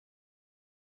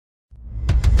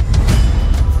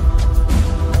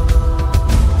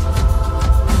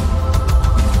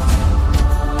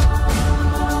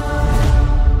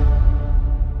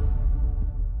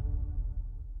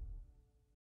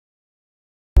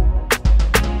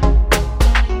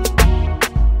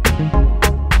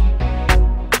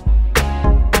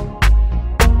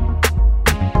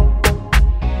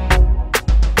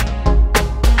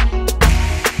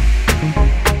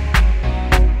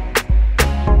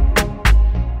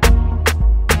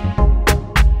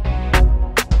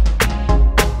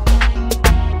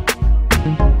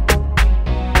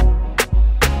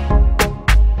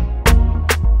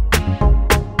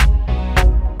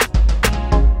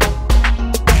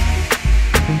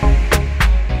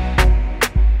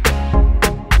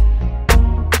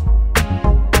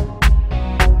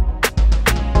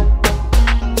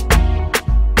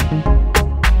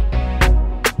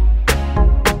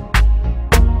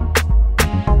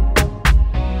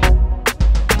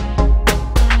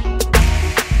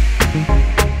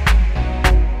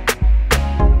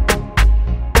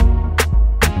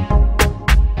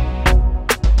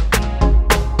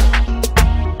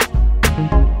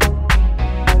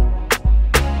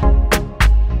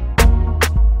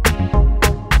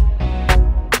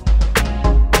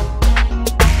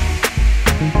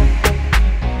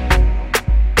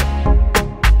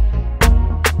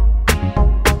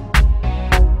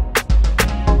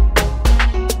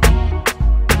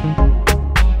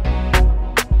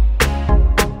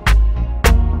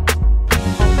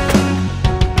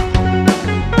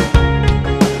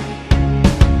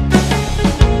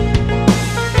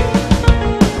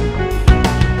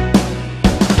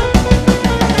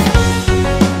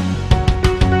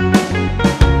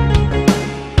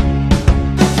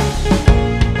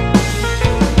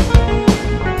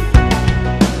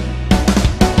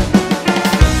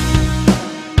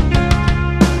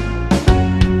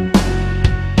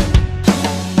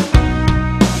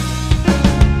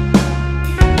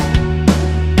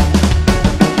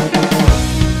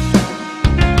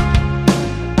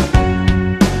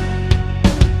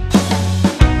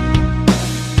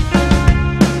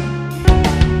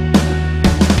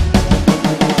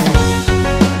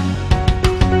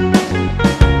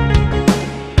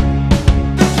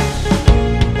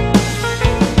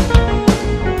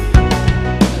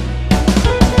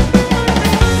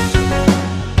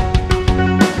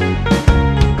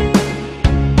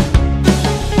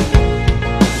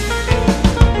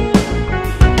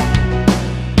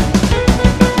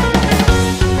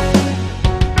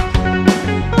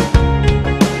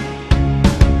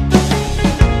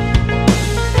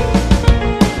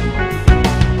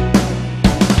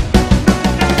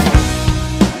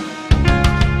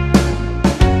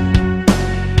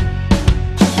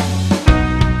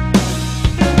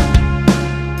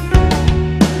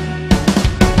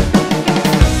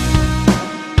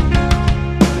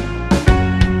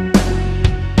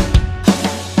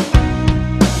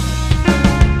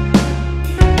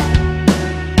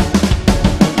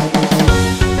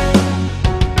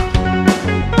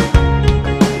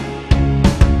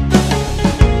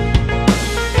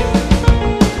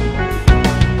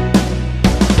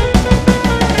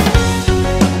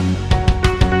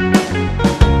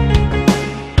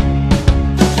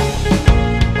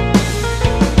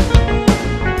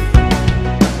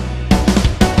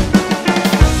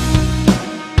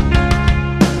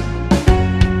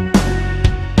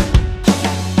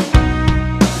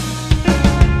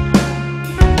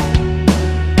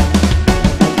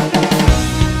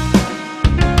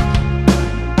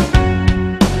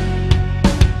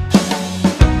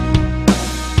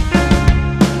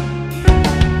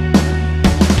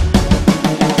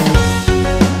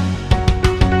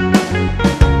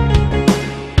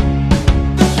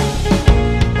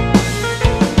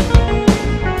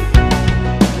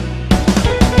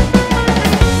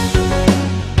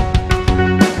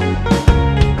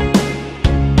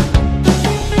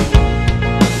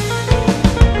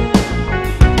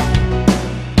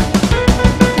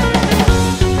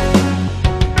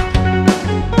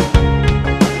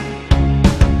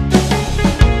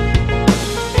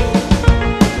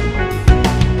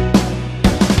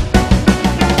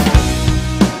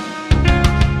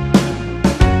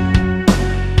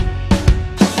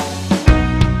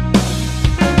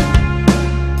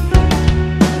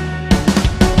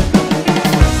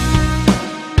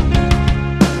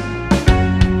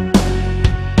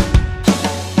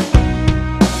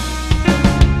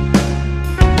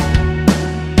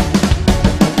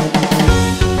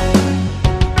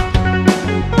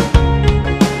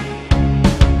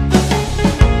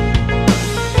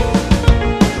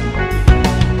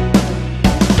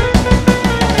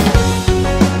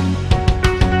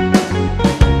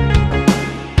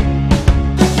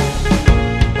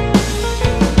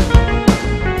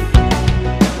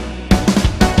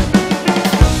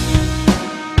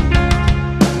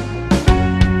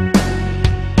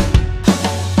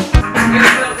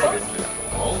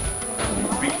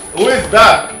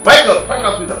Dad, Michael, find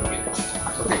out with me.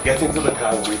 Okay, get into the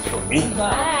car and wait for me.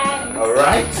 Bye.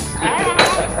 Alright.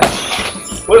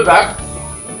 What's that?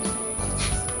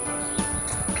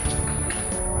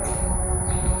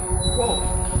 Whoa.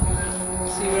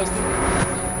 Seriously?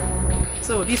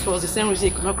 So this was the same reason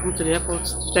you could not come to the airport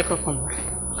to check up on me?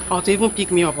 Or to even pick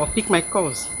me up or pick my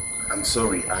calls? I'm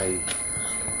sorry,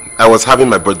 I was having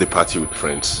my birthday party with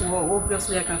friends. Oh,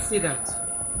 obviously I can see that.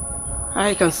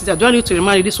 I can see that. Do I need to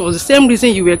remind you this was the same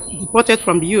reason you were deported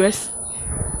from the US?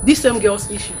 This same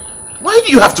girl's issue. Why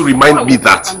do you have to remind me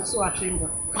that? I'm so ashamed of.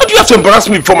 Why do you have to embarrass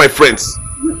me before my friends?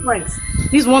 Which friends?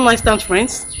 These one night stand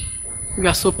friends? You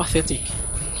are so pathetic.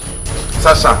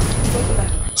 Sasha!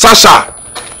 Sasha!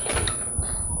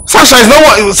 Sasha is not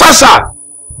what... Sasha!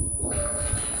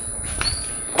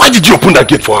 Why did you open that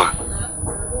gate for her?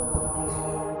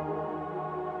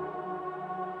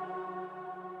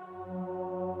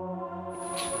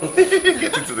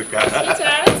 Get into the car.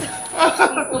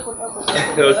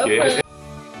 Okay.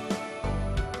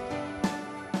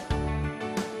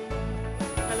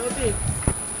 Hello, babe.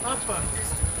 How far?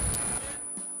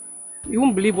 You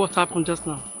won't believe what happened just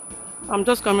now. I'm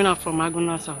just coming out from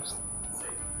Aguna's house.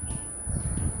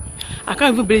 I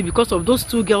can't even believe because of those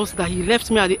two girls that he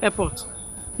left me at the airport.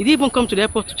 He didn't even come to the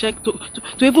airport to check, to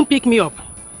even pick me up.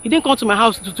 He didn't come to my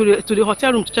house, to the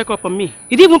hotel room to check up on me.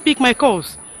 He didn't even pick my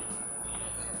calls.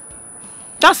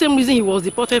 That same reason he was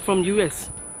deported from the US.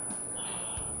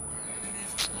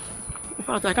 In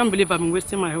fact, I can't believe I've been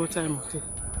wasting my whole time with you.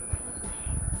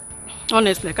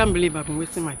 Honestly, I can't believe I've been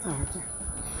wasting my time with you.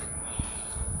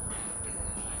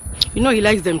 You know he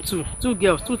likes them too. Two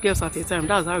girls at a time.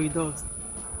 That's how he does.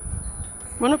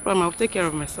 But no problem, I'll take care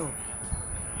of myself.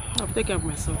 I'll take care of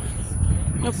myself.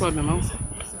 No problem,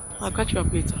 I'll catch you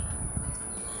up later.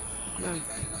 Bye.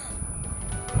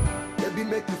 Baby,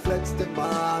 make you flex the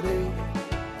money.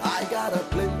 I got a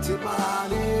plenty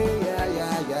money.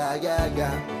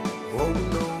 Yeah. Oh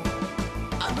no.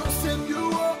 I know send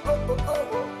you,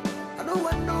 oh. I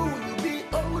know you be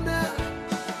owner.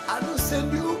 I know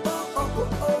send you, oh.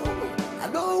 I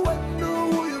know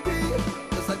who you be.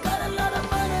 Cause I got a lot of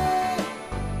money.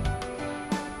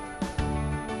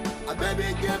 Baby,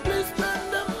 can please spend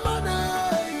the money.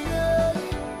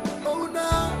 Yeah. Oh no.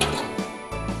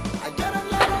 I got a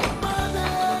lot of money.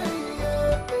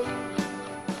 Yeah.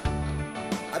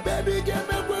 Baby, can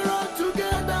make we run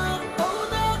together. Oh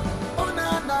no. Oh na.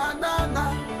 Oh na.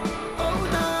 Yeah. Oh.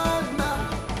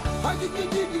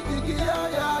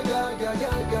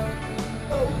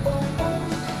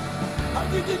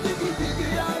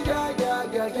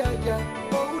 Yeah.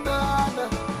 Oh na.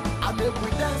 I make we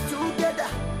dance together.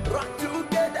 Rock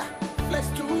together, flex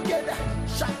together,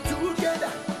 shine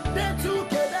together, dance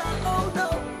together. Oh no.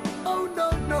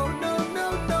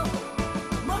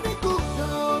 Money good,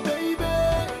 no, baby.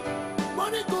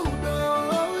 Money good, no,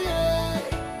 yeah.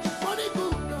 Money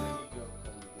good, no.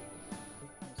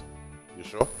 You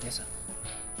sure? Yes, sir.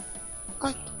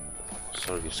 Hi.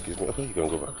 Sorry, excuse me. Okay, you can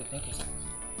go back. Okay, thank you, sir.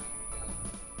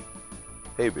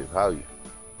 Hey, babe, how are you?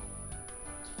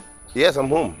 Yes, I'm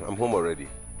home. I'm home already.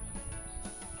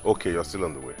 Okay, you're still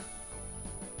on the way.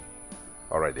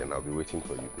 Alright then, I'll be waiting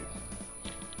for you,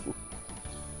 babe.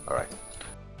 Alright.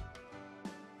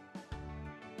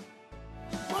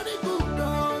 Money good,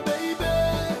 no, baby.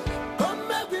 Come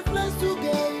make we flex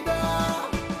together.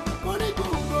 Money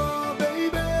good, no,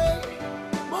 baby.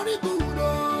 Money good, no.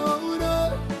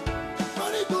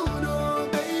 Money good, no,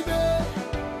 baby.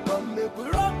 Come make we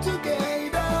rock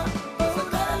together. Cause I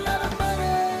got a lot of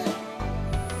money.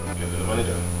 Okay, the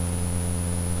manager.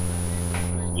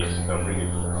 Yes, you can bring it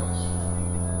to the house.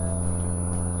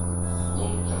 No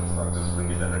transfer, just bring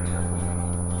it directly up.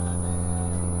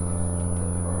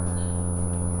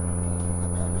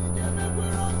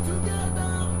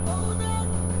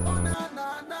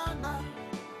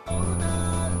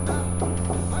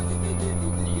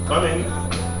 Come in.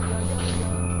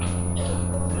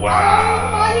 Wow.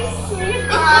 My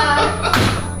sweetheart.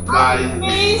 My I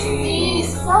miss this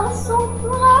so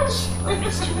much.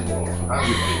 How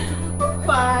you been?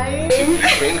 Fine.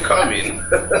 Been coming.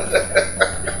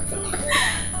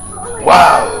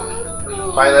 Wow.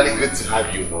 Finally good to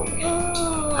have you home.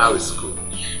 How is school?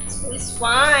 It's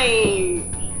fine.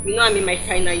 You know I'm in my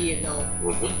final year now.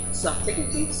 So I'm taking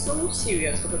things so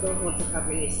serious because I don't want to have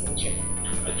any attention.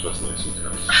 I trust my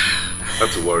sweetheart.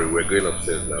 Not to worry, we're going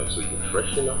upstairs now, so you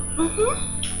freshen up.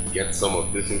 Get some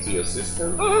of this into your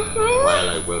system while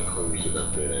I welcome you to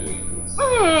that bed and eat this.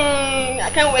 I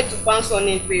can't wait to bounce on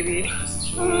it, baby.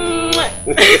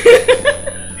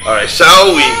 Alright,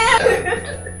 shall we?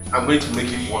 I'm going to make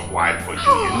it worthwhile for you.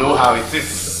 You know how it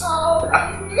is.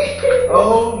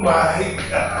 Oh my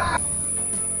God.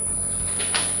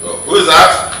 Oh, who is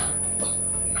that?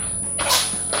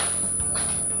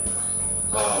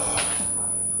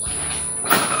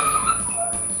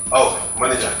 Oh,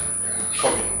 manager,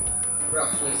 come in.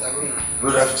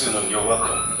 Good afternoon, you're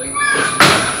welcome. Thank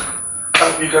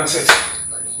you. You can sit.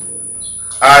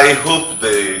 I hope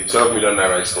the 12 million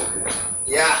naira is complete.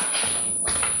 Yeah.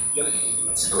 Good.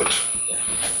 Good.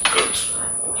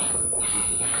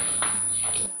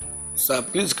 Sir,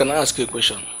 please can I ask you a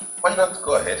question? Why not?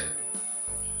 Go ahead.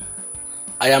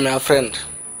 I am your friend.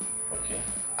 Okay.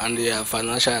 And your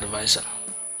financial advisor.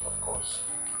 Of course.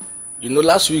 You know,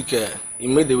 last week you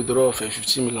made a withdrawal of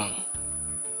 15 million.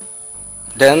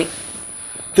 Then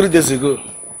 3 days ago,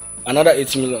 another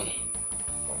 8 million.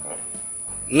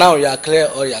 Now you are clear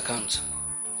all your accounts.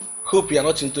 Hope you are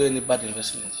not into any bad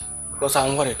investment. Because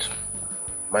I'm worried.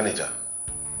 Manager,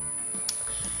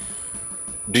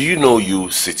 do you know you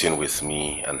sitting with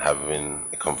me and having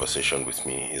a conversation with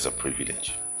me is a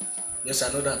privilege? Yes,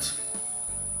 I know that.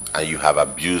 And you have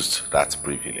abused that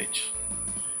privilege.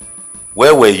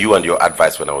 Where were you and your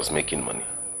advice when I was making money?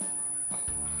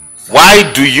 Why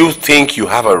do you think you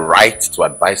have a right to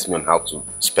advise me on how to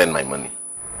spend my money?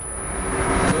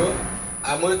 So,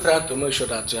 I'm only trying to make sure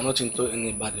that you are not into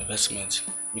any bad investment.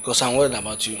 Because I'm worried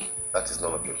about you. That is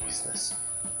none of your business.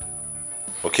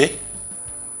 Okay?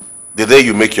 The day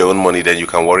you make your own money, then you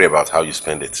can worry about how you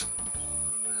spend it.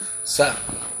 Sir,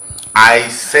 I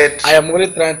said... I am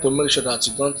only trying to make sure that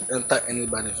you don't enter any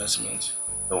bad investment.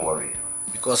 Don't worry.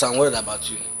 Because I'm worried about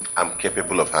you. I'm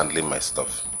capable of handling my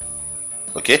stuff.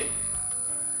 Okay?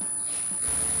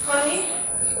 Honey?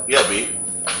 Yeah, babe.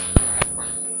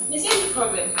 Is there any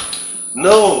problem?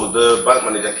 No, the bank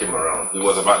manager came around. He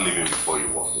was about leaving before you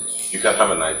walked in. You can have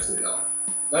a night stay now.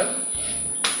 Right?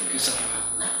 Okay, sir.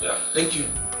 Yeah. Thank you.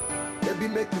 Baby,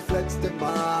 make you flex the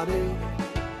money.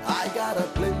 I got a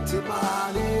plenty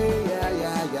money.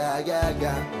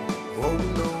 Yeah. Oh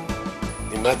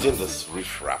no. Imagine this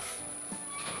riffraff.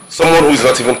 Someone who is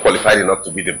not even qualified enough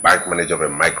to be the bank manager of a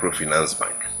microfinance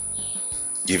bank,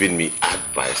 giving me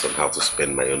advice on how to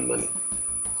spend my own money.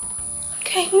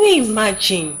 Can you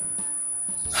imagine?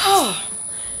 Oh,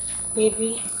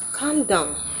 baby, calm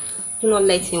down. Do not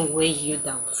let him weigh you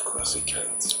down. Of course he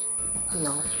can't.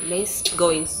 No, let's go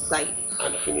inside.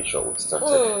 And finish what we started.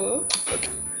 Okay,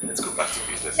 let's go back to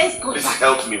business. Let's go Please back.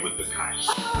 help me with the cash.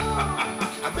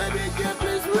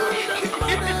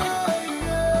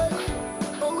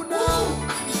 Oh no.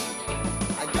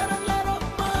 I got a lot of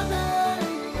money.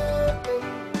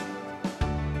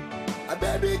 I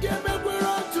baby get me, we're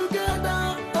all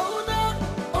together. Oh no.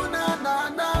 Oh na.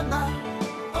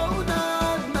 Oh na.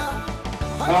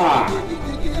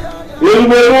 You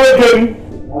welcome.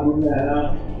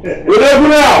 Good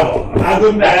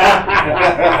afternoon.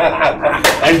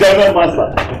 Enjoyment master.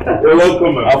 You're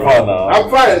welcome. I'm fine now. I'm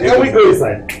fine. Can we go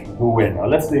inside? Go where now?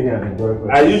 Let's stay here and enjoy it.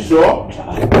 Are you sure?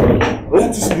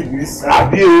 Let's just speak this.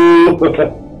 Adieu.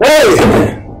 Hey!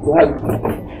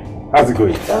 How's it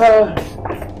going?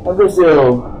 I'm just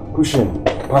pushing,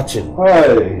 patching.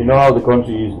 Hey. You know how the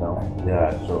country is now?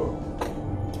 Yeah, sure.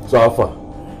 So how far?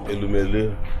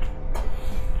 Elumelu,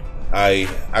 I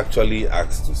actually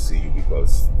asked to see you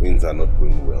because things are not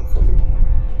going well for me.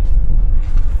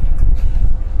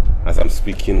 As I'm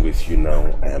speaking with you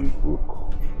now, I am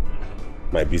broke.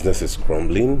 My business is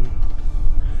crumbling.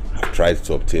 I've tried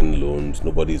to obtain loans.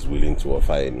 Nobody is willing to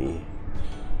offer any.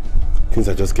 Things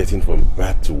are just getting from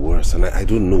bad to worse and I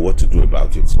don't know what to do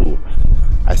about it. So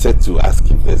I said to ask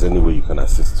if there's any way you can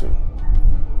assist me.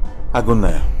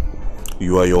 Agunaya,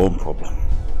 you are your own problem.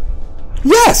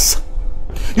 Yes!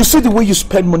 You see the way you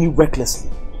spend money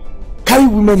recklessly. Carry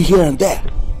women here and there.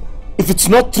 If it's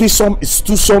not threesome, it's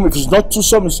twosome. If it's not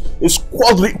twosome, it's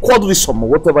quadrisome or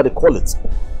whatever they call it.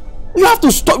 You have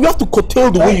to stop. You have to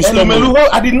curtail the way you spend money.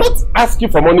 I did not ask you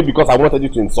for money because I wanted you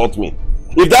to insult me.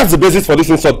 If that's the basis for this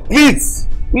insult, please,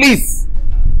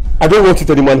 I don't want it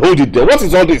anymore. Hold it there. What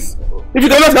is all this? If you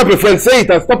cannot help a friend, say it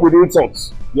and stop with the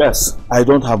insults. Yes, I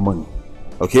don't have money.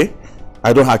 Okay?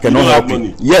 I cannot help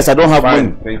money. Yes, I don't have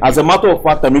Fine, money. As a matter of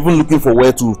fact, I'm even looking for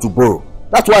where to borrow.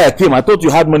 That's why I came. I thought you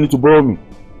had money to borrow me.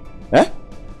 Eh?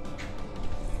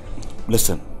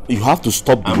 Listen, you have to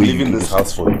stop the I'm way leaving this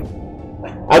house for you.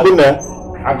 Agunaya,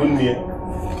 I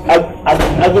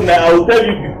will tell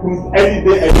you the truth any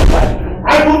day, any time.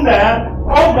 Agunaya,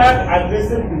 come back and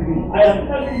listen to me. I am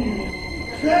telling you,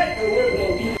 stay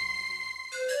away from me.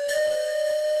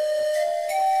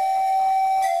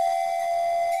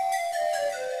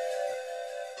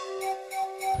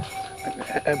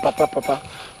 Papa,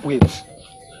 wait.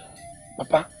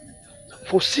 Papa,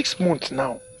 for 6 months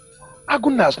now,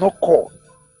 Aguna has not called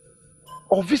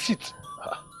or visit.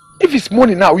 If it's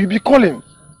morning now, you'll be calling.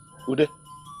 Ude,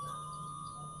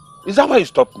 is that why you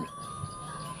stopped me?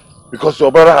 Because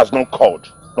your brother has not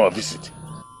called nor visit.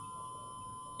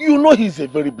 You know he's a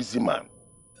very busy man.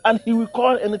 And he will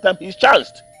call anytime he's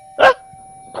chanced. Huh?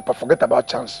 Papa, forget about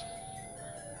chance.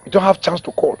 You don't have chance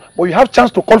to call, but you have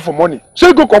chance to call for money. So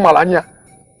you go call Malanya.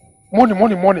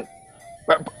 Money.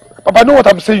 Papa, know what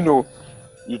I'm saying, no?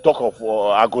 You talk of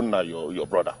Aguna, your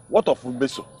brother. What of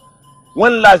Umeso?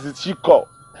 When last did she call?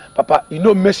 Papa, you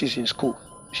know Mercy is in school.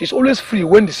 She's always free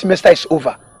when the semester is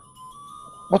over.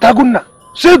 But Aguna,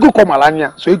 so you go call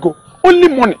Malanya. So you go. Only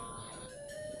money.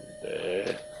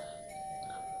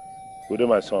 Good day,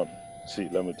 my son. See,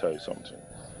 let me tell you something.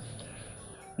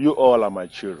 You all are my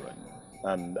children.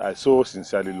 And I so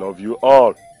sincerely love you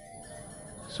all.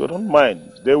 So don't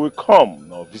mind. They will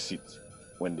come or visit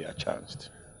when they are chanced.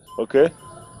 Okay?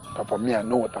 Papa, me, I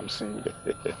know what I'm saying.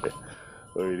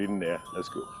 Oh, you're in there. Let's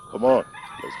go. Come on.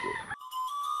 Let's go.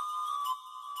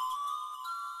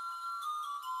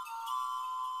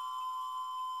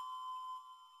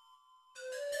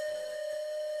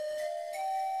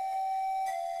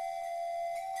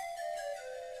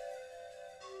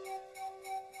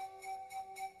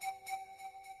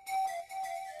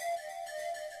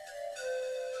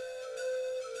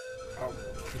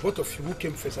 Both of you, who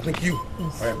came first? I think you.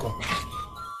 Yes. All right, come.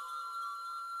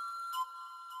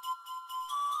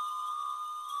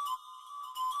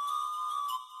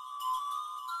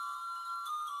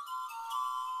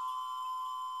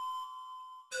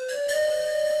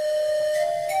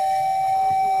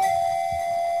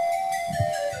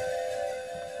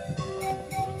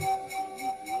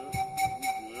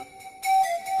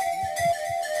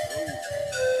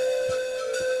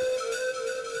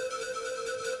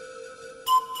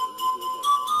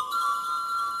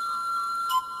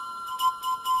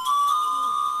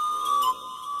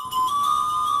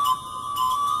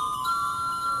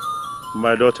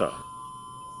 My daughter,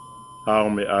 how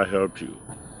may I help you?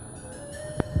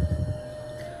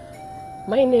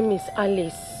 My name is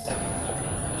Alice.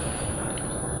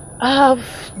 I have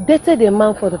dated a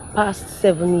man for the past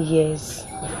 7 years.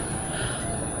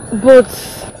 But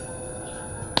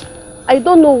I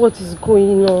don't know what is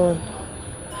going on.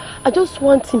 I just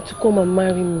want him to come and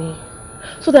marry me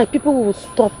so that people will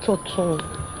stop talking.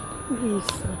 Please.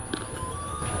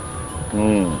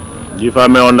 If I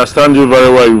may understand you very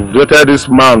well, you've dated this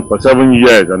man for 7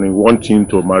 years and you want him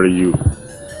to marry you.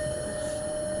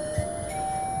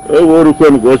 You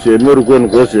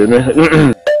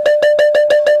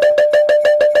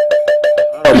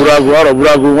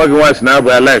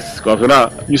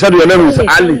said your name is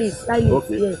Alice.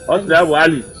 Okay.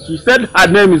 Yes, she said her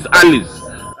name is Alice.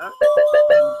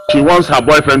 She wants her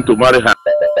boyfriend to marry her.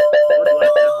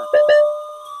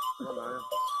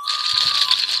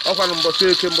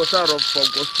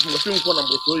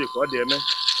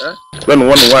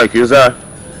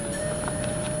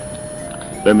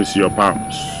 Let me see your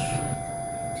palms.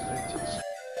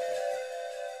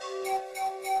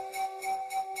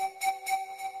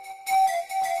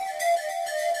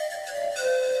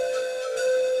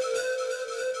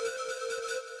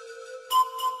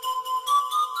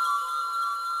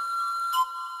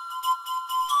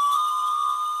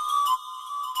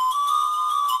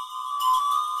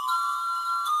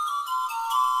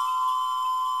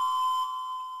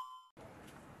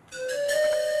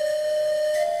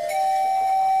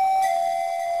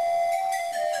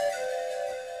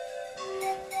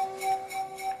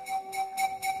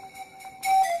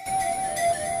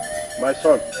 My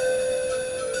son,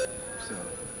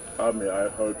 how may I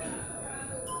help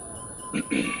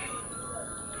you?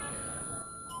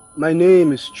 My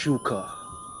name is Chuka,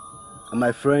 and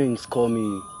my friends call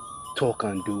me Talk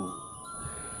and Do.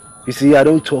 You see, I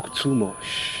don't talk too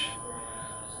much.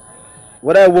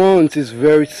 What I want is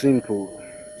very simple.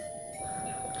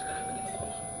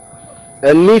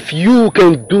 And if you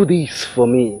can do this for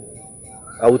me,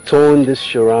 I will turn this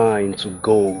shrine to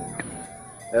gold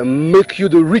and make you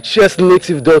the richest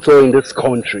native daughter in this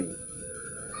country.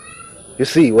 You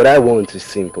see, what I want is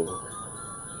simple.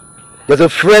 There's a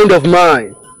friend of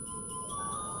mine.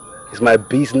 He's my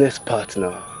business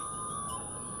partner.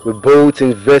 We both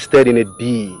invested in a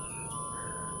deal.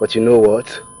 But you know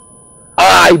what?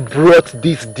 I brought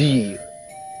this deal.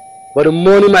 But the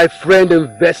money my friend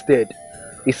invested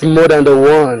is more than the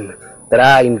one that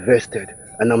I invested.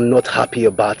 And I'm not happy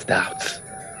about that.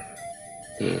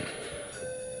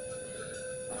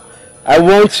 I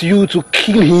want you to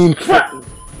kill him.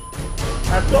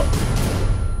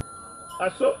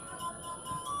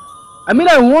 I mean,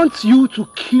 I want you to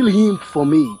kill him for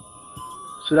me,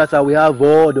 so that I will have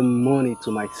all the money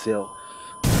to myself.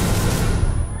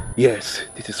 Yes,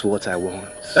 this is what I want.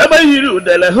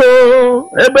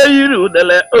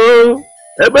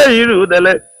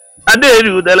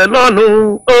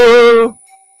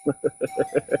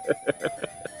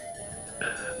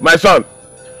 My son,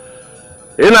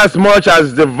 in as much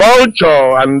as the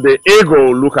vulture and the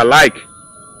eagle look alike,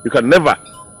 you can never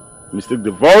mistake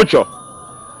the vulture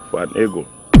for an eagle.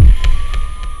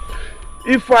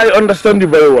 If I understand you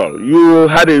very well, you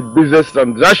had a business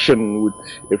transaction with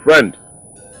a friend.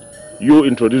 You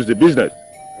introduced the business,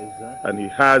 and he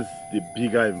has the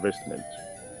bigger investment.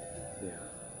 Yeah.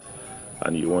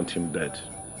 And you want him dead.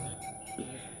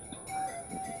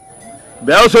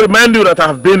 They also remind you that I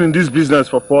have been in this business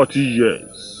for 40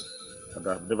 years and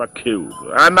I have never killed.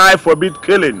 And I forbid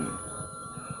killing.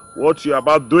 What you are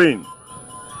about doing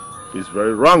is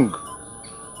very wrong.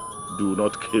 Do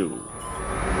not kill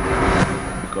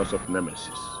because of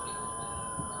nemesis.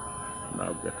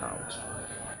 Now get out.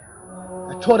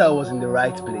 I thought I was in the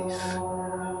right place.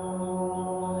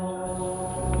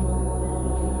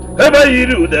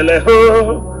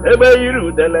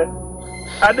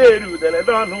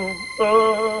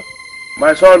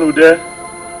 My son Ude,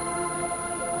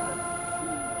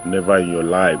 never in your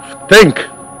life think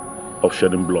of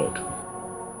shedding blood.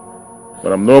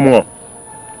 But I'm no more.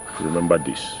 Remember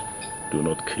this, do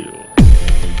not kill.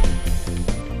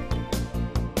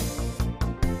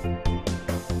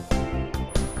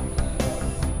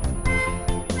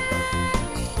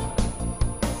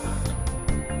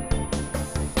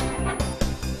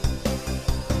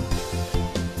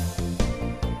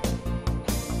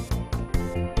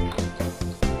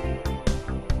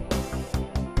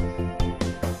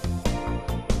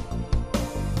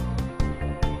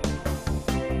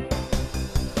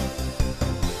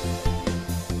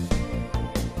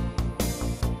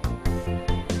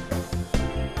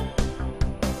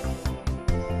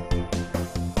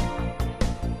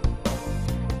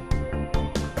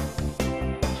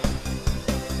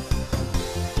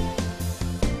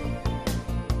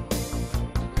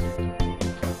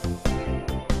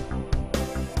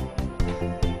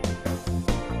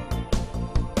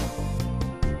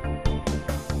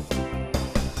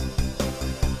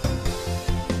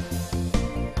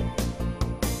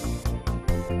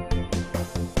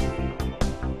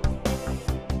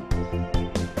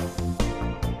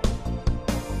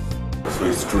 So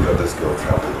it's true that this girl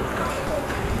traveled.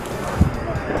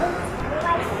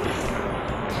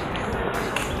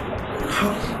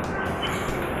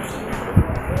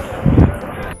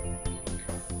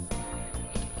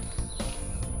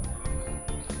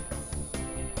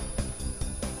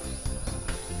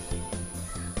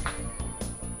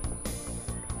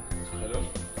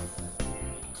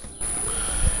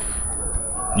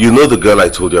 You know the girl I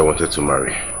told you I wanted to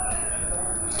marry?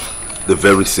 The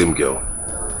very same girl.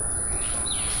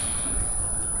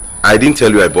 I didn't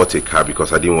tell you I bought a car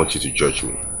because I didn't want you to judge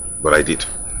me, but I did.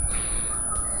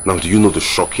 Now, do you know the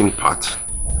shocking part?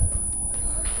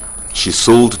 She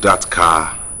sold that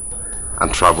car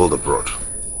and traveled abroad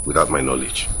without my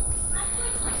knowledge.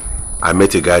 I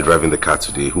met a guy driving the car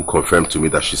today who confirmed to me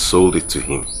that she sold it to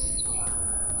him.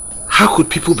 How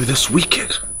could people be this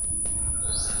wicked?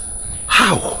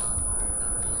 How?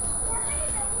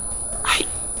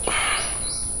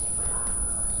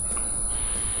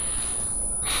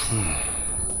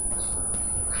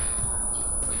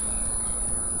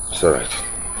 It's all right.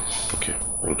 Okay,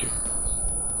 thank you.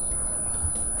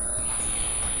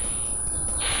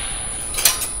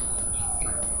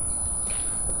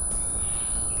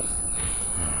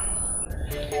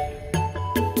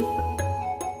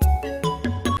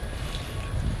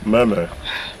 Mama.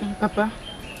 Papa?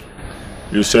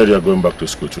 You said you're going back to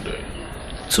school today.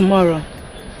 Tomorrow.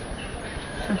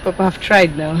 Papa, I've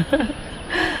tried now.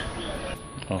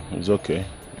 Oh, it's okay.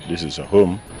 This is your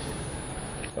home.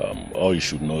 All you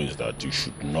should know is that you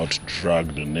should not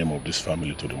drag the name of this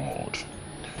family to the mud.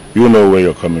 You know where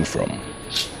you're coming from.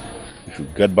 If you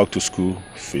get back to school,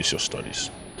 face your studies.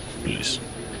 Please.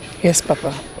 Yes,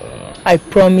 Papa. I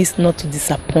promise not to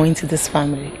disappoint this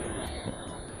family.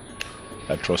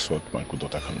 I trust what my good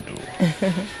daughter can do.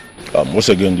 Once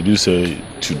again, did you say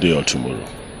today or tomorrow?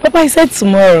 Papa, I said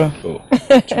tomorrow. Oh,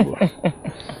 tomorrow.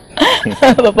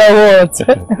 Papa,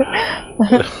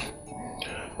 what?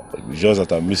 Just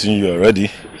that I'm missing you already.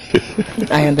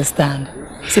 I understand.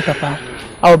 See, Papa,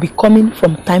 I'll be coming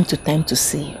from time to time to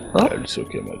see you. Huh? It's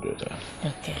okay, my daughter.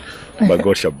 Okay. But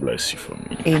God shall bless you for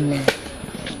me. Amen.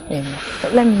 Amen.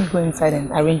 But let me go inside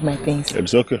and arrange my things.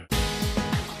 It's okay.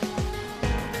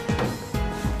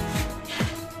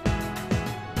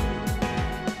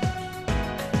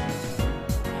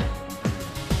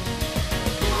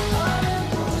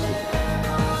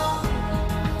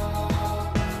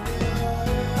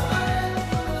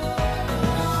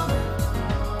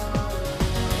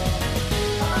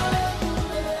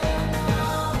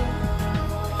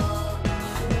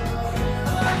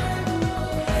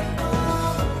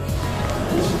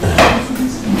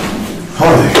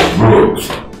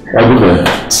 I'm good.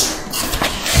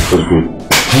 That's good.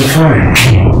 I'm fine.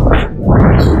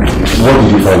 So, what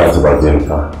did you find out about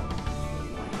Jennifer?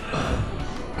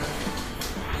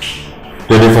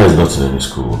 Jennifer is not in any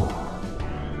school.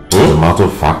 As a matter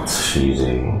of fact, she's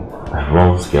a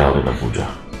advanced girl in Abuja.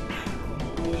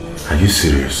 Are you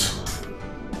serious?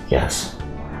 Yes.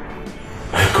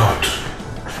 My God.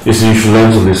 You see, you should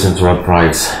learn to listen to our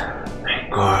prides. My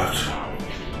God.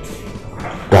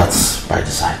 That's by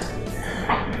design.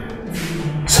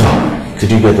 So,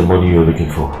 did you get the money you were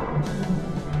looking for?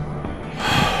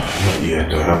 Not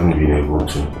yet. I haven't been able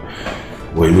to.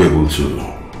 Were you able to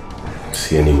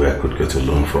see anywhere I could get a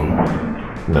loan from?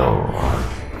 No.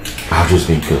 I've just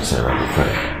been concerned, I'm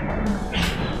afraid.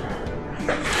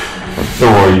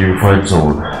 Don't worry, you'll find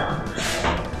someone.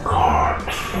 God.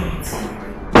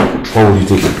 What will you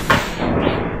take it?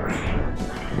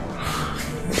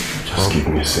 Just give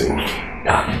me a second.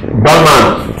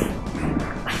 Batman!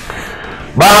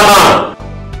 Batman!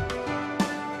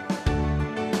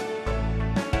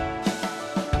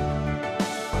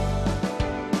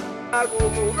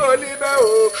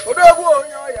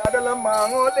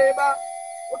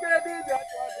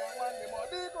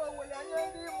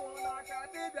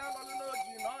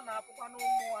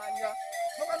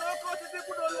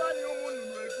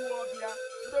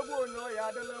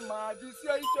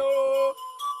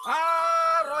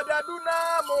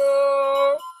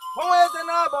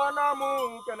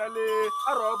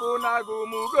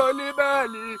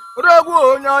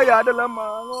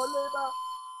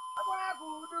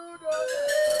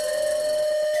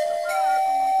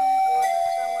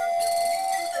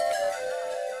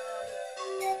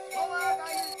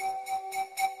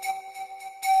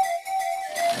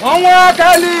 Mwa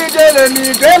kali jele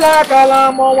ni gela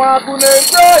kala mwa kune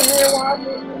joyi wa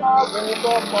ni na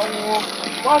ko monwo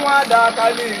mwa da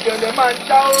kali jele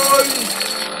mancha oyi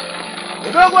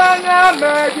Dogwa nya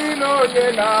meji no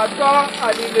ne na to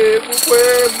adile pupwe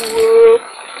mu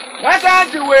Kata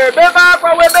jiwe beba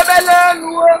kwa we bebele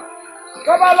nu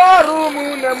Kaba loru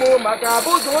mu ne mu maka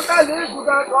buzu kali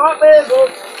juga ko bego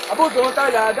abuzu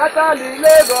kala gata li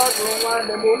lego to wa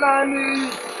ne mu nani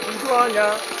ndu onya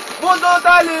Mundo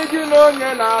tali jino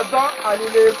nye na zo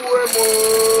alile kuwe mo.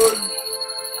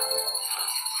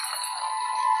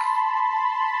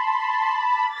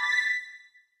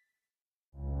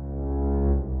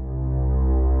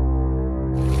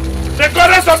 The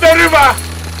goddess of the river,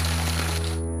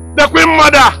 the Queen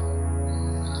Mother,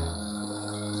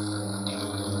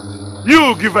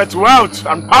 you give her to wealth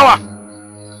and power.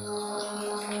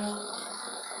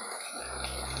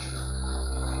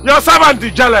 Your servant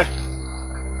Dijele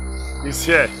is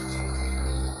here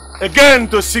again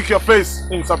to seek your face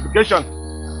in supplication.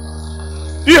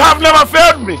 You have never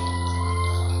failed me,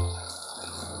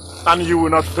 and you will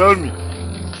not fail me.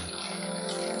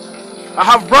 I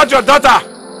have brought your daughter,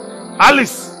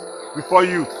 Alice, before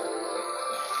you.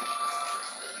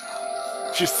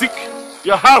 She seeks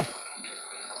your help,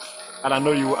 and I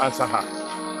know you will answer her.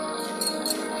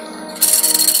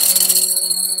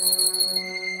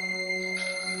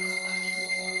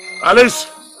 Alice,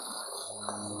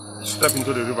 step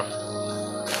into the river.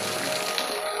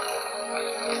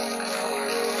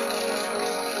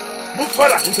 Move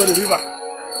further into the river.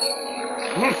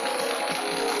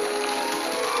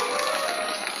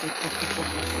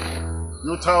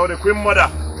 You tell the Queen Mother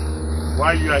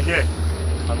why you are here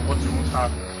and what you want her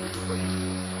to do for you.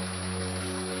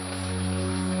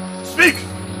 Speak!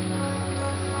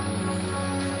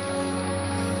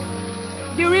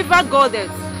 The river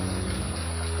goddess,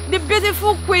 the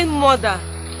beautiful Queen Mother,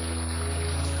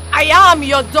 I am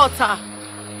your daughter.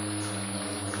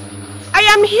 I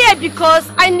am here because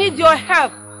I need your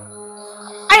help.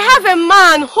 I have a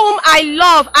man whom I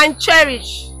love and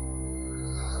cherish.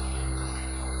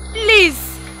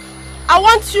 Please, I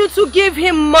want you to give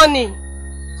him money.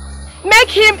 Make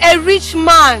him a rich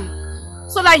man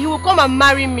so that he will come and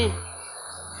marry me.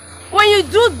 When you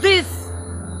do this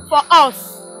for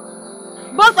us,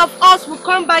 both of us will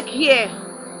come back here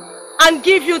and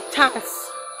give you thanks.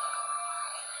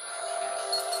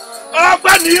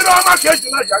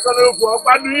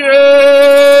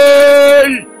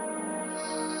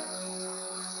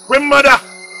 Queen Mother,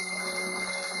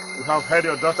 you have heard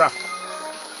your daughter.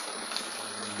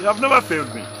 You have never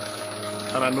failed me,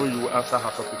 and I know you will answer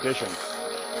her supplications.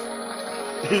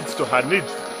 It's to her need.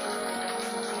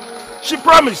 She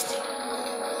promised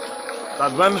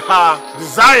that when her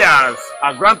desires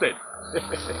are granted,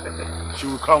 she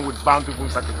will come with bountiful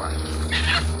sacrifice.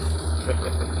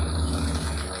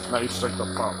 Now you stretch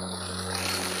your palm.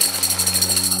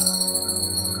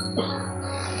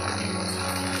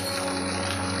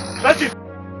 Touch it!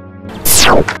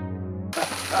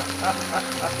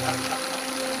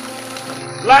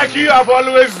 Like you have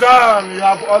always done, you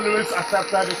have always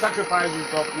accepted the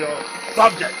sacrifices of your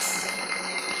subjects.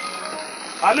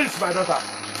 At least, my daughter,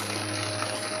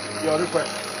 your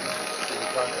request is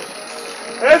granted.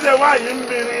 Eze why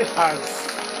Yimbiri has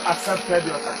accepted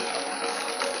your sacrifice.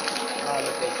 Now let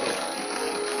us go.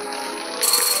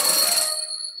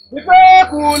 Ife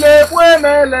kule kwe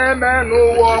mele menu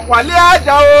wo kwali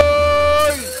aja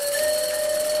oyi.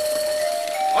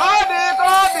 Odi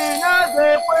kodi nyeze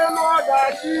kwe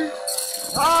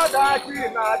Ọdachi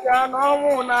na-abịa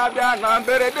n'ọnwụ na-abịa na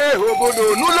mberede obodo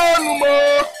n'ụlọ onumo.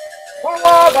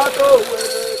 Ọnwa ọbata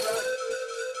Owerri.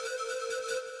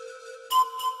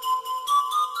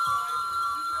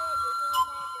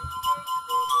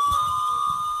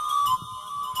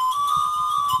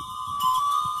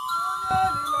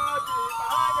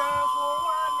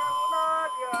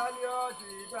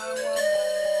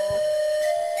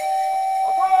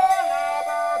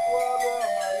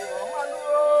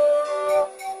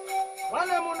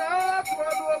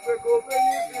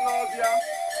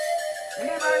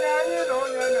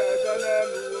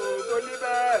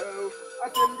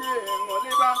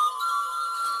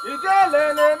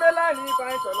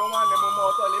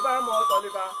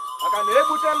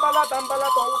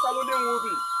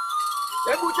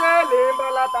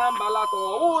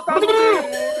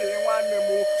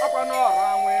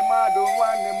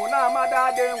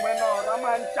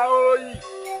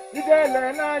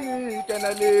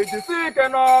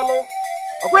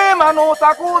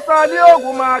 Takusa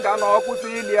liogu maga na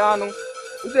okwusili anu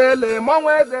ijele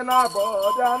monwe eze na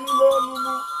boda n'ụlọ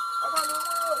onumu.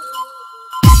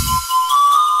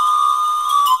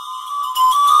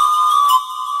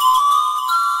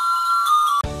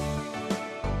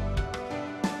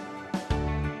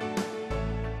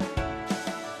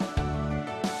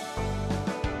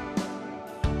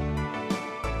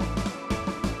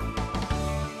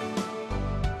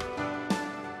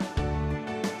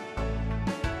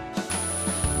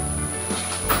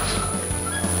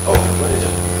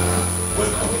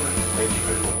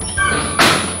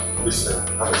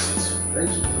 Have a seat. Thank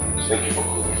you. Thank you for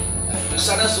calling. It's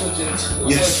urgent.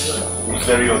 Yes, it's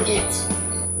very urgent.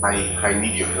 I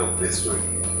need your help this way.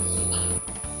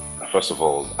 First of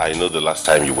all, I know the last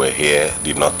time you were here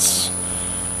did not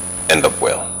end up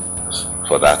well.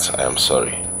 For that, I am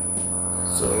sorry.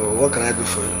 So, what can I do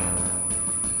for you?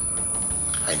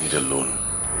 I need a loan.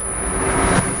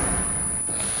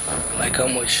 Like how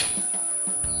much?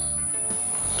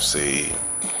 Say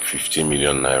 50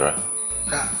 million naira.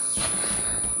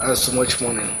 That's too much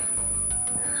money.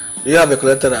 Do you have a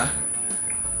collateral?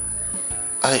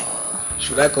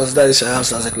 Should I consider this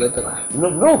house as a collateral?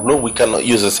 No, we cannot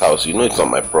use this house. You know it's not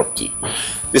my property.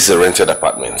 This is a rented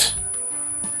apartment.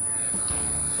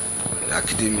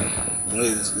 Academia. No,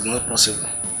 it's not possible.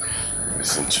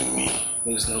 Listen to me.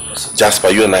 No, it's not possible. Jasper,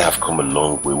 you and I have come a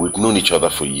long way. We've known each other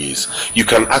for years. You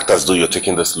can act as though you're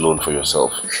taking this loan for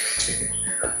yourself. It's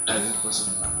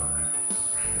impossible.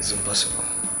 It's impossible.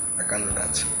 I can't do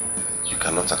that. You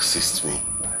cannot assist me.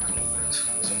 I can't do that.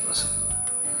 It's impossible.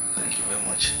 Thank you very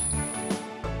much.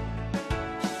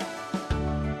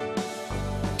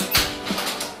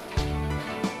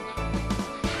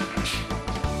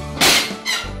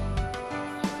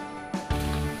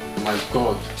 My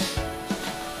God.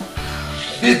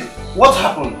 Babe, what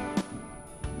happened?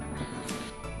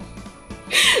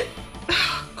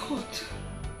 God.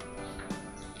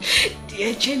 The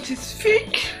agent is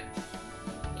fake.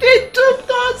 They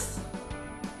duped us.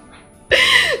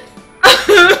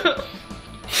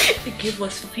 They gave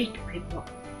us fake paper.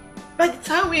 By the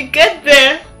time we get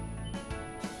there,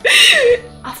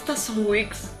 after some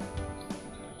weeks,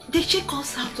 they check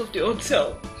us out of the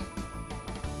hotel.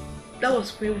 That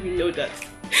was when we know that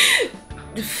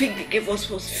the fake they gave us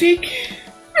was fake.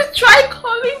 We tried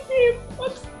calling him,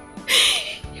 but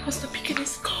he was not picking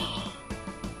his call.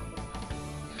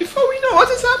 Before we know what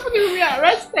is happening, we are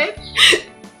arrested.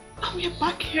 And we are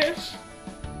back here.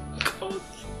 God.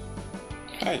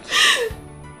 Right.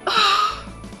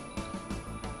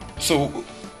 So,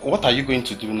 what are you going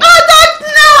to do now? I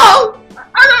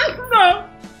don't know!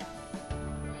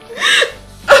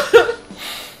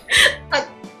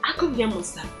 Akumia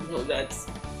must have known that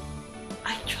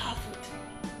I traveled.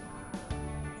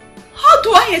 How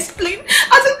do I explain?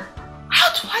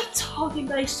 How do I tell him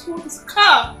that I sold his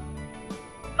car?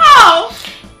 How?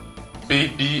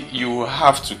 Baby, you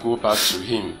have to go back to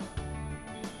him.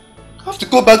 You have to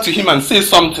go back to him and say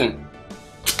something.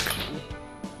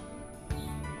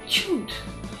 Jude,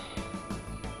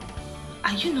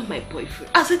 are you not my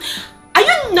boyfriend? Are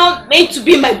you not meant to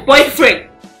be my boyfriend?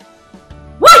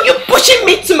 Why are you pushing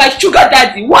me to my sugar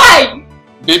daddy? Why?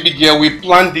 Baby girl, we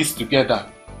planned this together.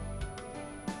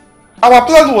 Our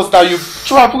plan was that you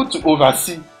travel to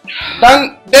overseas.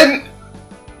 Then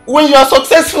when you are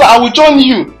successful, I will join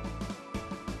you.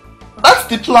 That's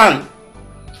the plan.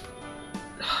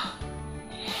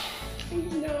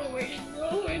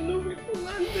 I know we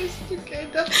planned this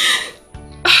together.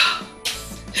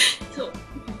 So,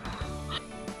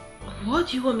 what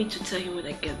do you want me to tell you when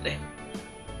I get there?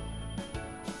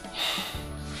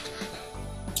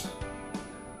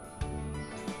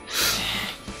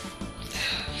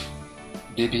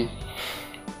 Baby,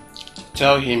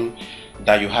 tell him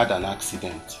that you had an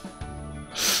accident.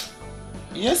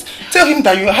 Yes, tell him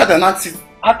that you had an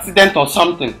accident or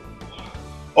something.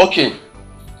 Okay,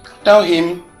 tell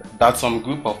him that some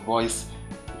group of boys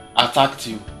attacked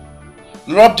you,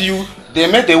 robbed you, they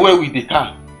made away with the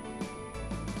car.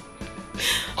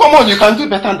 Come on, you can do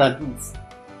better than this.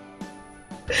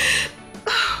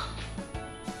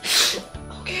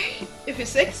 Okay, if you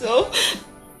say so.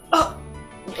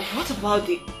 What about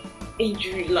the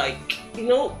injury? Like,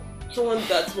 someone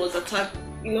that was attacked,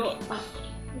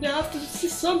 they have to see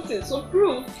something, some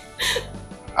proof.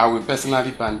 I will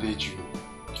personally bandage you.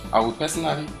 I will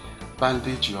personally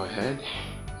bandage your head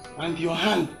and your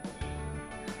hand.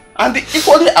 And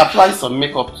equally apply some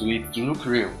makeup to it to look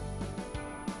real.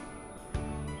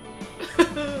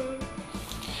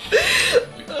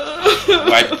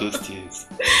 Wipe those tears.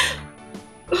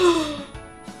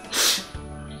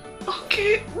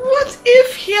 Okay, what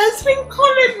if he has been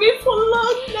calling me for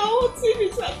long now? What if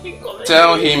he has been calling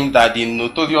Tell me? him that the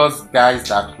notorious guys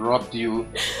that robbed you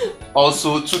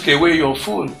also took away your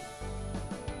phone.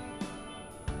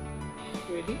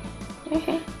 Really?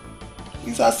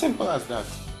 It's as simple as that.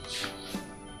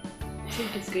 I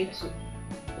think he's going to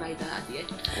buy that, yeah?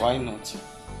 Why not?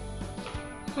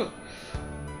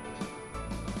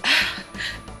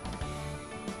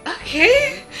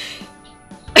 Okay.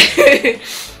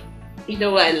 You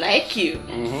know I like you.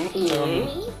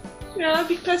 Yeah,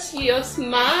 because you're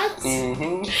smart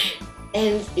and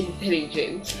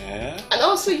intelligent. Yeah. And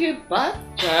also you're a bad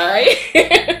guy.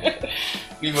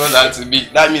 Leave all that to me.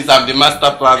 That means I'm the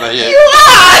master planner here. You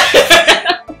are!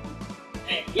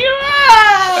 You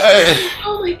are! Hey.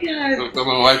 Oh my god. So come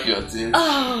and wipe your tears.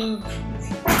 Oh.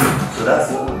 So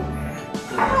that's all.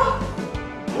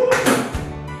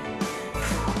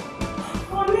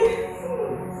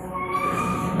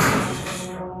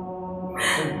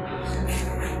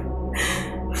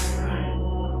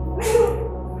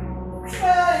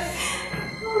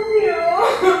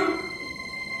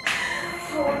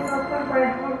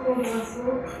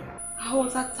 I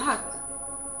was attacked.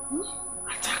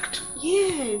 Attacked?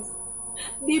 Yes.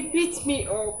 They beat me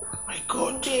up. My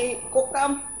God. They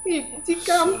come.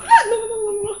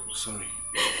 No. Sorry.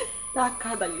 That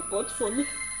car that you bought for me.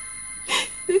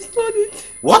 They stole it.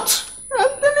 What?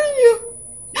 I'm telling you.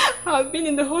 I've been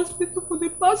in the hospital for the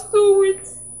past 2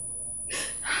 weeks.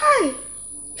 Hi.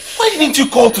 Why didn't you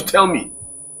call to tell me?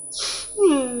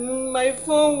 My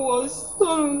phone was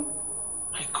stolen.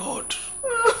 My God.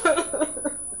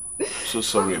 I'm so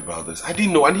sorry about this. I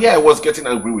didn't know, and here I was getting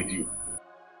angry with you.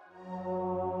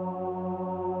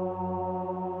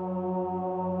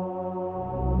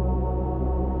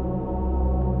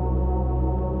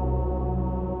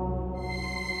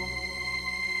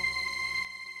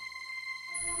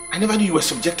 I never knew you were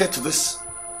subjected to this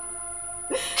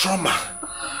trauma.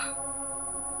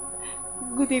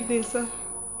 Good evening, sir.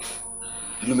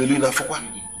 Lumeluna for what?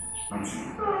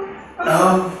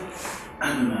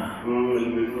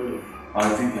 I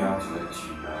think I have to let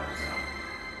you guys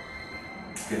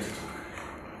get to talk.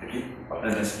 Okay?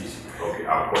 Let's easy. Okay,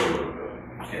 I'll call you.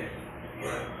 Okay.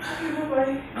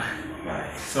 Bye. Bye.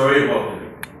 Sorry about it.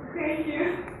 Thank you.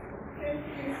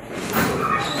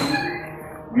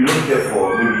 You don't care for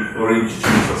maybe orange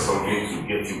juice or something to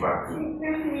get you back to.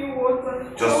 Give me water.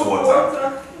 Just water.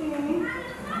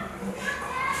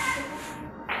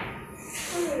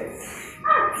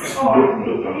 No,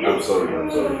 I'm sorry. I'll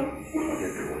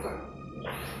get the water.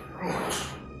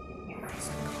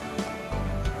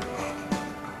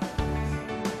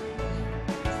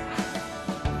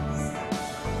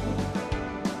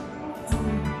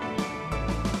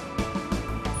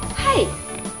 Hey,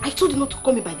 I told you not to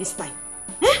call me by this time.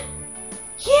 Huh?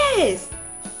 Yes,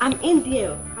 I'm in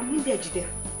there, Jide.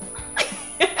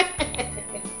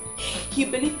 You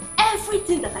believe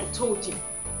everything that I told you.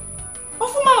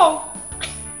 Ofuma!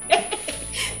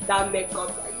 That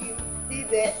makeup that you did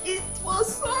there, it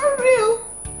was so real.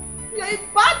 You're a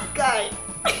bad guy.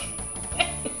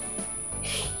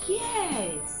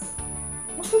 Yes.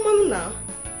 Ofuma now.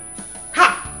 Ha!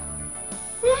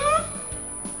 Yeah.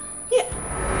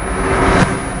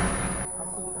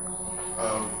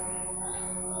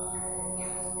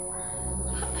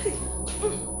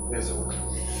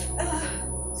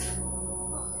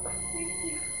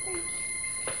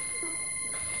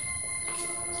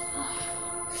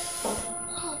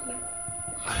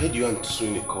 I heard you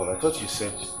answering a call. I thought you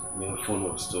said your phone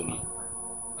was stolen.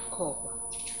 Call?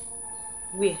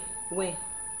 Where? When?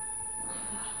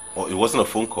 Oh, it wasn't a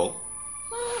phone call?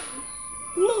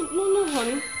 No,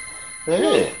 honey.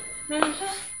 Hey. No.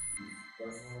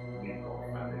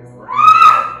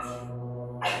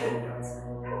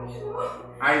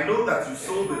 I know that you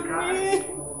sold the car.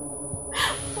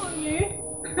 Honey.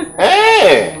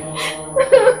 Hey!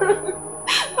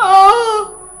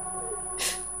 Oh!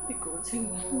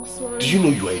 I'm sorry. Do you know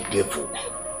you are a devil?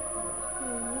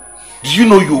 Do you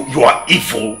know you are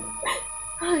evil?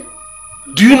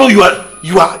 Do you know you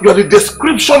are the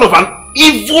description of an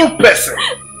evil person?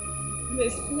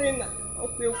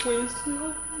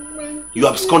 You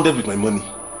absconded with my money.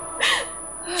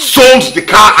 Sold the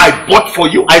car I bought for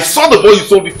you. I saw the boy you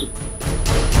sold it to.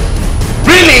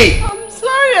 Really? I'm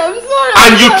sorry.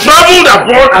 And you traveled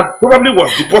abroad and probably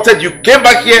was deported. You came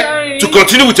back here to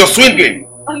continue with your swinging.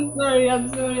 I'm sorry,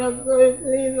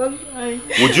 please, I'm sorry.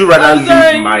 Would you rather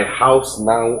leave my house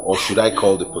now or should I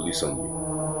call the police on you?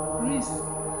 Please.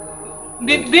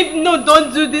 Baby, no,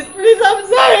 don't do this, please, I'm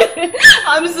sorry.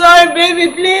 I'm sorry,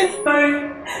 baby, please. Sorry.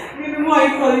 Baby, why are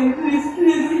you calling, please.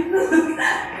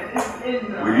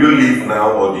 Will you leave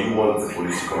now or do you want the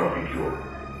police to come and pick you up?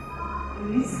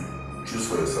 Police? Choose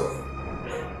for yourself.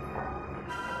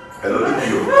 Hello,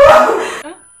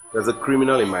 you. There's a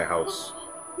criminal in my house.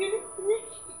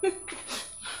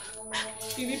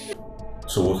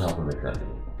 So what happened exactly?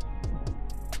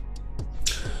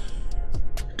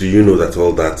 Do you know that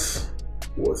all that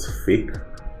was fake?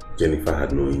 Jennifer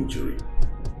had no injury.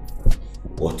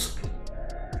 What?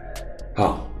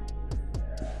 How?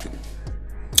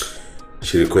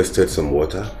 She requested some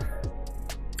water.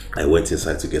 I went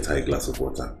inside to get her a glass of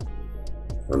water.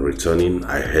 On returning,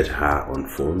 I heard her on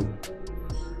phone.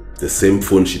 The same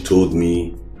phone she told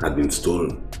me had been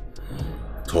stolen.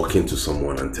 Talking to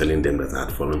someone and telling them that I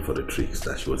had fallen for the tricks,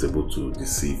 that she was able to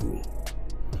deceive me.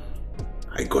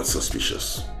 I got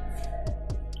suspicious.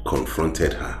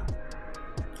 Confronted her.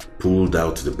 Pulled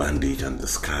out the bandage and the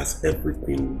scars,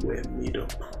 everything were made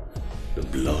up. The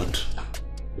blood,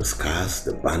 the scars,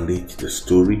 the bandage, the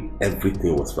story,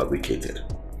 everything was fabricated.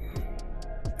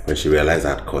 When she realized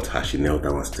I had caught her, she knelt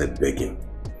down and started begging.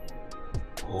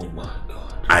 Oh my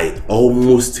God. I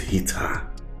almost hit her,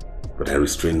 but I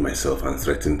restrained myself and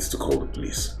threatened to call the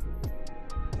police.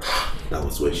 That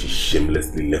was when she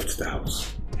shamelessly left the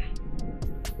house.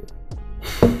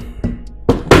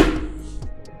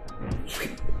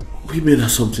 Women are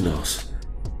something else.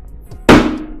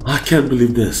 I can't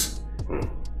believe this.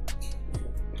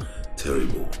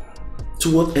 Terrible. To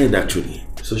what end actually?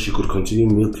 So she could continue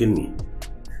milking me.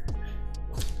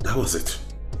 That was it.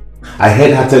 I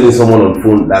heard her telling someone on the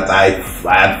phone that I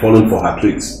had fallen for her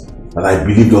tricks. And I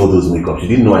believed all those makeup. She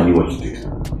didn't know I knew what she did.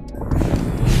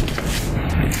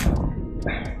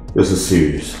 This is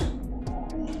serious.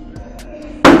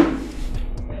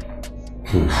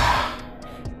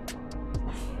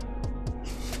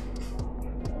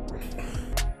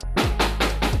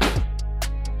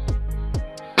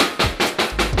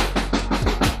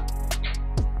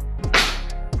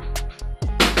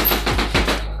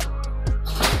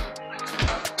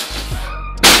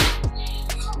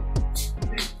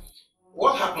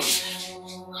 What happened?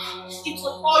 It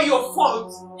was all your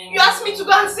fault. You asked me to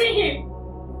go and see him.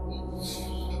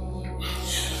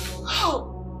 How?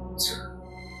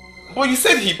 But you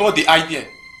said he bought the idea.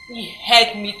 He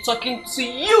heard me talking to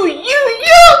you.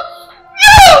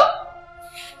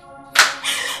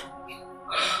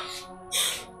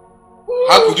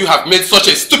 How could you have made such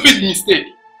a stupid mistake?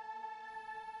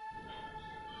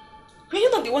 Were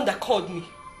you not the one that called me?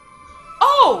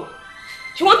 Oh,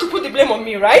 you want to put the blame on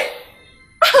me, right?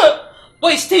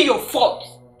 But it's still your fault.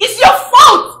 It's your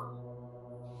fault!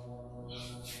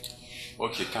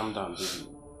 Okay, calm down, baby.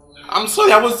 I'm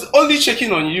sorry, I was only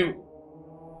checking on you.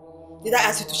 Did I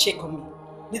ask you to shake on me?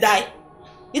 Did I?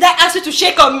 Did I ask you to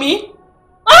shake on me?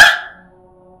 Huh?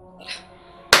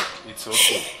 It's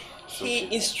okay. He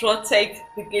instructed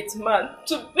the gate man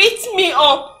to beat me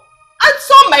up and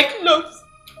saw my clothes.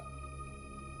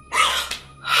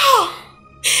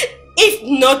 If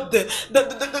not the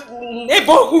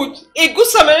neighborhood, a good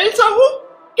Samaritan who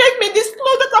gave me this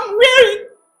clothes that I'm wearing,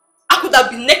 I could have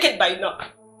been naked by now.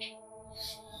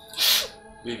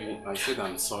 Baby, I said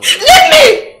I'm sorry. Leave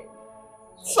me!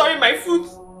 Sorry, my foot.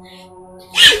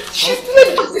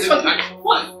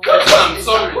 I'm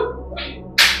sorry.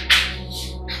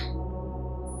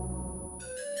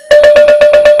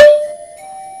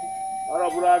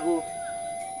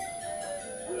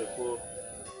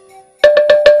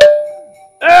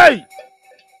 Hey!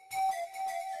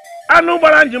 Anu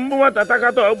bara njimbu nwata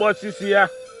takata ogbo osisi ya.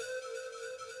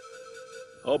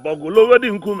 Obogologo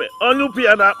di nkume, onu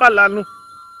pia na akpalanu.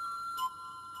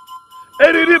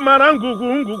 Eriri mara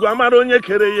ngwugwu amara onye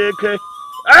kere ya eke.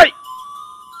 Hey!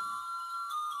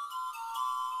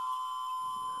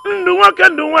 Ndu nwoke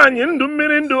ndu nwanyi ndu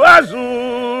mmiri ndu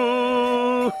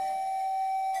azụ.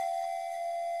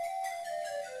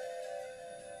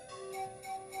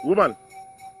 Woman,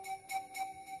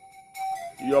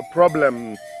 your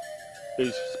problem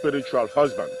is spiritual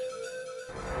husband.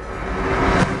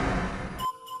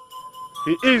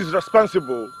 He is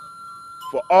responsible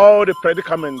for all the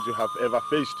predicaments you have ever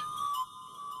faced.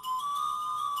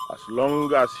 As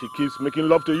long as he keeps making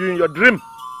love to you in your dream,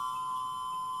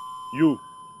 you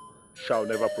shall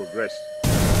never progress.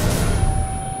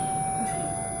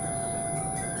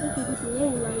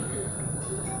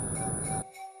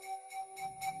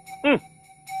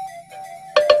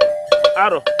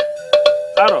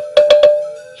 Aro,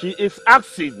 she is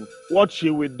asking what she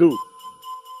will do.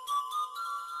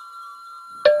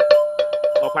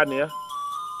 Opania,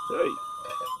 hey.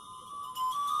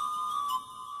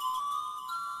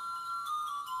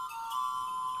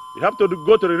 You have to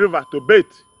go to the river to bathe.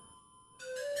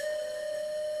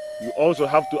 You also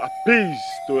have to appease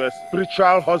to a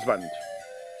spiritual husband.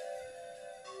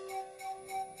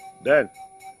 Then,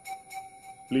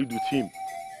 plead with him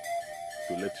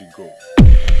to let you go.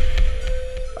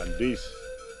 And this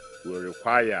will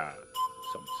require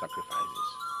some sacrifices.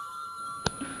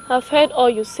 I've heard all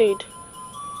you said.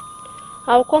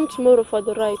 I'll come tomorrow for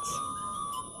the rites.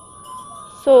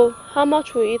 So, how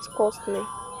much will it cost me?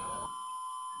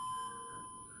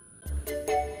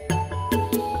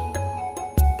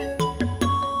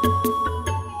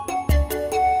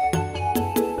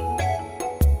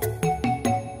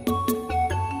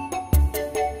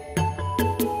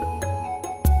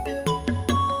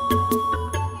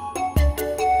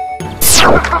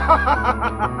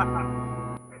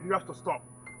 You have to stop,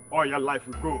 or your life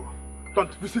will go.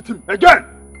 Don't visit him again!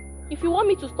 If you want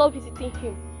me to stop visiting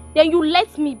him, then you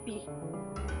let me be.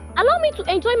 Allow me to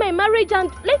enjoy my marriage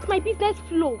and let my business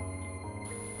flow.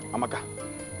 Amaka,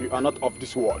 you are not of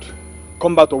this world.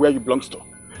 Come back to where you belong to.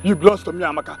 You belong to me,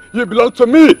 Amaka. You belong to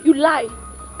me! You lie.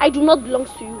 I do not belong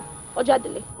to you,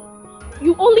 Ojadele.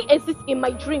 You only exist in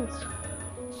my dreams.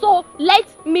 So let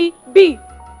me be. You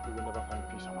will never find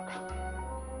peace,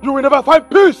 Amaka. You will never find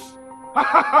peace!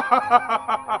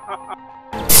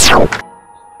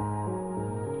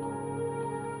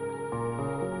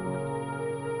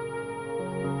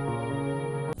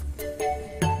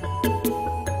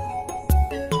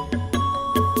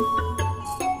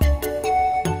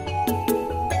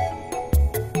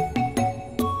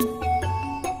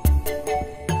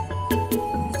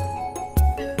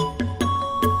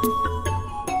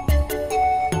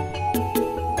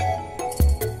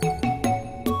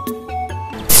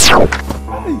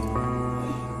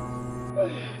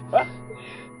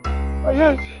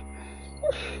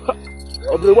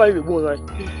 Why you go right?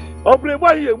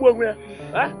 Why you go where?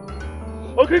 Huh?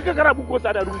 Okay, Kakarabu goes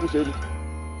out of the room.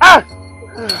 Ah!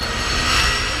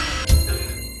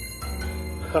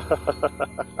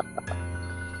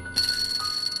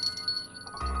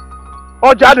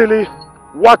 Oh, Jadili,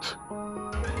 what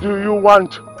do you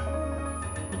want?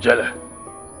 Jelle,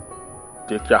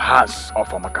 take your hands off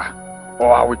Amaka,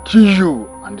 or I will kill you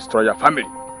and destroy your family.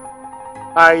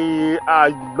 I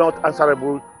am not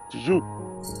answerable to you.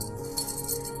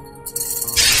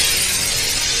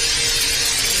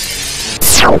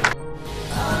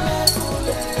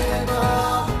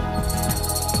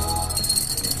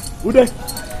 Uday,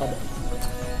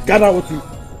 gather with you.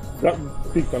 Grab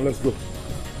pigs and let's go.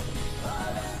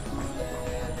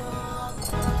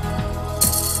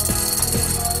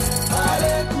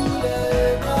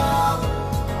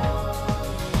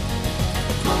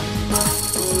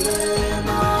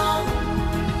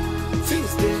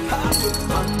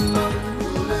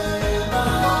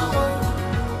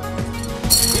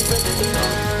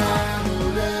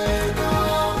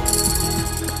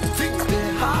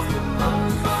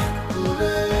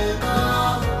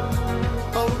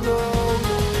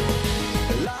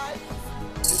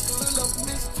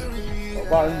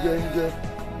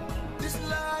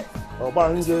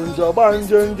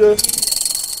 Obanjenje.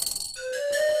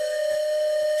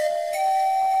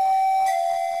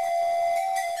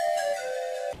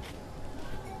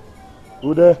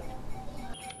 Ude,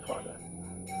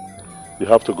 you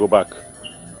have to go back.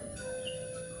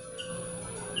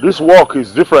 This walk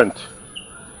is different.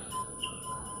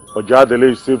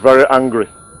 Ojadele is still very angry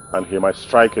and he might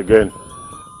strike again.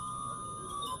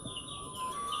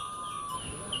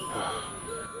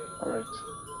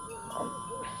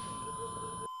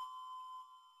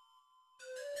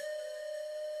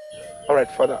 All right,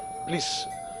 Father, please,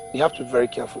 you have to be very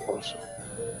careful also.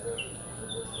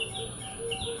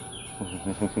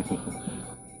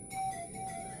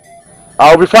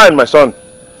 I'll be fine, my son.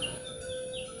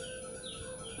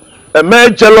 A mere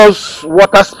jealous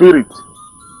water spirit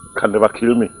can never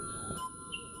kill me.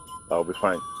 I'll be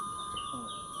fine.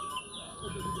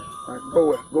 All right,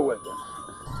 go well then.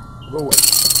 Go well.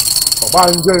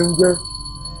 Obanjenje.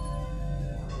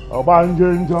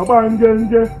 Obanjenje,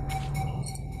 Obanjenje.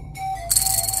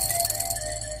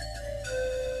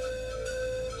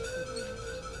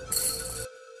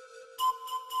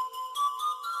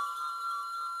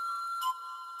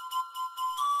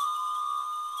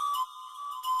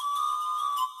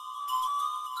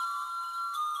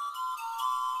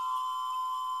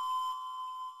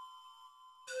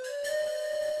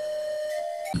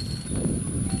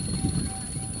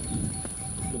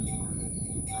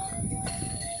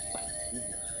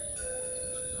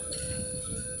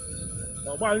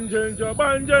 Obanjenje,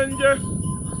 Obanjenje.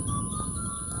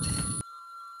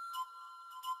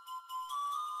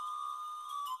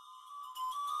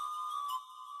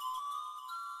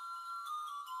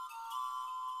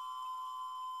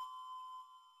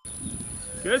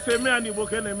 Kese me ani bo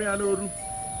kene me anoru.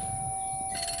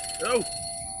 Yo.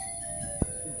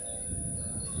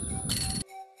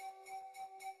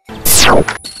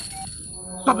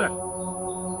 Stop there.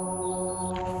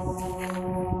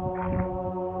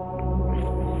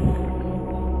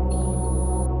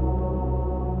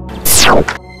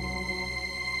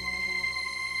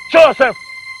 Show yourself.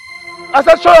 I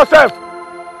said show yourself.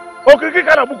 Okiki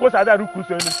kana buko sada ruku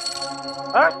seni.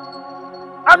 Huh?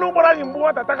 Anu bora nyimbu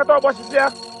wata takata obosi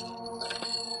ya.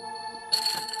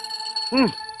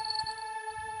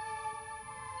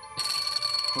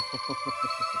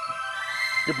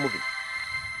 Keep moving.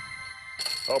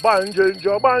 Obanjenje,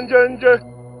 Obanjenje.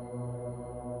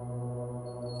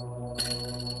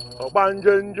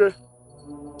 Obanjenje.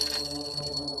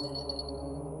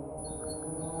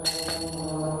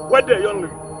 Wait there, young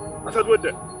lady. I said wait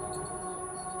there.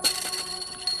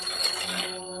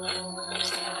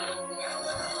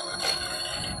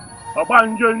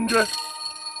 Obanjenje.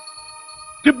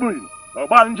 Keep moving.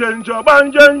 Obanjenje,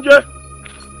 Obanjenje.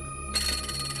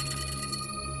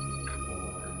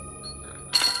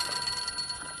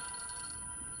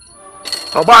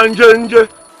 Obanjenje.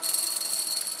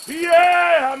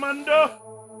 Yeah, Amando.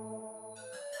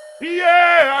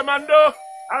 Yeah, Amando.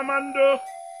 Amando.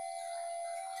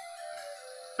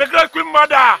 The great Queen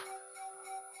Mother,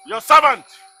 your servant,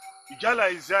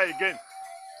 Ijala, is here again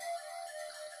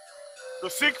to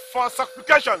seek for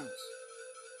supplications.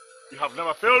 You have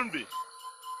never failed me,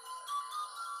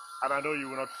 and I know you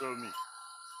will not fail me.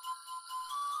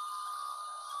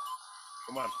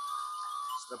 Come on,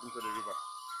 step into the river.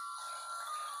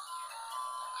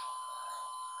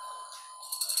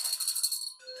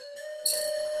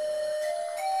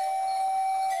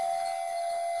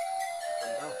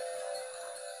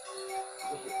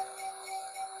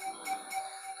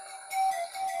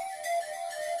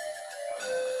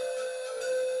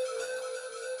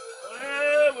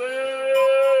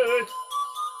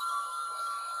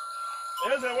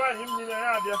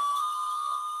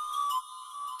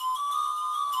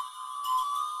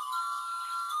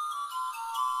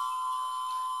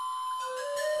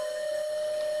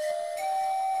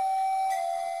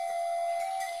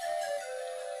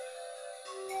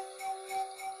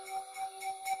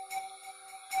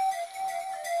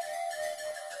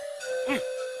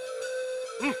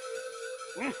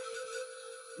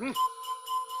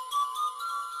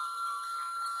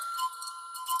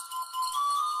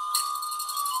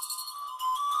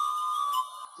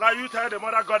 Now you tell the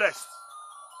mother goddess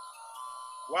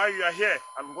why you are here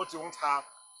and what you want her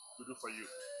to do for you.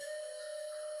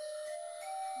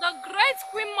 The great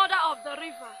Queen Mother of the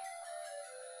river,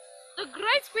 the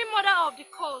great Queen Mother of the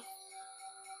coast,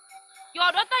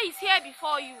 your daughter is here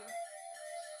before you.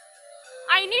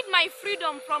 I need my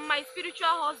freedom from my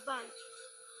spiritual husband.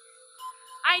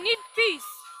 I need peace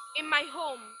in my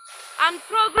home and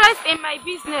progress in my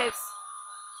business.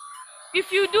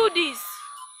 If you do this,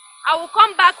 I will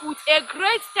come back with a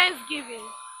great thanksgiving.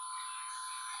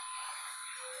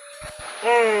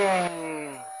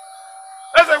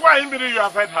 That's why you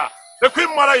have heard her. The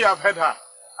Queen Mother, you have heard her.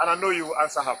 And I know you will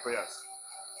answer her prayers.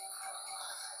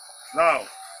 Now,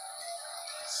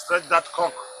 stretch that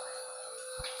cock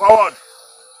forward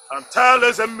and tell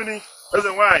Ezemini,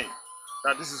 Ezenwai,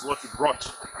 that this is what you brought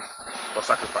for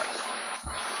sacrifice.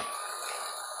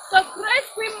 The great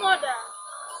Queen Mother,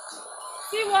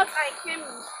 see what I came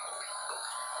with.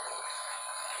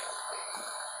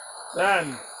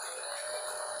 Then,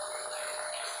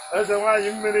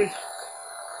 Ezenwai,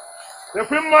 The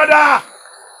Queen Mother!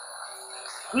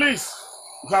 Please,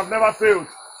 you have never failed.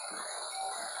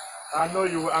 I know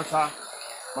you will answer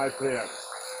my prayers.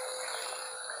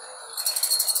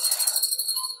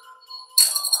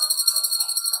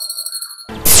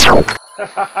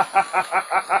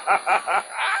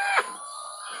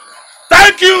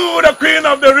 Thank you, the Queen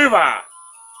of the River.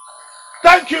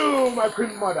 Thank you, my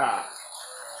Queen Mother.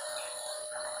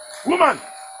 Woman,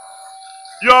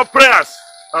 your prayers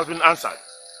have been answered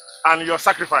and your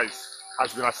sacrifice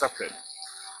has been accepted.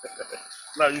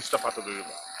 Now you step out of the river.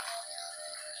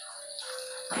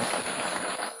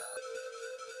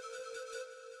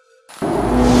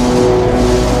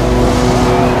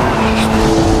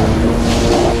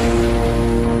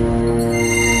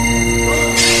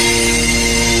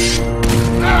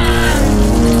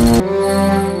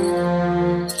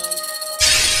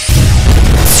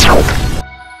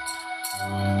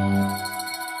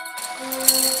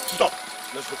 Stop.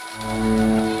 Let's go.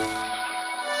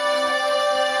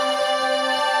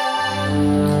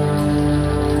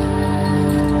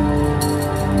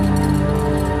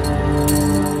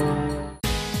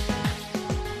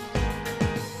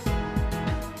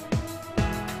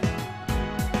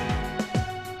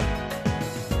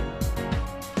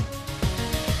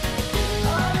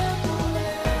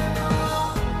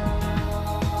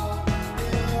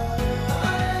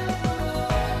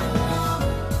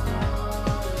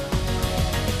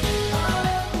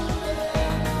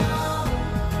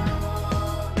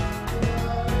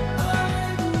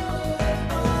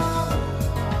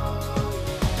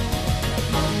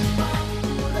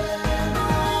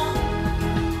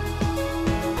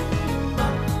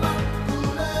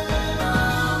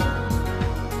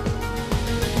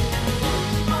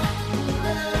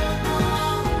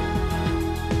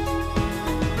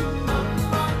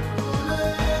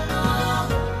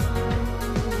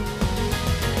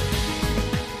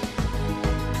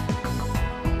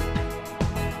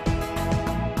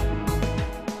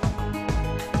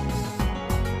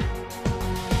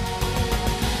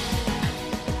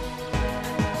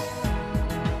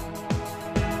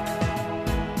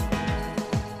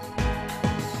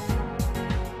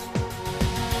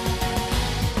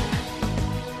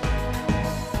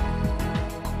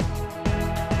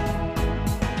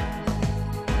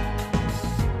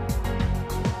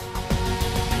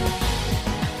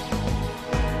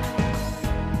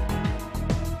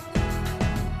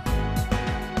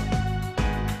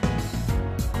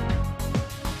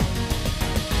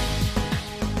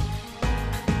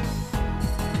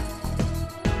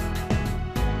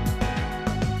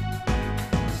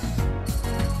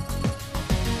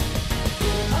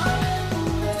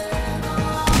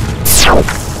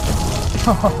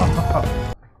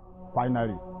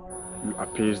 Finally, you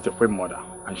appeased the Queen Mother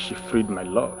and she freed my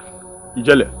love.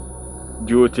 Ijele,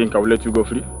 do you think I will let you go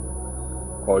free?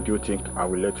 Or do you think I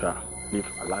will let her live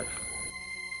alive?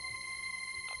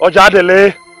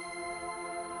 Ojadele,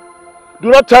 do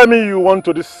not tell me you want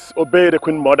to disobey the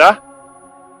Queen Mother.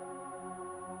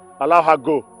 Allow her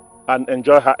go and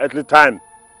enjoy her earthly time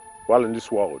while in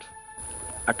this world.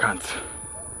 I can't.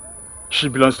 She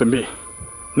belongs to me.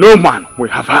 No man will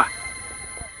have her.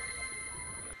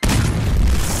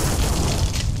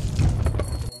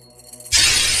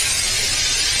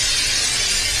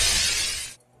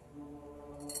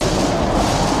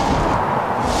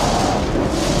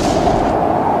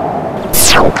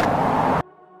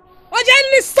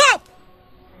 Ojenli, stop!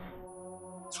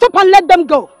 Stop and let them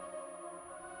go.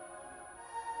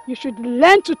 You should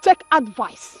learn to take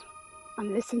advice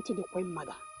and listen to the Queen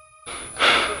Mother.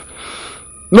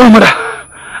 No, Mother.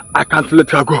 I can't let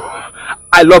her go.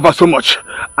 I love her so much,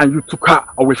 and you took her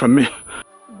away from me.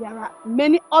 There are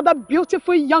many other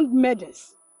beautiful young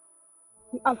maidens.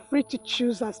 You are free to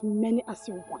choose as many as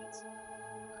you want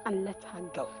and let her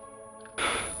go.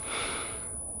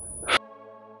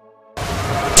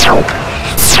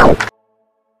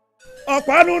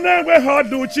 Ọkwanu na-enwe ha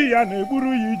ọdụ chi ya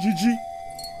na-eburu ya ijiji.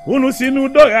 Unu si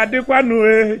n'udo ya dịkwanu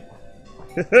e.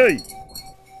 Hey.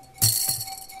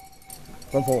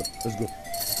 Come forward. Let's go.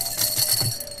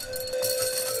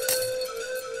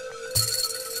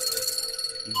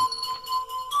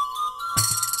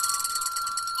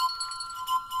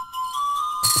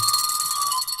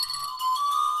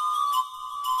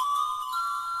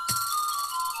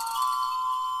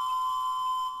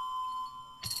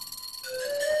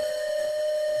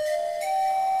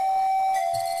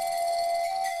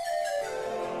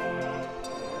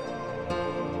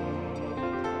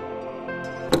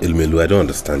 Ilmelu, I don't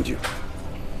understand you.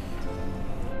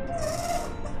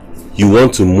 You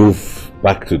want to move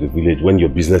back to the village when your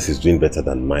business is doing better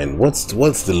than mine. What's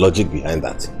the logic behind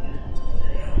that?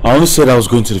 I only said I was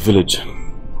going to the village.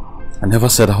 I never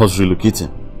said I was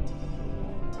relocating.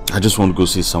 I just want to go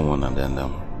see someone and then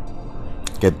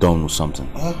get done with something.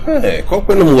 Hey,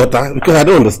 water, because I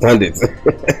don't understand it.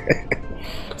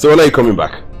 So when are you coming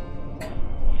back?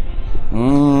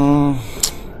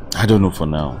 I don't know for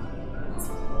now.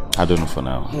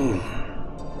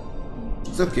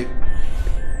 It's okay.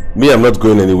 Me, I'm not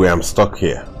going anywhere. I'm stuck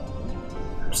here.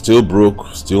 Still broke,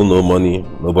 still no money,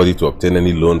 nobody to obtain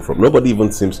any loan from. Nobody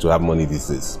even seems to have money these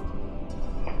days.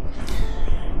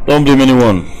 Don't blame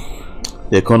anyone.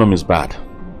 The economy is bad.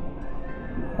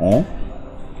 Huh?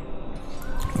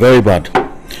 Very bad.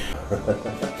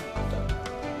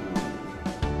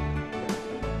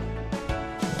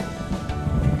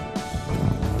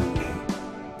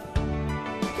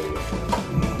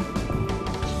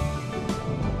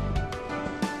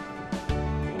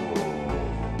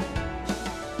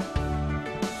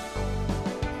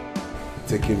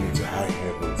 Taking me to high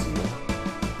heavens, you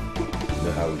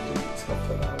know how we do it.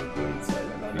 After that, we go inside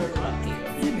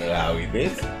and you know how we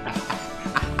did.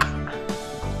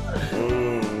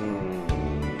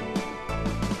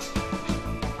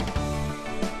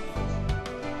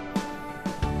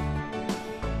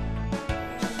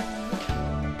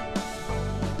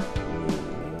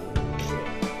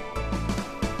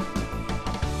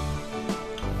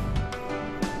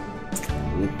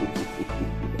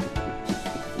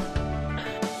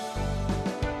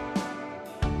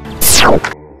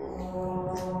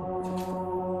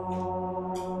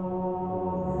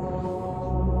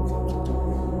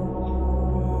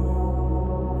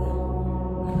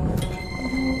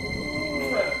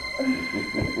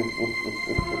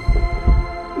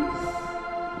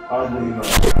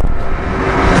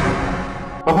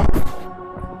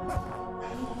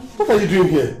 What are you doing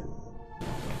here?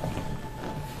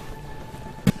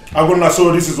 Aguna,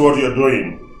 so this is what you're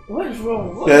doing. What is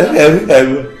wrong?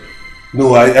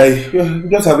 No, I'm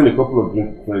just having a couple of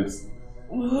drinks with friends.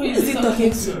 Who is he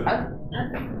talking to?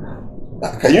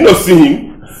 Can you not see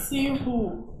him? See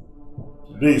who?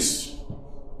 This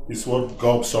is what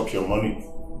gulps up your money.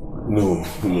 No.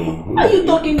 Who are you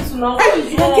talking to now?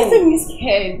 You're getting me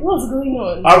scared. What's going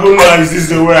on? Aguna, is this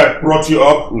the way I brought you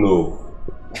up? No.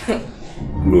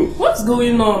 No. What's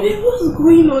going on? What's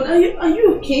going on? Are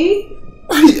you okay?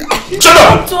 Shut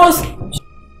up!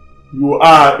 You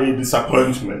are a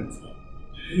disappointment.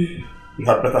 You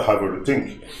had better have a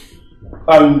rethink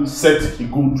and set a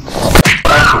good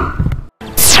example.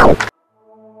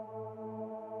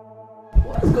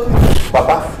 What's going on?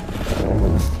 Papa?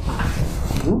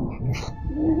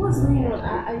 What's going on?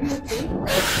 Are you okay?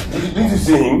 Didn't you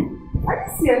see him? I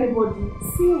didn't see anybody.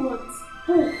 See what?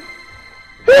 Who?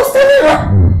 Who's standing there?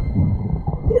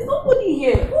 There's nobody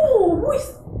here. Who is?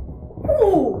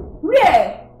 Who?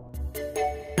 Where?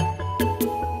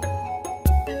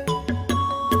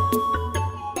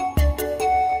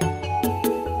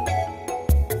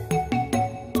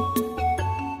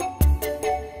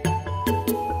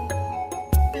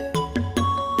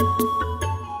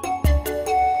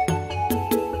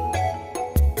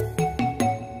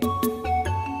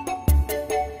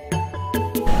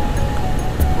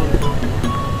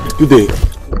 Good day.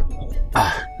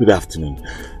 Good afternoon.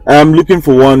 I'm looking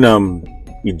for one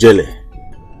Ijele.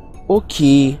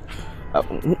 Okay.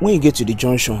 When you get to the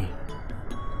junction,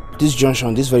 this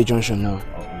very junction now,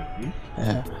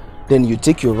 then you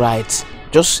take your right,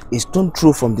 just a stone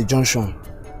throw from the junction.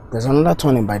 There's another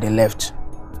turning by the left.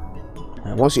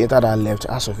 Once you enter that left,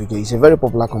 ask of it. It's a very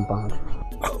popular compound.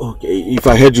 Okay, if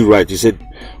I heard you right, you said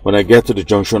when I get to the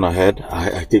junction ahead,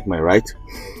 I take my right,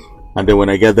 and then when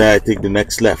I get there, I take the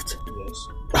next left.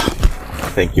 Yes.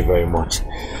 Thank you very much.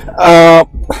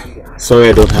 Sorry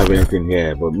I don't have anything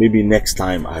here, but maybe next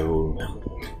time I will.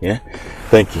 Yeah?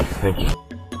 Thank you.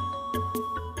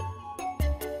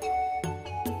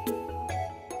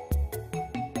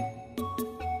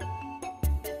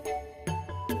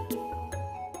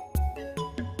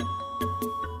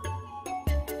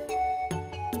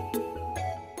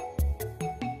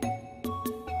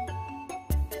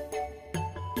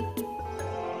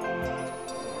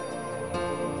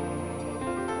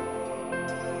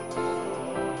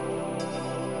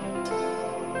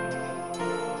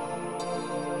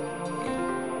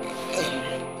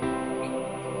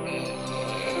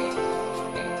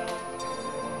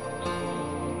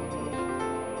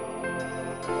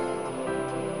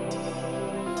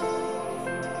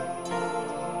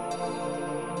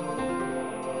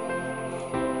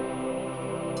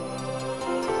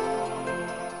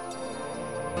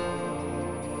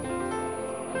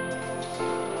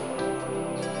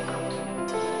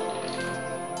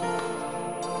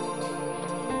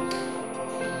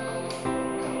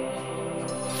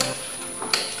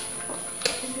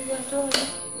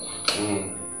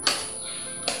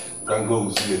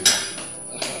 will see later.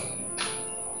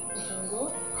 You can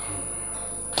go.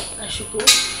 I should go.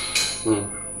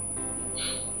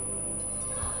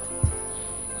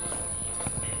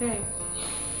 Hey.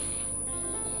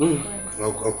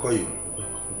 I'll call you.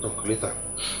 We'll talk later.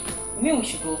 You mean we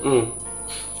should go?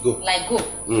 Go. Like go?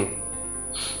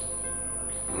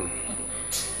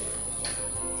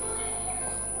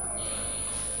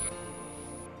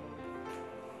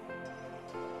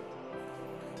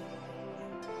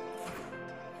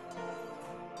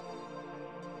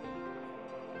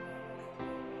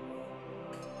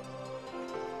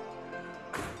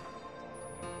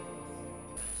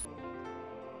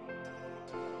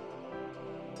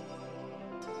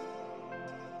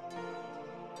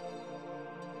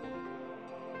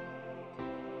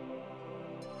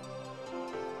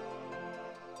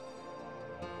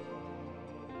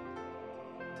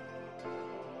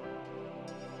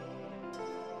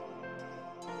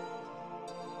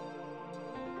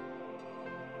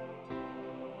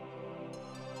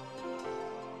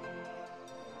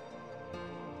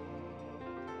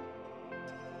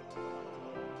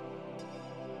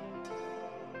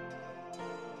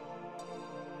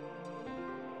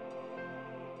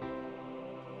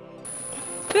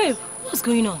 Babe, what's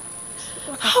going on?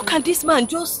 How can this man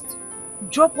just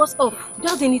drop us off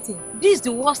without anything? This is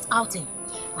the worst outing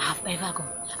I have ever gone.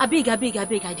 I beg, I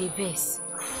dey vex.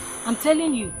 I'm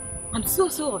telling you, I'm so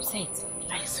upset.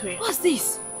 I swear. What's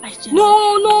this?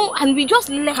 No, and we just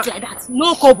left like that.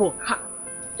 No kobo.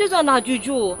 This one not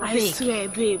juju. I swear,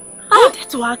 babe. I wanted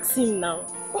to ask him now.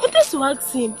 Because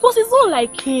it's not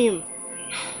like him.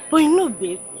 But you know,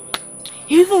 babe,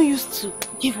 he even used to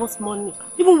give us money,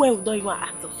 even when we don't even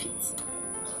act of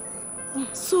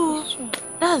it. So,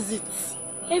 that's it.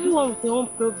 Everyone with their own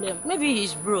problem. Maybe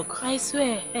he's broke. I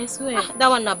swear. That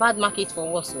one a bad market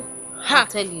for us. I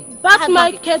tell you. Bad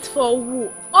market for who?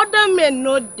 Other men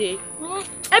not there.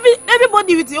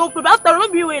 Everybody with their own problem. After all,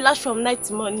 be where last from night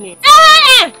to morning.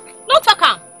 No talk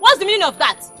am. What's the meaning of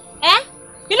that?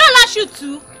 You know last you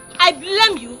too? I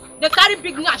blame you. They carry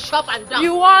big nash up and down.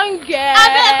 You won't get. I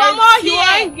beg, come on here.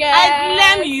 Won't get.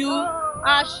 I blame you.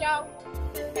 I shall.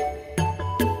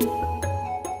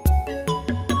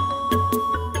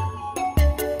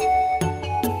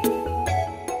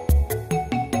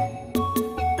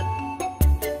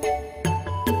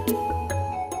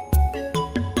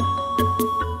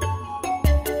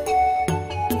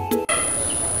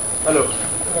 Hello.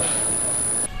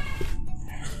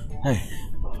 Hey.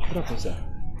 Good afternoon, sir.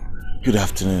 Good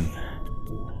afternoon.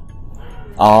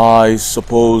 I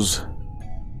suppose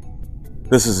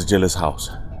this is Ijele's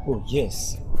house. Oh,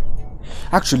 yes.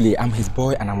 Actually, I'm his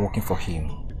boy and I'm working for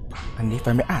him. And if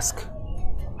I may ask,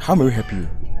 how may we help you?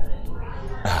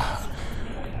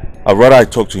 I'd rather I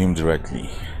talk to him directly.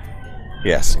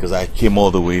 Yes, because I came all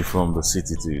the way from the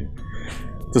city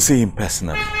to see him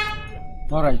personally.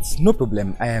 Alright, no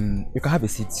problem. You can have a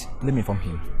seat. Let me inform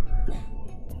him.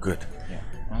 Good. Yeah.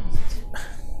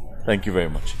 Thank you very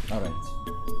much. Alright.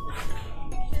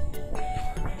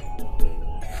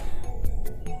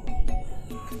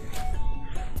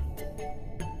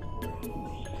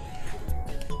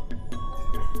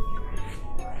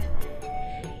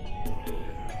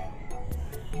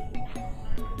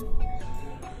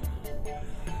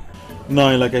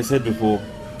 No, like I said before,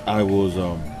 I was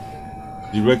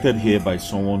directed here by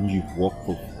someone you've worked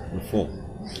for before,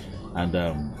 and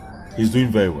he's doing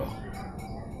very well.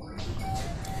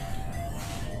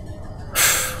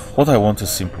 What I want is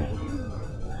simple.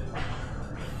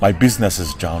 My business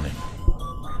is drowning.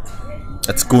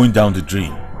 It's going down the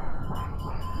drain.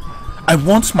 I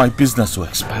want my business to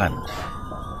expand.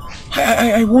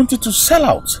 I want it to sell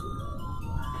out.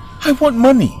 I want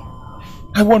money.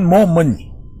 I want more money.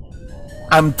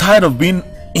 I'm tired of being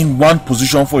in one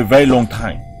position for a very long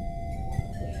time.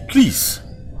 Please,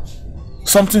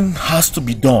 something has to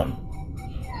be done.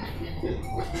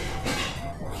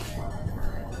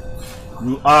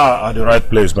 You are at the right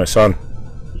place, my son.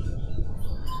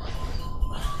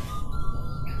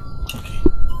 Okay.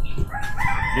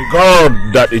 The God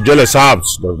that Ijele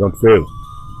serves does not fail.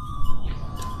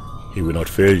 He will not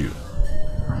fail you.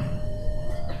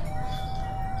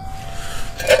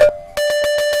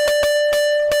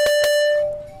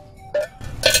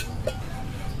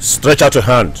 Stretch out your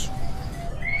hand.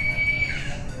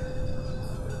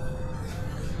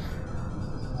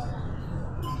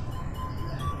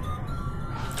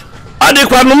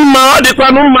 Adịkwanụ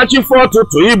mma chifu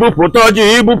ọtụtụ ibupụta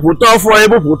ọjị ibupụta ọfọ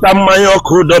ibupụta mmanya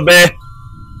ọkụ dobe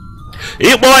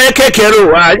ịkpọ ekekere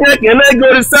ụwa anyị ekene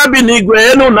gorisa bi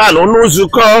n'igwe enu na anụ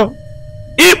n'ụzụkọ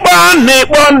ịkpọ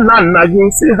nna nna gị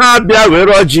si ha bịa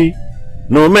were ọjị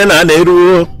na omenala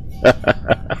eruo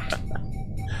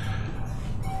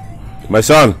My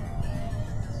son,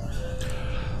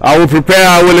 I will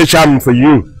prepare a willy charm for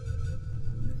you.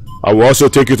 I will also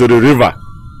take you to the river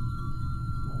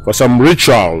for some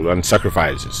ritual and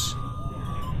sacrifices.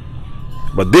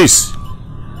 But this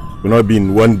will not be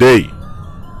in one day.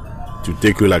 It will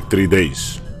take you like 3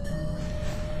 days.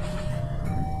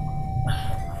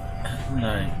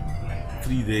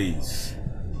 3 days.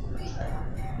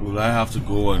 Will I have to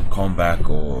go and come back,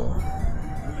 or?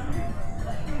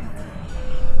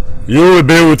 You will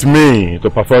be with me to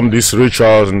perform these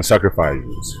rituals and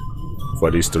sacrifices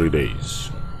for these 3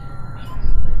 days.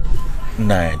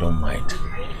 Nah, I don't mind.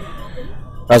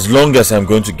 As long as I'm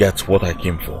going to get what I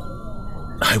came for,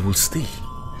 I will stay.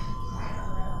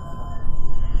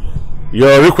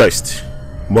 Your request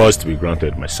must be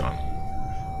granted, my son.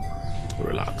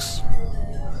 Relax.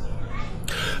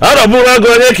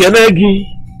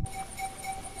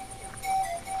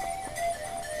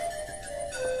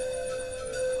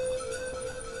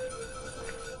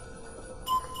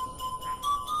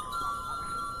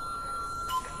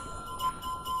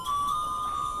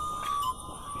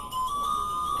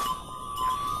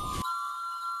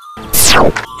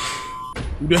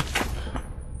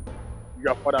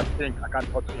 Your father thinks I can't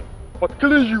hurt him, but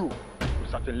killing you will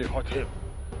certainly hurt him.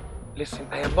 Listen,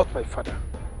 I am not my father.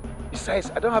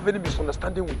 Besides, I don't have any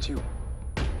misunderstanding with you.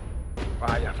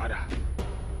 Why, your father?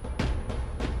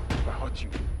 If I hurt you,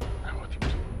 I hurt him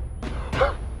too.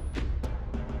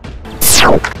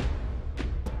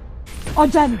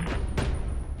 Ojani,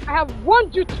 I have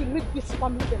warned you to leave this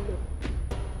family alone.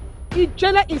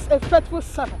 Ijele is a faithful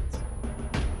servant.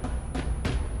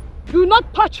 Do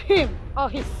not touch him or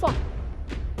his son,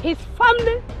 his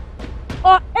family,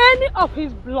 or any of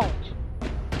his blood.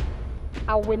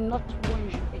 I will not warn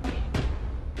you again.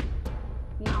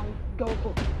 Now go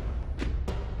home.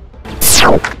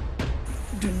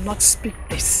 Do not speak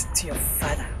this to your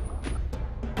father.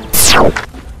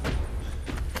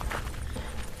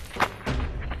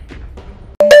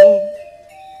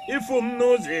 Ifum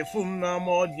knows ifum na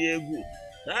mo diegu.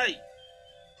 Hey.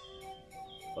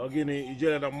 Ogini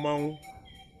ijele na mmanwu.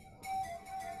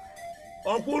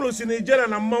 Ọkwụrụ si na ijele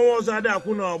na mmanwu ọzọ adị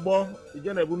akwụ na ọgbọ.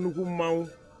 Ijele bụ nnukwu mmanwu.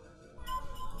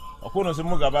 Ọkwụrụ si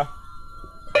mụ gaba.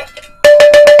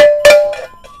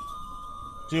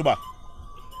 Chiba.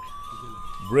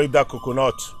 Break that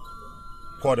coconut.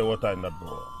 Pour the water in that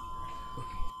bowl.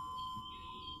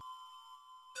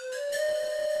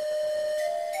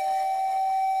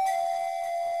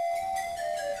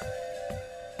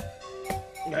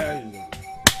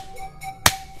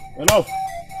 Enough.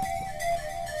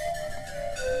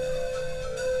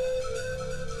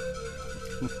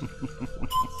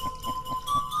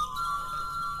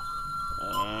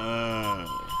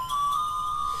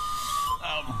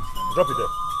 Drop it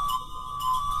there.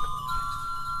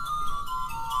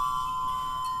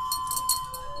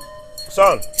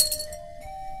 Son,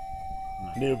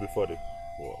 kneel before the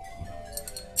wall.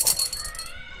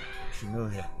 You know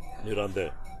here. Kneel down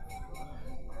there.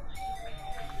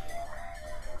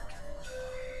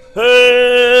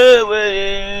 Hey,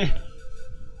 way.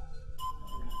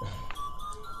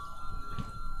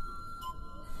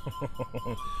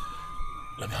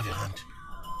 Let me have your hand.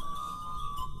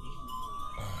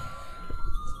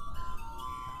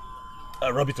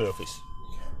 Rub it to your face.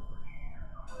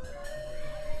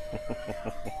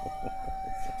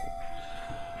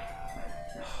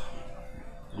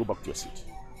 Go back to your seat.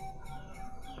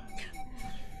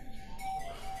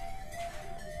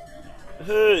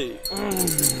 Hey.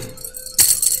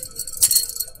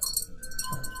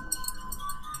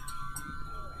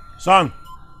 Son,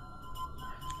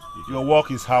 your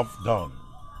work is half done.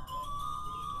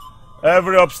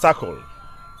 Every obstacle,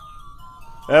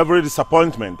 every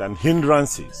disappointment and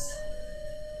hindrances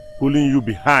pulling you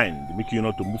behind, making you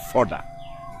not to move further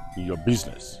in your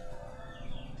business,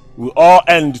 will all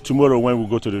end tomorrow when we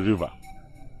go to the river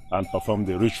and perform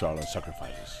the ritual and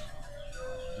sacrifices.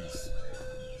 Please,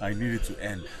 I need it to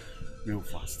end real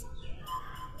fast.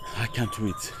 I can't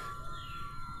wait.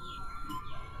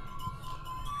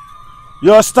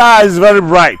 Your star is very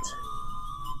bright.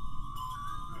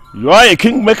 You are a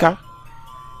kingmaker,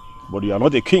 but you are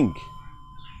not a king.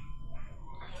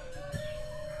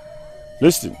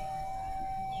 Listen,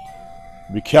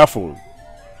 be careful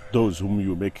those whom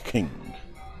you make king.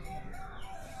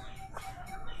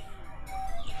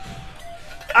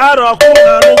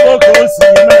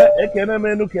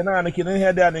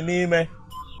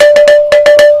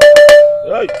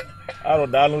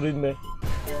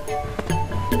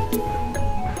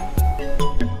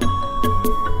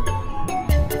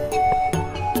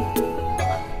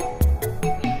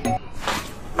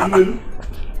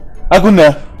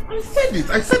 Aguna. I said it.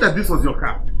 I said that this was your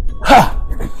car. Ha!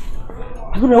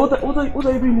 Aguna, what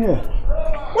are you doing here?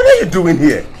 What are you doing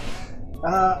here?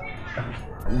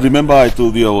 Remember I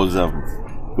told you I was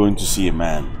going to see a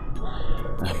man.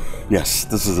 Yes,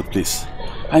 this is the place.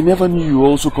 I never knew you were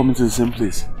also coming to the same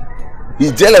place.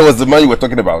 Ijele was the man you were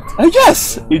talking about.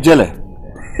 Yes, Ijele.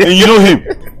 And you know him.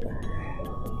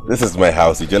 This is my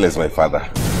house. Ijele is my father.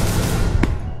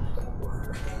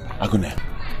 Agune,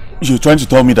 you're trying to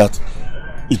tell me that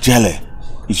Ijele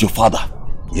is your father?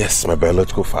 Yes, my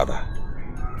biological father.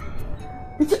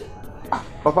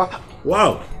 Papa.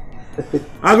 Wow.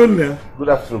 Agune. Good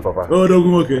afternoon, Papa.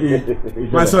 Oh, okay.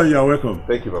 My son, you are welcome.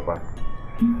 Thank you, Papa.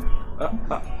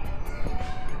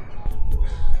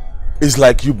 It's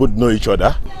like you both know each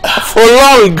other. For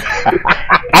long!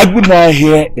 Aguna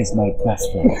here is my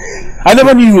best friend. I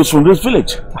never knew he was from this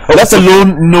village. Let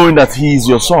alone knowing that he is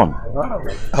your son.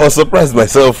 I was surprised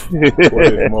myself. What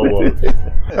a small world.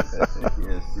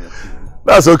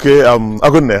 That's okay.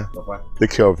 Aguna,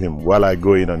 take care of him while I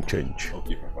go in and change.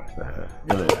 Okay, Papa.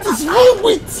 What is wrong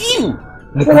with you?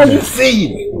 What are you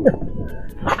saying?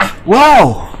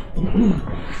 Wow!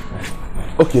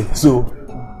 Okay, so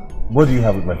what do you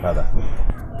have with my father?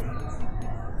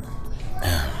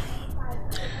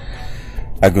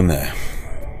 Aguna.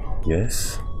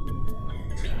 Yes?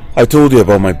 I told you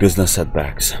about my business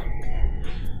setbacks.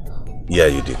 Yeah,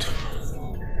 you did.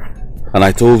 And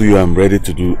I told you I'm ready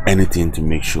to do anything to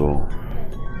make sure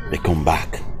they come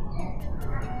back.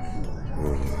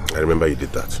 I remember you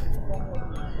did that.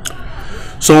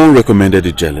 Someone recommended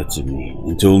Ijele to me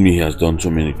and told me he has done so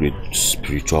many great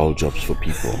spiritual jobs for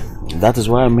people. And that is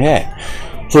why I'm here.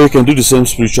 So he can do the same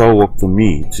spiritual work for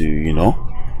me to, you know,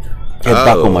 get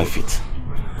back on my feet.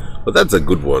 But that's a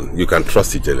good one. You can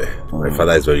trust Ijele. My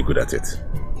father is very good at it.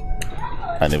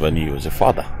 I never knew he was a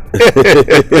father.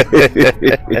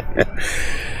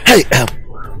 Hey,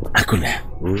 Aguna.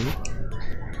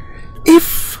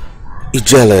 If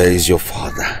Ijele is your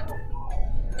father,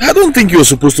 I don't think you're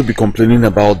supposed to be complaining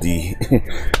about the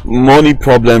money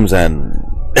problems and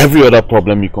every other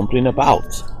problem you complain about.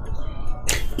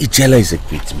 Ijele is a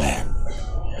great man.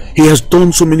 He has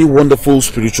done so many wonderful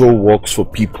spiritual works for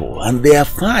people and they are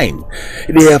fine.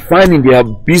 They are fine in their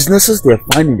businesses, they are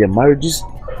fine in their marriages.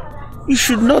 You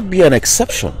should not be an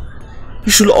exception.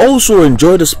 You should also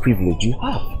enjoy this privilege you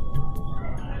have.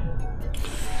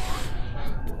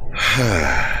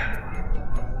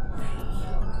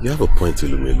 You have a point,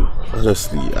 Ilumelu.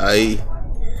 Honestly, I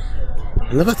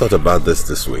never thought about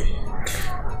this way.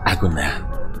 Aguna,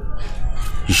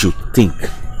 you should think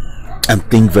and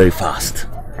think very fast.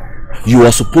 You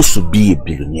are supposed to be a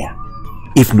billionaire,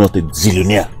 if not a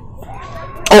zillionaire.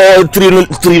 Or a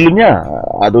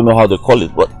trillionaire. I don't know how they call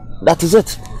it, but that is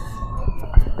it.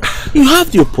 You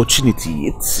have the opportunity.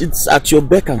 It's at your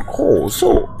beck and call.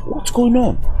 So, what's going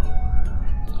on?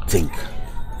 Think.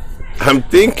 I'm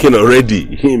thinking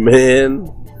already, man.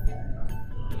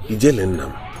 Ijele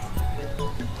now.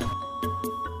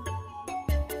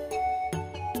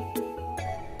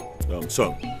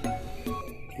 Son,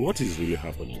 what is really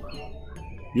happening?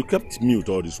 You kept mute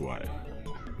all this while.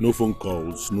 No phone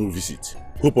calls, no visit.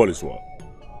 Hope all is well.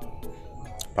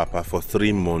 Papa, for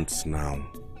 3 months now,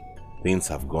 things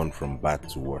have gone from bad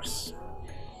to worse.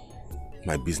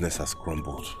 My business has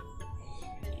crumbled.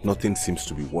 Nothing seems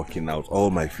to be working out. All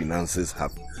my finances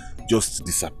have just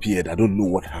disappeared. I don't know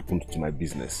what happened to my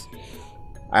business.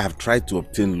 I have tried to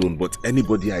obtain loan, but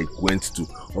anybody I went to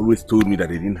always told me that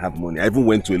they didn't have money. I even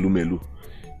went to Elumelu.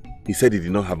 He said he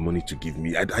did not have money to give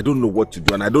me. I don't know what to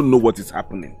do and I don't know what is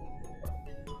happening.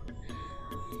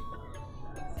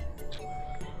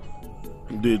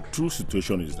 The true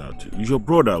situation is that your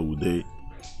brother Ude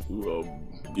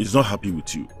is not happy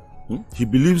with you. He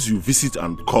believes you visit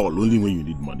and call only when you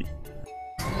need money.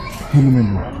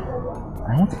 Elumelu,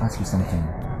 I want to ask you something.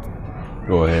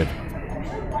 Go ahead.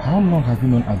 How long have you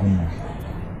known Aguna?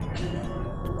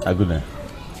 Aguna?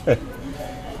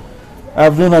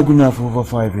 I've known Aguna for over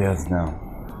 5 years now.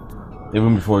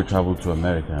 Even before he traveled to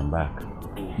America and back.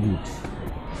 Good.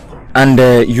 And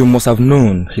you must have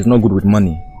known he's not good with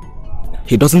money.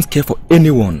 He doesn't care for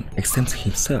anyone except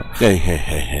himself.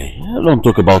 Hey. Don't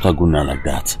talk about Aguna like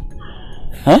that.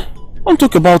 Huh? Don't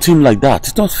talk about him like that.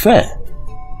 It's not fair.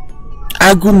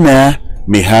 Aguna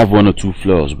may have 1 or 2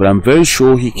 flaws, but I'm very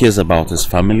sure he cares about his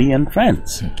family and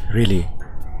friends. Really?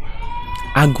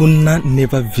 Aguna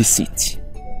never visits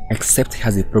except he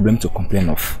has a problem to complain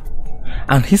of.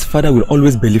 And his father will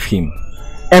always believe him,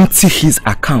 empty his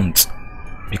account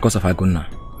because of Aguna.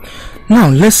 Now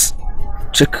let's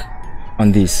check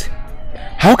on this.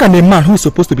 How can a man who is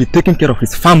supposed to be taking care of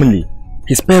his family,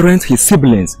 his parents, his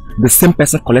siblings, the same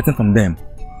person collecting from them.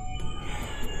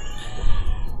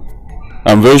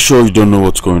 I'm very sure you don't know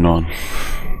what's going on.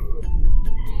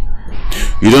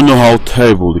 You don't know how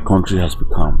terrible the country has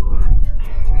become.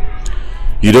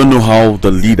 You don't know how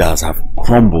the leaders have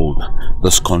crumbled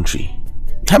this country.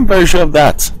 I'm very sure of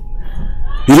that.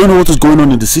 You don't know what is going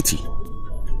on in the city.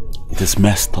 It is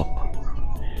messed up.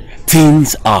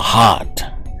 Things are hard.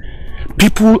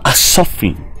 People are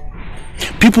suffering.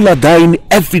 People are dying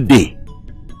every day.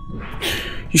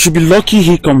 You should be lucky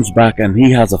he comes back and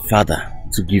he has a father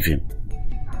to give him.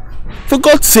 For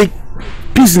God's sake,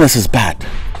 business is bad.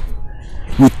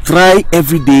 We try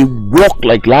every day, walk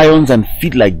like lions and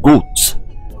feed like goats.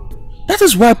 That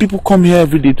is why people come here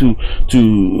every day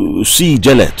to see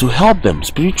Jelle, to help them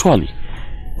spiritually.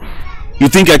 You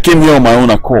think I came here on my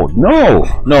own accord?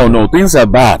 No, things are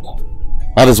bad.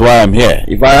 That is why I'm here.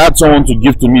 If I had someone to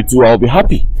give to me too, I'll be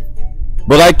happy.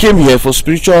 But I came here for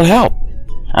spiritual help.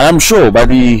 And I'm sure by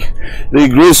the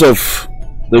grace of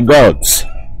the gods,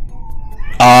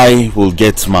 I will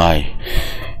get my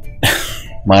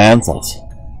answers.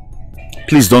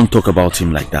 Please don't talk about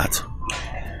him like that.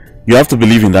 You have to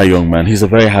believe in that young man. He's a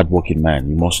very hardworking man.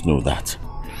 You must know that.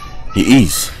 He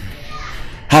is.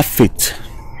 Have faith.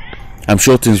 I'm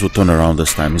sure things will turn around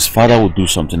this time. His father will do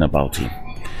something about him.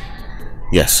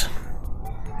 Yes.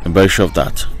 I'm very sure of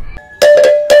that.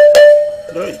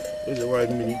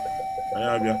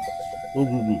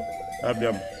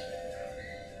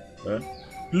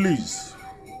 Please,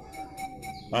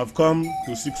 I've come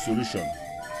to seek solution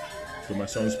to my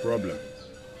son's problem.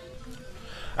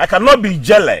 I cannot be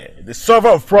Jelle, the solver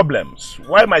of problems,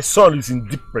 while my son is in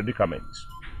deep predicament.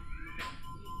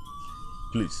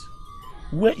 Please,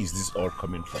 where is this all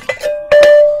coming from?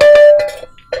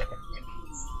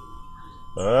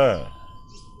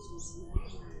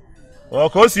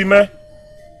 Okosime.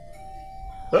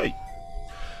 Hey.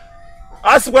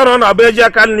 Ask one on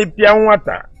Abeja can nip young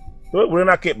water. We're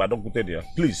not keep, but don't put it there.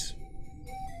 Please.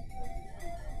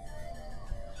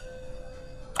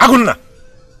 Agunna.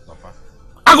 Papa.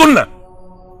 Agunna.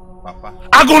 Papa.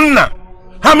 Agunna.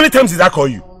 How many times did I call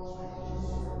you?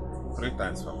 3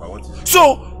 times, Papa. What is it?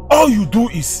 So all you do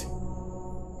is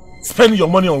spend your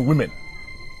money on women.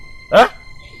 Huh?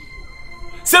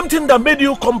 Same thing that made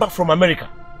you come back from America.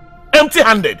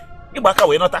 Empty-handed.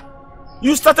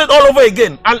 You started all over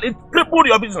again and it crippled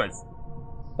your business.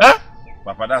 Huh?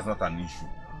 Papa, that's not an issue.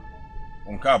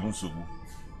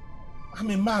 I'm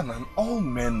a man and all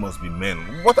men must be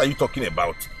men. What are you talking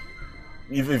about?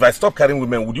 If I stop carrying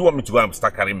women, would you want me to go and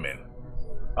start carrying men?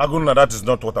 Aguna, that is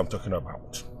not what I'm talking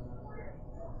about.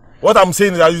 What I'm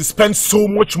saying is that you spend so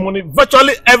much money,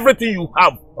 virtually everything you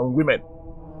have on women.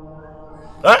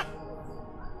 Huh?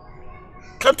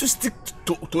 Can't you stick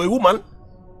to a woman?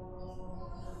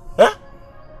 Huh?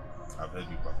 I've heard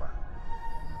you, Papa.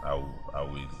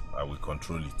 I will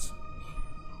control it.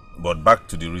 But back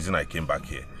to the reason I came back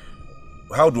here.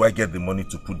 How do I get the money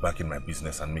to put back in my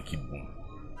business and make it boom?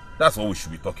 That's what we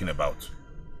should be talking about.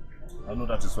 I know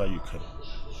that is why you came.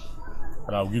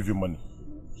 And I'll give you money.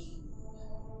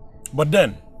 But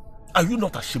then, are you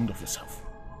not ashamed of yourself?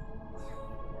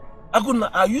 Aguna,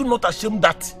 are you not ashamed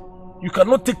that you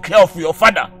cannot take care of your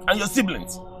father and your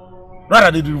siblings?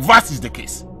 Rather, the reverse is the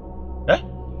case. Eh?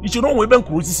 You should know when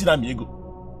Kurosi na miego.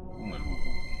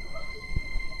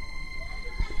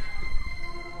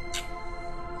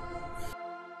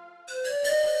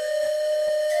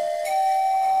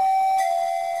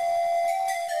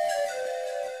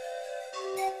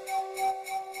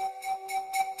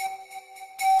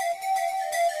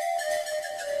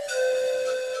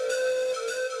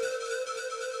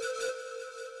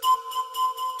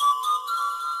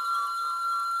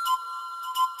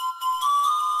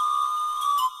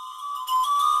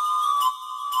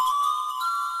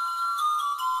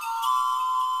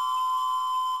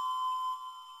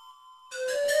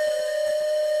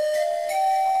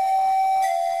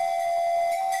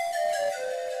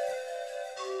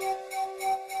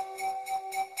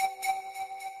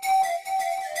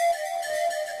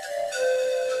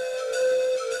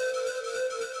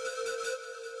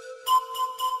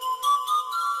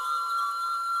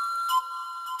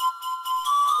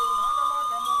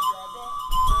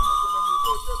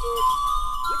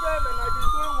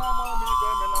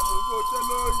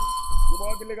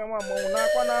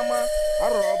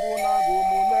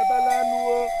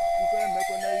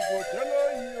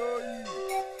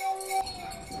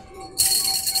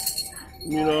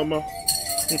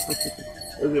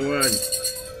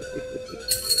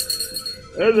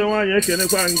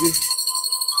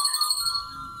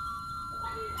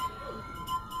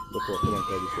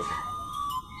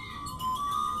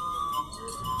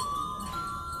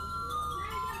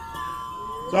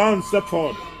 Son, step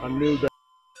forward and kneel down.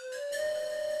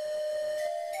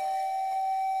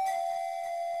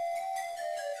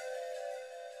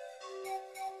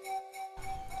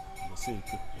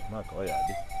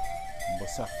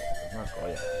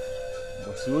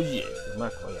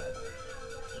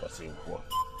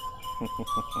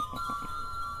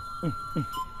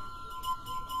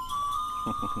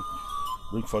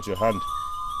 Bring forth your hand.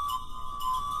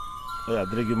 Oh yeah,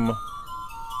 drag him.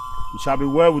 It shall be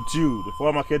well with you the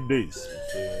 4 market days.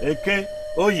 Okay?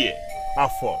 Oh yeah.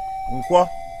 Have fun. Nkwa.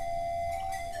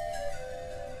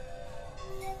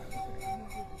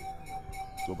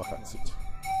 Go back and sit.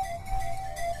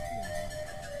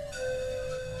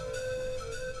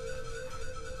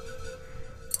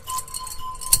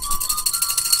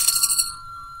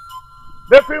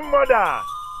 The Queen Mother,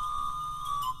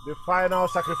 the final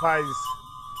sacrifice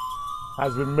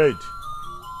has been made,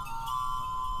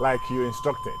 like you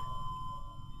instructed.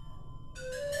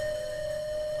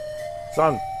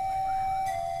 Son,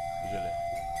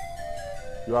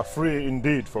 you are free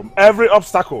indeed from every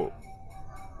obstacle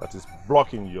that is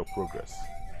blocking your progress.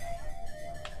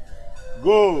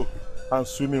 Go and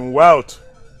swim in wealth,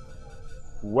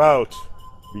 wealth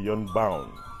beyond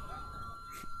bound.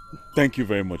 Thank you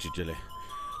very much, Ijele.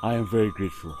 I am very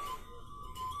grateful.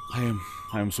 I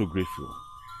am so grateful.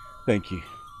 Thank you.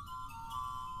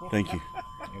 Thank you.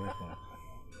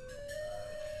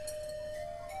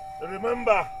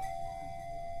 Remember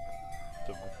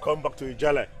to come back to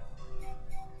Ijele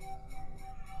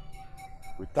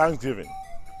with thanksgiving.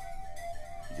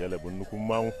 Ijele bụ nnukwu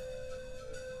mmanwụ.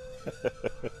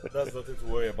 That's nothing to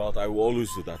worry about. I will always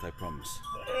do that, I promise.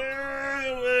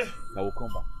 I will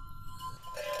come back.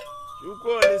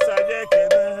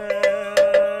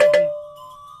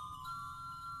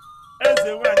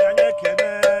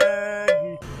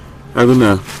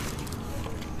 Aguna,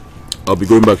 I'll be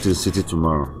going back to the city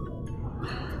tomorrow.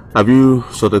 Have you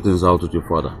sorted things out with your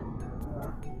father?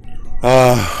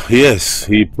 Yes,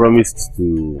 he promised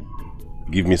to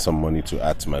give me some money to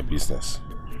add to my business.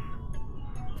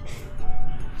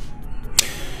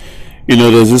 You know,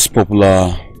 there's this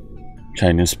popular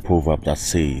Chinese proverb that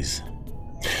says,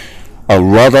 I'd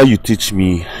rather you teach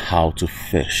me how to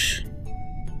fish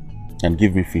and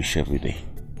give me fish every day.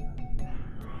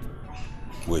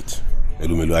 Wait,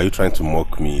 Elumelu, are you trying to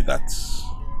mock me that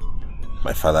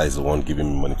my father is the one giving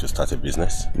me money to start a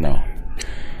business? No,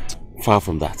 far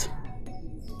from that.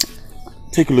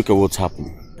 Take a look at what's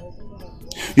happening.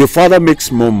 Your father makes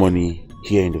more money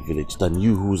here in the village than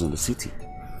you who's in the city.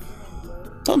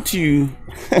 Don't you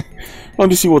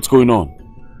see what's going on?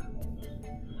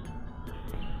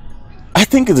 I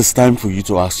think it is time for you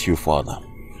to ask your father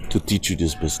to teach you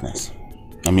this business.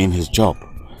 I mean his job.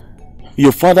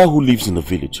 Your father who lives in the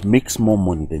village makes more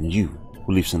money than you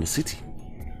who lives in the city.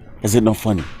 Is it not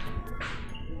funny?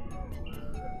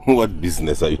 What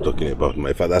business are you talking about?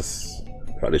 My father's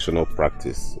traditional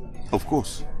practice. Of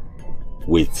course.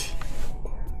 Wait.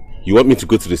 You want me to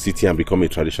go to the city and become a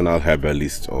traditional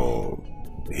herbalist or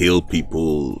heal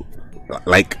people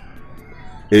like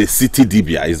a city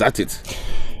dibia? Is that it?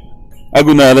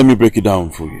 Aguna, let me break it down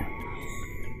for you.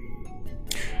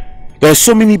 There are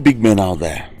so many big men out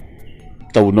there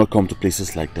that would not come to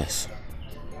places like this.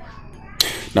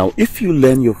 Now, if you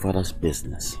learn your father's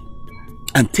business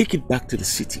and take it back to the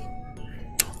city,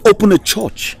 open a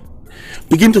church,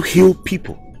 begin to heal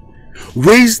people,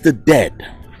 raise the dead,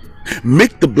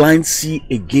 make the blind see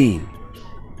again,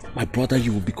 my brother,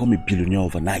 you will become a billionaire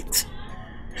overnight.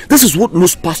 This is what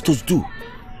most pastors do.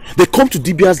 They come to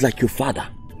dibias like your father,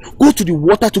 go to the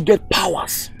water to get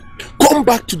powers, come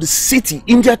back to the city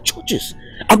in their churches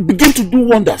and begin to do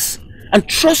wonders. And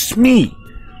trust me,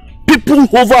 people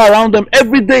hover around them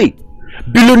every day.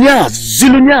 Billionaires,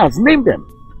 zillionaires, name them.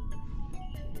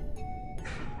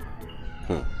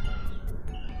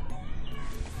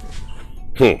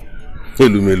 Hey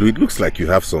Lumelu, it looks like you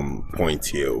have some points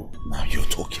here. Now you're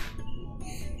talking.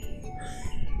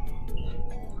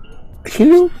 You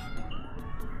know,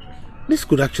 this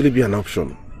could actually be an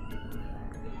option.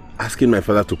 Asking my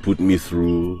father to put me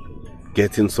through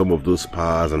getting some of those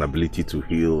powers and ability to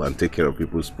heal and take care of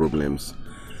people's problems,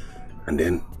 and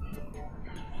then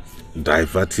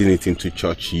diverting it into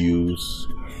church use.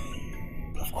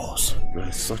 Of course.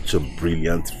 You're such a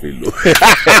brilliant fellow.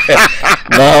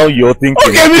 Now you're thinking.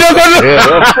 Okay,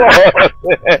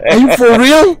 Are you for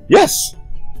real? Yes.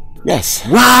 Yes.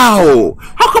 Wow!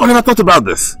 How come I never thought about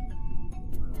this?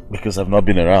 Because I've not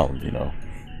been around, you know.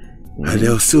 And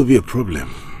there'll still be a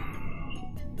problem.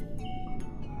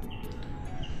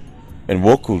 And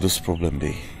what could this problem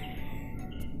be?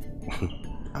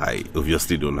 I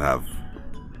obviously don't have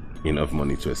enough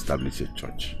money to establish a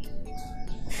church.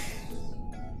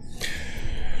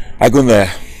 I go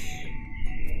there.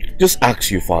 Just ask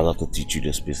your father to teach you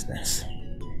this business.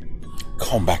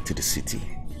 Come back to the city.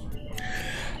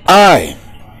 I,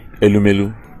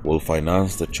 Elumelu, will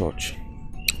finance the church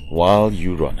while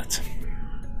you run it.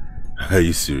 Are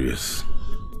you serious?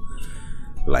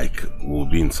 Like we'll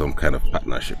be in some kind of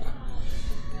partnership?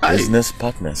 Business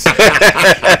partners. Okay,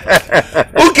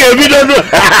 we don't know.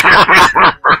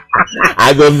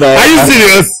 I don't know. Are you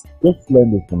serious? Just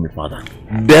learn this from your father.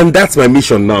 Then that's my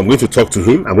mission now. I'm going to talk to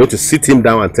him. I'm going to sit him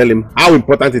down and tell him how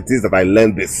important it is that I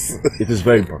learn this. It is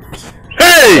very important.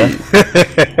 Hey!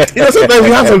 You know, sometimes we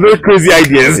have some very crazy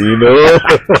ideas. You know,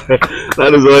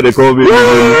 that is why they call me.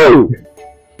 Whoa!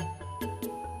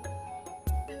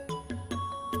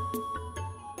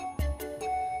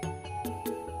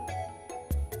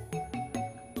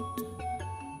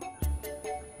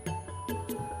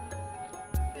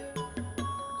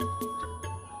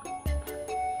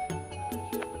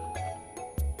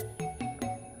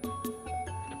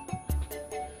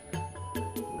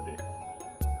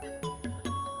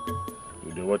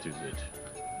 What is it?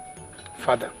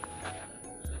 Father,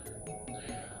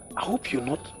 I hope you're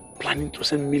not planning to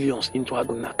send millions into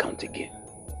Agunna's account again.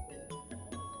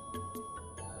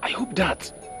 I hope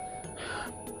that.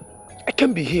 I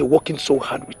can't be here working so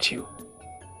hard with you.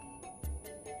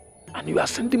 And you are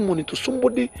sending money to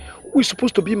somebody who is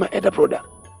supposed to be my elder brother.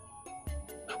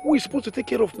 Who is supposed to take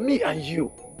care of me and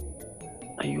you.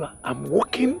 And I'm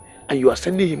working and you are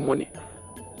sending him money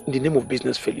in the name of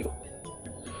business failure.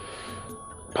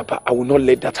 Papa, I will not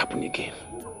let that happen again.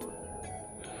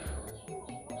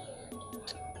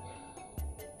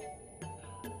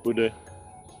 Ude,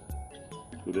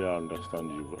 I understand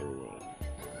you very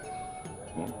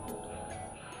well.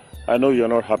 I know you're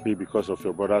not happy because of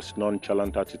your brother's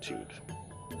nonchalant attitude.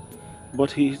 But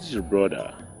he is your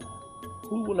brother.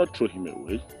 We will not throw him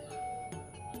away.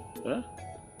 Huh?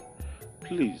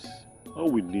 Please, all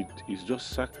we need is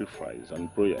just sacrifice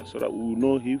and prayer so that we will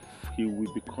know if he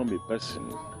will become a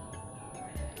person.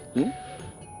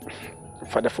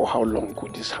 Father, for how long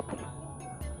could this happen?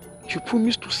 You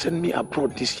promised to send me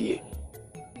abroad this year.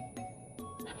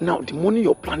 Now, the money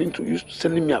you're planning to use to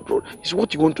sending me abroad is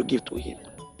what you want to give to him.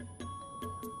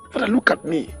 Father, look at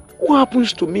me. What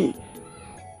happens to me?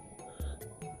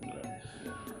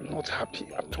 I'm not happy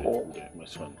at all. My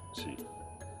son, see,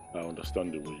 I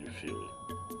understand the way you feel.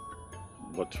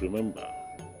 But remember,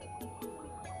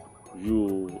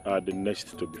 you are the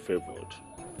next to be favored.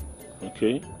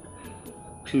 Okay?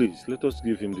 Please, let us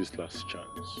give him this last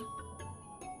chance.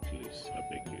 Please, I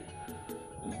beg you.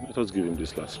 Let us give him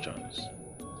this last chance.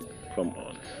 Come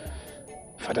on.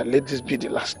 Father, let this be the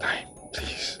last time.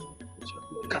 Please.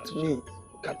 Look at me.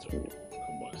 Look at me.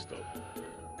 Come on, stop.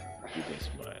 Give us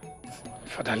smile.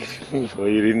 Father, leave me. Oh,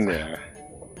 you're in there.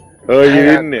 Oh,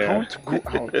 you're in there. I want to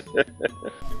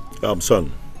go out.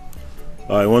 Son,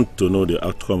 I want to know the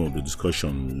outcome of the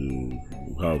discussion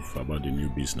you have about the new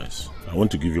business. I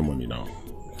want to give you money now.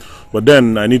 But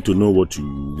then I need to know what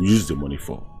you use the money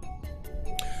for.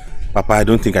 Papa, I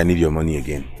don't think I need your money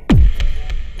again.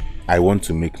 I want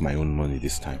to make my own money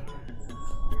this time.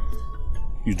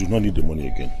 You do not need the money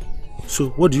again. So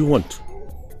what do you want?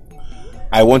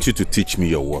 I want you to teach me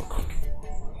your work.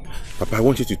 Papa, I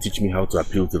want you to teach me how to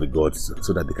appeal to the gods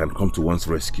so that they can come to one's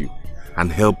rescue and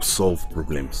help solve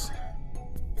problems.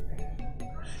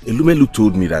 Elumelu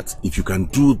told me that if you can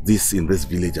do this in this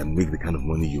village and make the kind of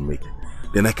money you make,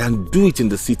 then I can do it in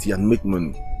the city and make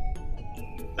money.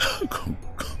 Come.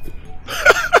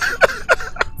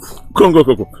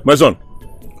 Come. My son,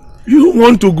 you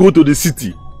want to go to the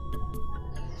city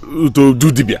to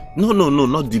do Dibia? No,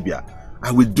 not Dibia.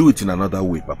 I will do it in another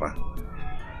way, Papa.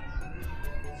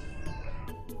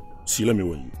 See, let me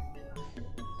warn you.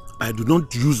 I do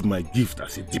not use my gift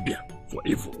as a Dibia for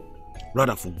evil,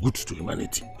 rather for good to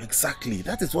humanity. Exactly.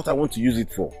 That is what I want to use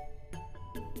it for.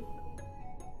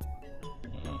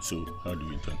 So, how do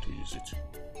you intend to use it?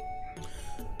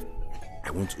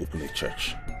 I want to open a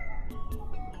church.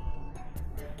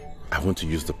 I want to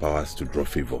use the powers to draw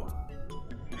favor.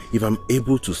 If I'm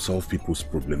able to solve people's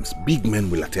problems, big men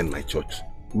will attend my church.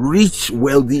 Rich,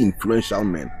 wealthy, influential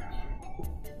men.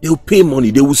 They'll pay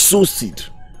money, they will sow seed.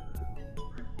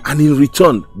 And in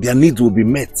return, their needs will be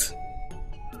met.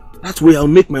 That way I'll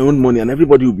make my own money and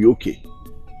everybody will be okay.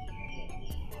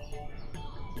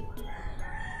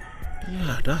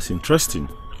 Yeah, that's interesting.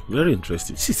 Very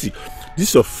interesting. See,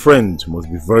 this your friend must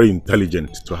be very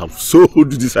intelligent to have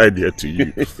sold this idea to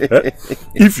you.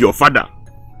 If your father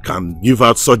can give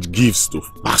out such gifts to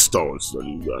pastors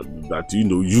that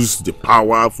use the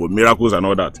power for miracles and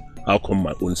all that, How come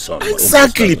my own son?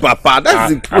 Exactly, Papa.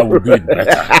 That's the I will do it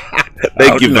better.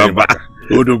 Thank you, Papa.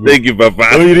 Thank you, Papa.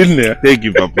 Oh, you didn't hear? Thank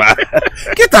you, Papa.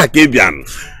 Kita kebian.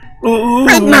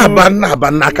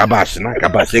 Nakabash,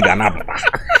 ganaba.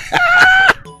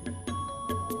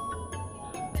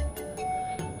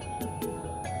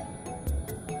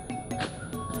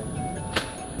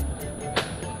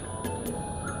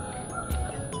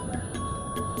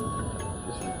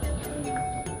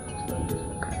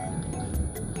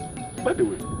 By the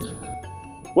way,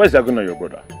 where's Aguna, your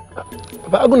brother?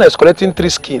 Aguna is collecting 3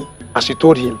 skin, as you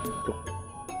told him.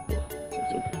 It's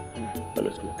okay.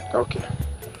 Let's go. Okay.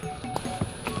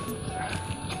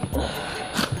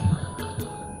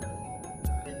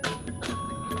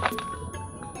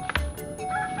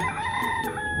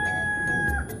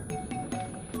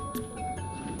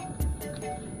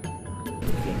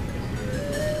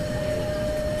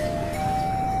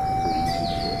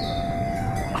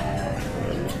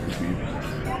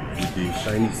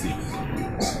 Shiny seeds.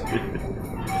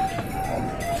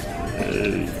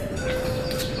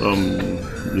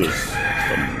 Yes.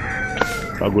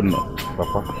 Aguna,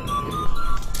 Papa.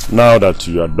 Now that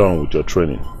you are done with your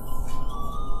training,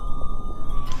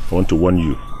 I want to warn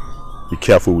you, be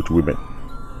careful with women.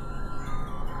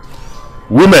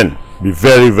 Women, be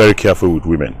very, very careful with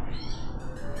women.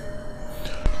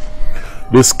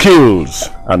 The skills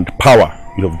and power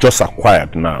you have just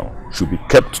acquired now should be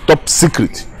kept top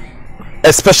secret,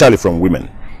 especially from women.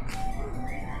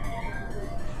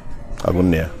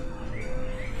 Agunia,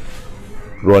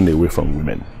 run away from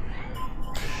women.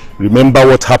 Remember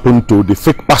what happened to the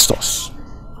fake pastors.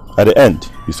 At the end,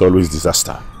 it's always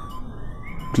disaster.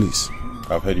 Please.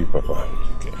 I've heard you, Papa.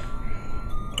 Okay.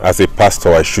 As a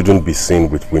pastor, I shouldn't be seen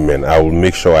with women. I will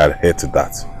make sure I adhere to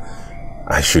that.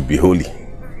 I should be holy.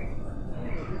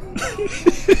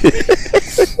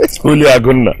 Holy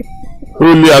Aguna.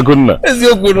 Holy Aguna.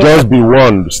 Just be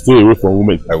warned, stay away from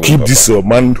women. Keep Papa. This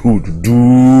manhood.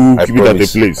 Keep it at the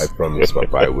place. I promise,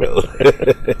 Papa, I will.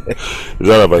 Is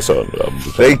that my son?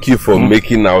 Thank you for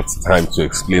making out time to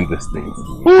explain these things.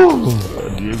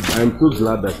 I'm so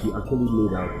glad that you actually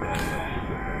made out.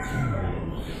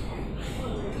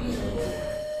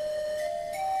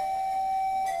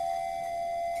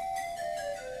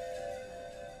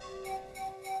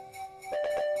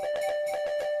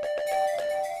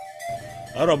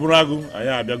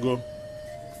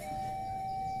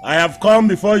 I have come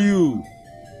before you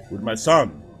with my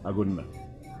son, Aguna.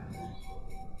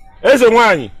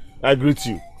 Ezewani, I greet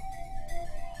you.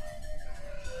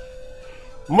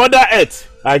 Mother Earth,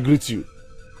 I greet you.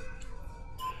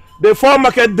 The 4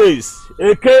 market days,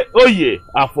 Eke Oye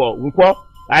Afo Nkwo,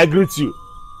 I greet you.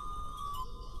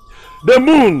 The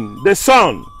moon, the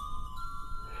sun,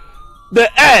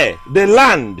 the air, the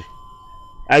land,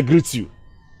 I greet you.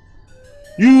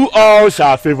 You all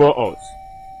shall favor us.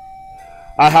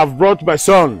 I have brought my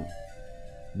son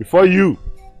before you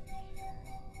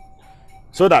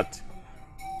so that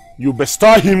you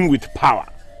bestow him with power.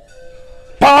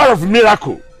 Power of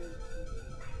miracle.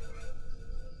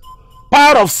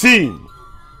 Power of seeing.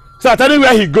 So that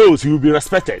anywhere he goes, he will be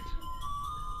respected.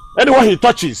 Anyone he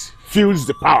touches feels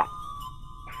the power.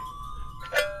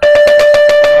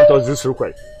 What was this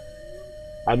request?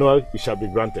 I know it shall be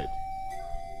granted.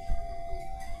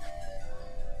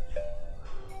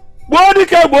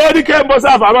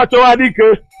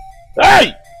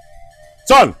 Hey!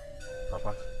 Son!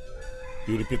 Papa,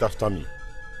 you repeat after me.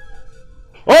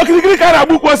 Okirikiri kana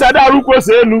bukwo sada rukwo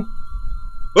senu.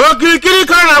 Okirikiri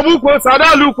kana bukwo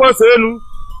sada lukwo senu.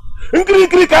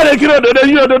 Nkirikiri kana kiri ododo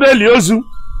yi ododo eliozu.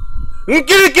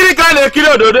 Nkirikiri kana kiri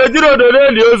ododo jiri ododo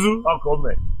eliozu.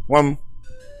 Okome. One.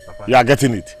 You are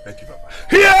getting it. Thank you, Papa.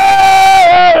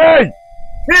 Hey!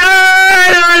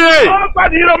 Hey!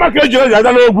 Ọ̀pàdìrọ̀ mákèjì ọjà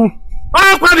lógún.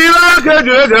 Ọ̀pàdìrọ̀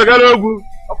mákèjì ọjà lógún.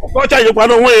 Ọkụkọ chajikwa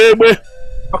n'onwe ya egbe.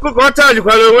 Ọkụkọ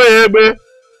chajikwa n'onwe ya egbe.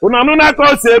 Unu anụ n'aka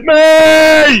o si eme.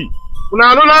 Unu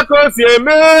anụ n'aka o si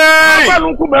eme. Ọkwanụ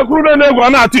nkume kwuru n'elu egwu ọ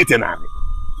na-atụ ite n'anị.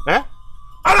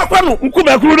 Ọkwanụ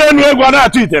nkume kwuru n'elu egwu ọ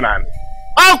na-atụ ite n'anị.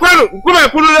 Ọkwanụ nkume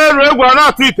kwuru n'elu egwu ọ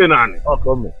na-atụ ite n'anị.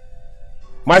 Ọkọme.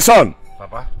 My son.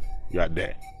 Papa, you are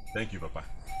there. Thank you, Papa.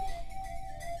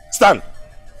 Stand.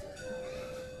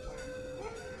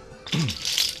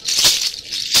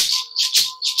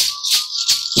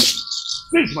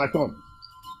 This is my turn.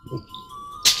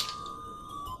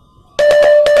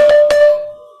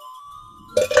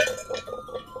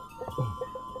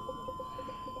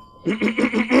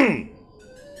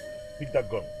 Pick that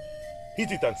gun.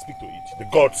 Hit it and speak to it. The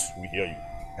gods will hear you.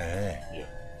 Yeah.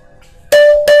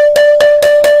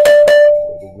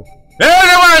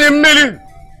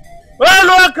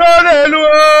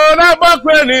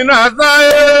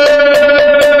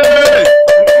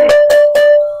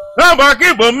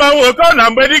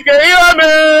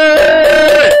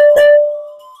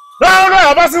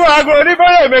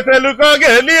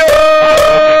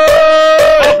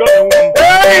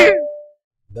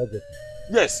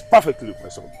 Yes, perfectly, my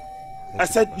son. I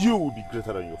said you will be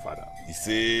greater than your father.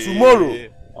 Tomorrow,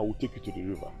 I will take you to the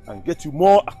river and get you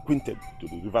more acquainted to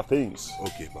the river things.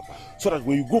 Okay, Papa. So that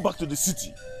when you go back to the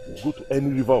city, you go to any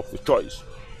river of your choice.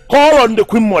 Call on the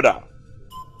Queen Mother.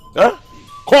 Huh?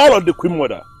 Call on the Queen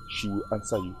Mother. She will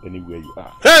answer you anywhere you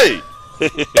are. Hey!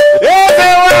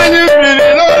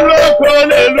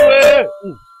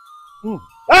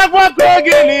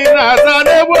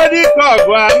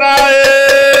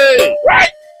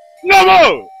 Right! No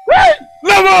more!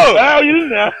 No more!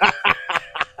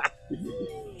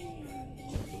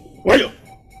 Wayo!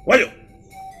 Wayo!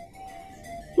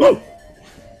 Woo!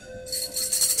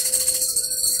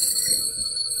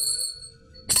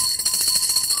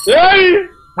 Hey!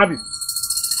 Have it!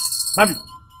 Have it!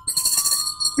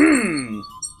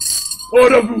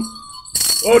 Odogu!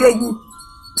 Odogu!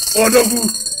 Odogu!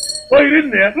 Oh, you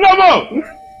didn't there? No more!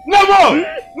 No more!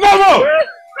 No more!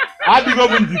 I think I'm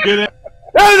going to get it.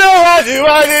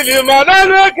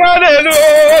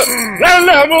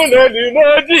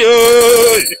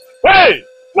 Hey!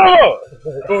 No more!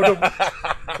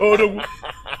 Odogu!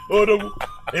 Odogu!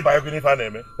 If I can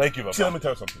name it. Thank you, Papa. See, let me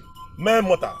tell you something. My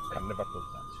mother can never touch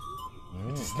that.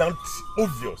 It is now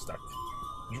obvious that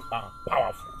you are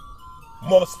powerful,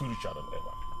 more spiritual than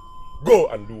ever. Go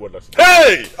and do what that's.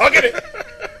 Hey! Okay!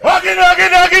 Okay!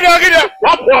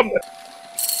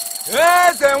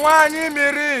 Eze nwanyi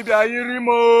miri bịa yiri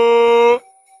mo.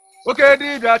 Oke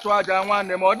dibịa chụ aja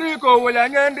nwanne m, ọ dịghị ka owele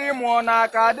nye ndị mmụọ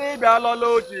n'aka dibịa lọla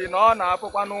oji na ọ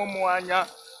na-afụkwa n'ụmụ anya.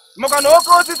 Maka na oke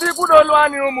osisi kwudolu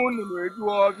anyị ụmụ nnụnụ eju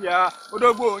ọbịa,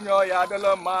 odogwu onye ọya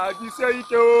adịla mma jisie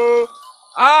ike o.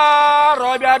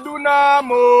 Arọbịa duna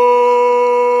mo.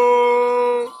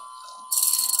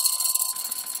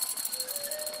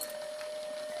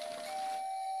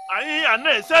 Anyị a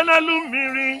na-ese n'elu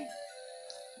mmiri.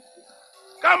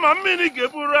 Kama mmiri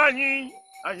ga-eburu anyị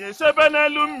esebe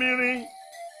n'elu mmiri.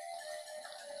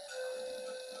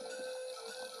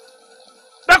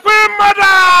 The Queen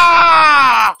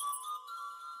Mother!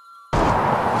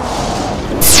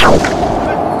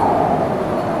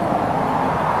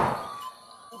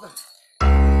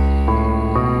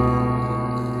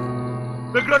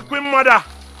 The great Queen Mother,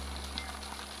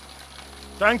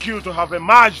 thank you to have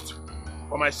emerged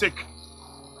for my sake.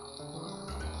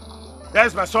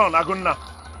 There's my son, Agunna.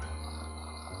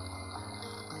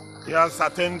 He has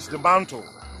attained the mantle.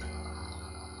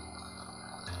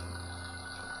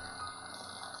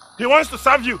 He wants to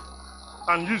serve you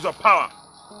and use your power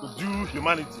to do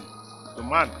humanity to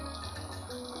man.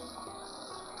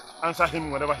 Answer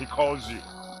him whenever he calls you.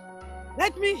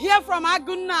 Let me hear from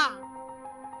Agunna.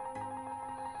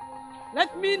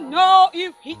 Let me know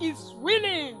if he is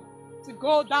willing to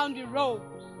go down the road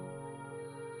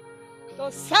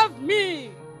to serve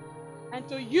me and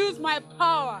to use my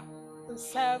power to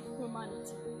serve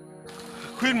humanity.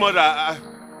 Queen Mother,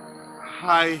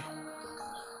 I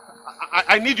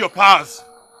need your powers.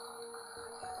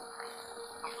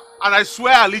 And I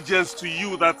swear allegiance to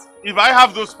you that if I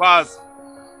have those powers,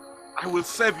 I will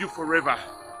serve you forever.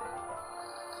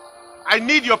 I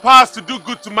need your powers to do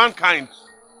good to mankind.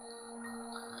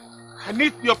 I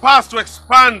need your powers to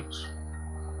expand,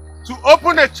 to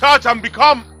open a church and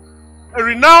become a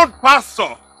renowned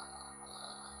pastor.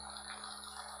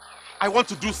 I want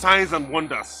to do signs and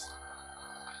wonders.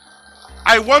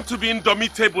 I want to be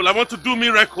indomitable. I want to do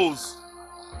miracles.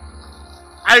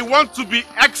 I want to be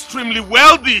extremely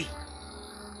wealthy.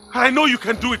 And I know you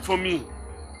can do it for me.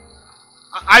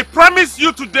 I promise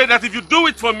you today that if you do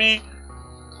it for me,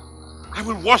 I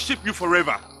will worship you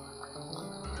forever.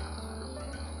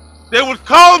 They will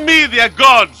call me their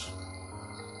God,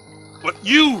 but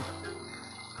you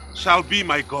shall be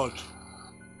my God.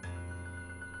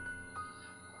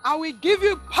 I will give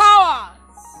you powers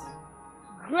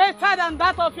greater than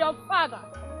that of your father.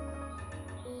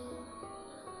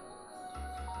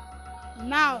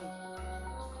 Now,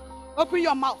 open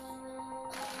your mouth.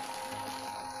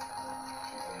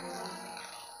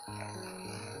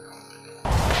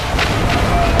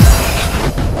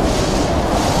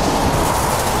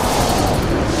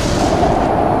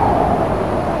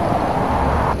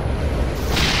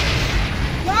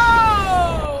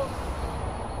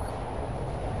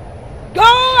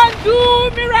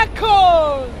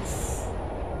 Miracles!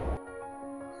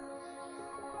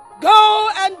 Go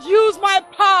and use my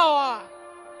power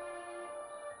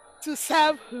to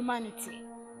serve humanity.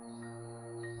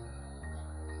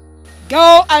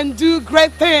 Go and do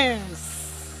great things.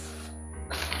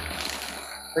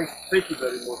 Thank you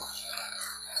very much.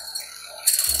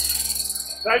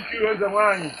 Thank you,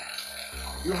 Ezewani.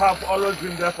 You have always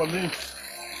been there for me.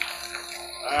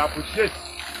 I appreciate,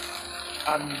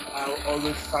 and I'll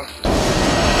always thank you.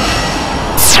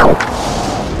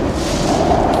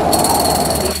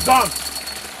 It's done.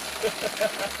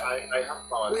 I have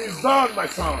power. It's done, my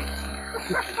son.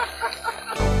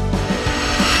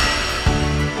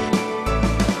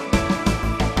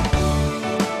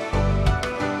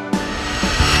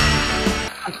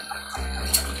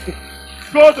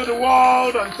 Go to the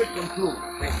world and take control.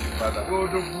 Thank you, Father. Go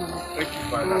to Thank you,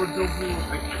 Father. Go to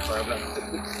Thank you, Father.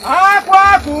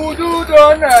 Aqua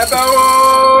kududo nebe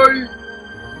oi.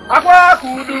 Aqua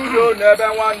kududo nebe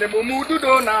wane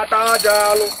mumududo na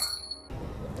tajalo.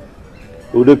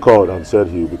 Ude called and said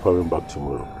he will be coming back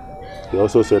tomorrow. He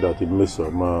also said that he missed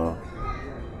some.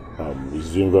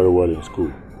 He's doing very well in school.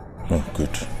 Oh, good.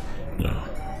 Yeah.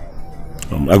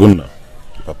 Aguna,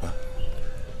 Papa.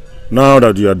 Now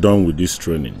that you are done with this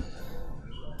training,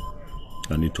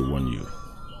 I need to warn you.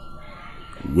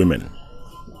 Women,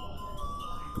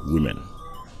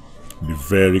 be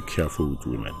very careful with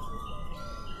women.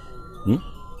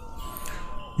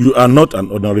 You are not an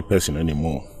ordinary person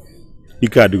anymore.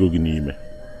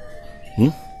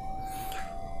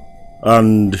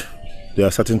 And there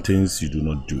are certain things you do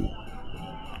not do.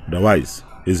 Otherwise,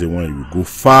 is the one who will go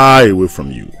far away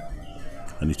from you,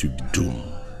 and it will be doomed.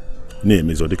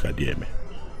 Name is Odeka Dieme.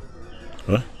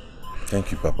 Huh?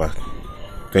 Thank you, Papa.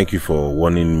 Thank you for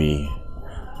warning me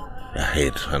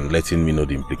ahead and letting me know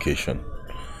the implication.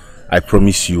 I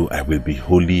promise you I will be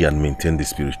holy and maintain the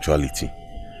spirituality.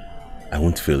 I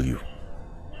won't fail you.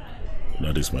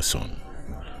 That is my son.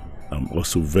 I'm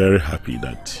also very happy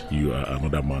that you are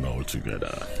another man altogether.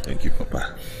 Thank you,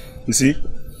 Papa. You see,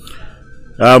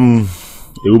 a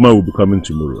woman will be coming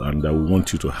tomorrow and I will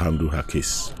want you to handle her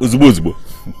case. Uzubo, Uzubo.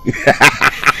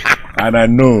 And I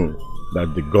know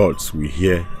that the gods will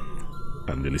hear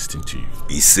and they listen to you.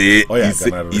 He say amen.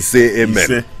 He say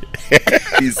amen.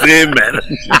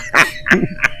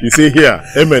 You say here,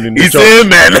 amen in the church. He say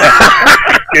amen.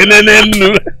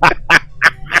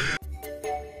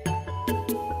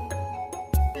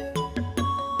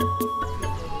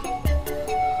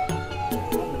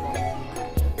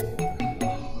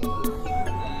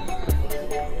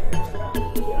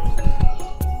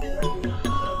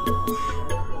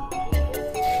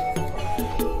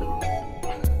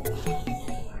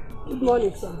 Good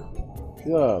morning, sir.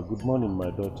 Yeah, good morning,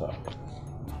 my daughter.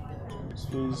 This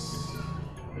face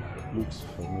looks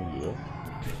familiar.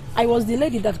 I was the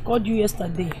lady that called you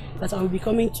yesterday that I will be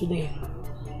coming today.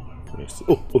 Yes.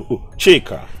 Oh,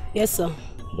 Chika. Yes, sir.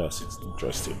 That's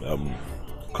interesting.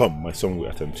 Come, my son will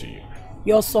attend to you.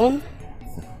 Your son?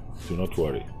 Do not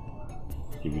worry.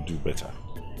 He will do better.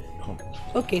 Come.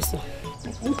 Okay, sir.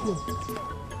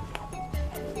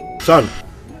 Son,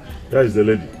 there is the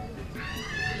lady.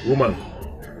 Woman,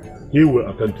 he will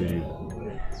attend to you.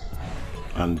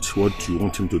 And what do you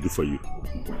want him to do for you?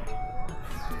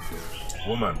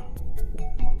 Woman,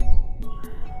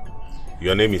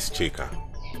 your name is Chika.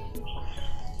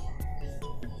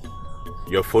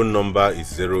 Your phone number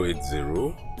is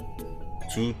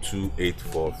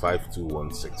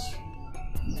 080-2284-5216.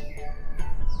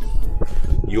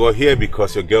 You are here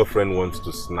because your girlfriend wants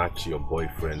to snatch your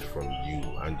boyfriend from you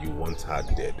and you want her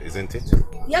dead, isn't it?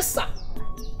 Yes, sir.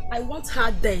 I want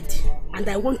her dead and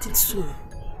I want it soon.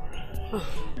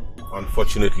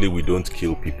 Unfortunately, we don't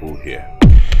kill people here.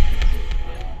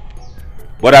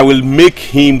 But I will make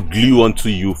him glue onto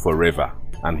you forever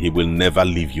and he will never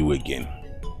leave you again.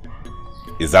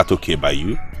 Is that okay by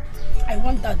you? I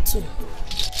want that too.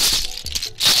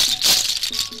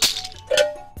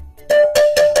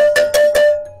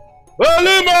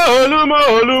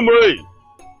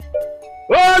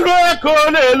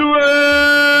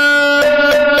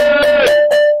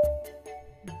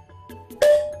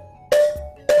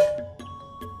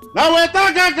 Na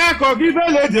weta kaka ko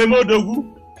gibele je modogu.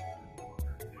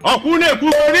 Okune ku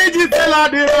oriji tela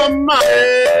di mma.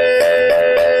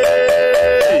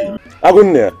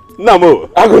 Agunia, Namo,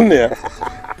 Agunia.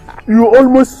 You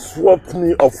almost swept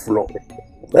me off floor.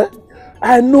 Eh?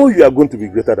 I know you are going to be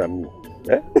greater than me.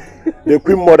 Eh? The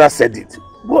Queen Mother said it.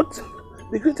 But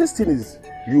the greatest thing is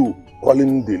you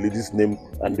calling the lady's name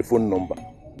and the phone number.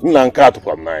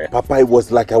 Papa, it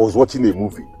was like I was watching a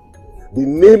movie. The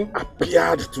name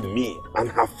appeared to me and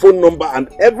her phone number and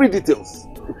every details.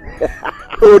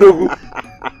 Odogu.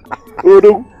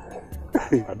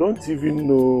 I don't even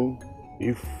know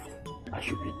if I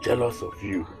should be jealous of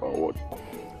you or what?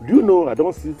 Do you know I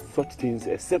don't see such things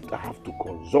except I have to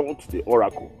consult the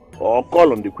oracle or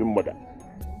call on the Queen Mother.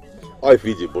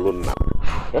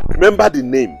 Remember the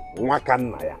name,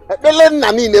 Nwakanaya.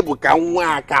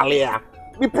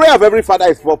 The prayer of every father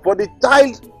is for the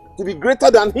child to be greater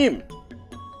than him.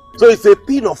 So it's a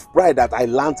thing of pride that I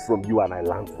learned from you and I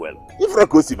learned well.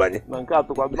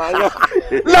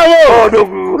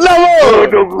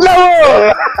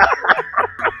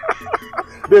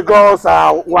 The girls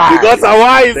are wise. The girls are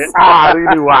wise. They are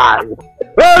really wise.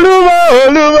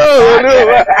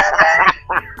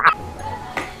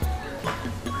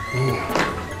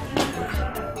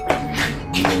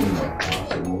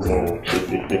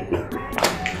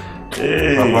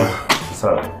 Hey, Papa.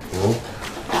 Sir.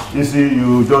 You see,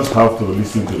 you just have to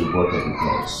listen to the both of the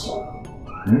girls.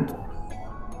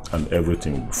 And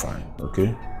everything will be fine,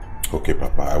 okay? Okay,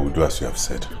 Papa, I will do as you have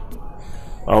said.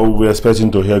 I will be expecting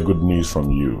to hear good news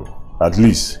from you. At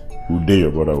least, Ude,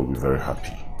 your brother, will be very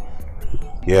happy.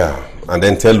 Yeah, and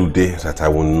then tell Ude that I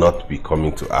will not be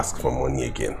coming to ask for money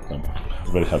again. I'm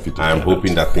very happy to I am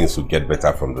hoping that things will get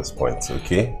better from this point,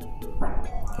 okay?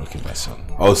 Okay, my son.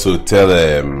 Also, tell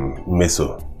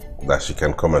Meso that she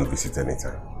can come and visit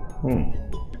anytime.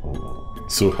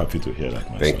 So happy to hear that,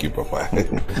 my Thank you, Papa.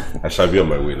 I shall be on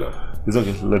my way now. It's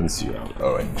okay, let me see you out.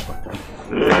 Alright.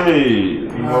 Hey,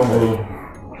 Mama.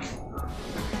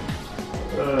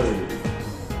 Hey.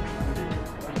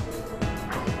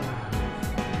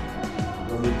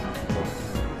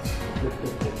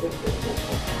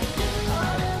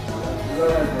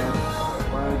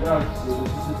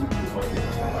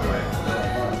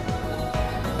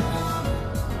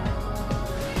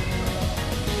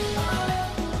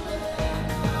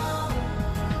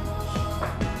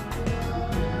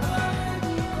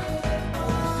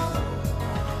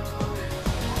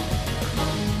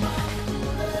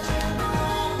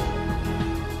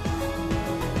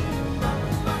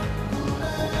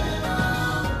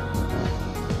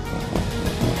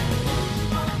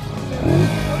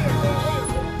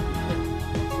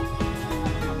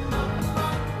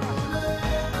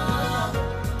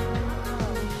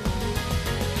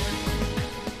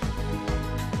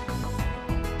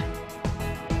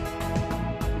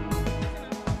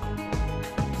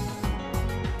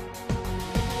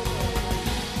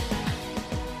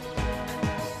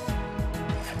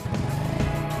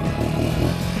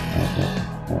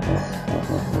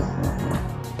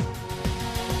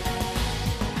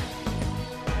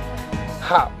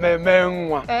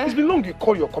 It's been long you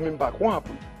call you're coming back. What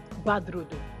happened? Bad road.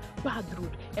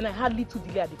 And I had little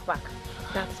delay at the park.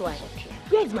 That's why. Okay.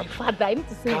 Where is my father? I need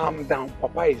to see him. Calm down.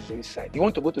 Papa is inside. You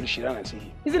want to go to the shrine and see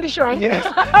him? He's in the shrine? Yes.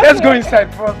 Let's go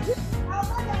inside first.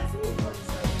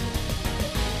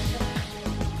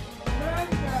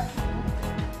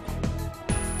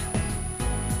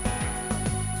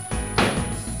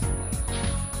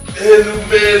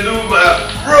 Eluma,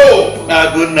 bro!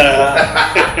 Aguna.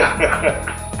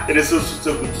 It is so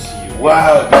good to see you.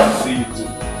 Wow, good to see you too.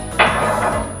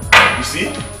 You see,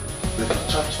 the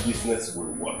church business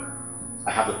will work.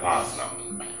 I have the powers now.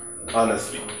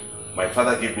 Honestly, my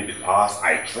father gave me the powers.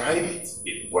 I tried it,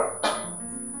 it worked.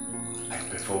 I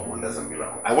perform wonders and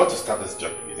miracles. I want to start this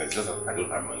church business, just that I don't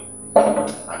have money.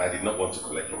 And I did not want to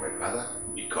collect from my father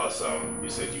because you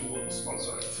said you will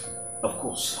sponsor it. Of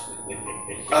course.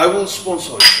 I will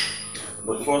sponsor it.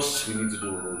 But first, we need to do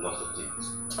a whole lot of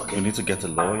things. Okay. We need to get a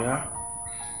lawyer,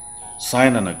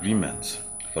 sign an agreement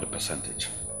for the percentage.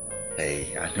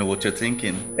 Hey, I know what you're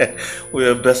thinking. We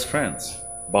are best friends.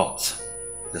 But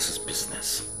this is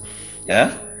business.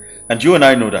 Yeah? And you and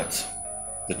I know that.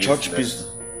 The church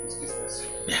business.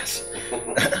 Yes.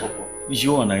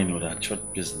 You and I know that church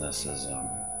business is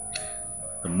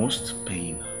the most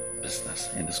paying business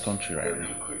in this country right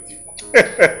now.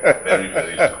 Very,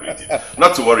 very lucrative.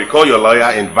 Not to worry, call your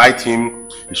lawyer, invite him.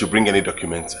 You should bring any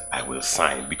documents I will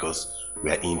sign because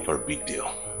we are in for a big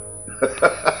deal.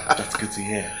 That's good to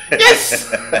hear.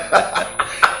 Yes!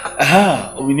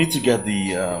 We need to get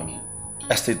the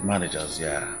estate managers,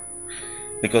 yeah.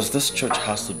 Because this church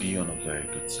has to be on a very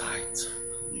good site.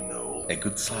 You know, a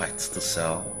good site to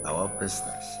sell our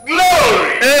business.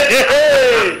 Glory!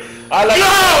 Hey! I like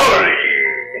glory!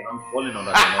 I'm falling on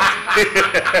that.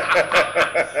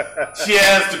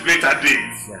 Cheers to greater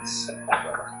days. Yes.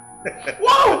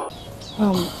 Wow!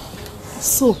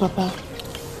 So Papa,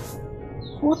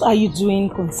 what are you doing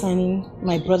concerning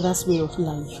my brother's way of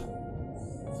life?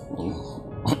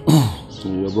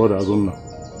 Your brother Aguna.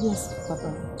 Yes,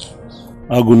 Papa.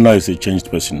 Aguna is a changed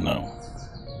person now.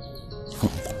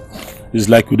 It's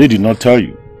like they did not tell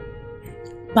you.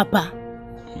 Papa,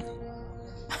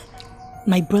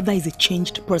 my brother is a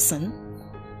changed person?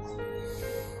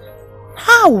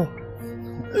 How?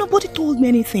 Nobody told me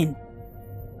anything.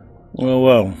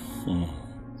 Well,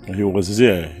 he was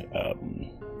here a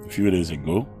few days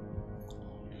ago.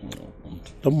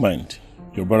 Don't mind.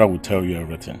 Your brother will tell you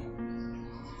everything.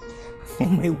 Oh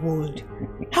my word.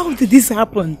 How did this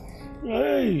happen?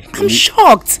 Hey, I'm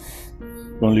shocked.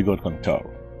 Only God can tell.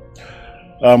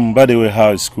 By the way,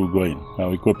 how is school going? How are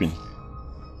we coping?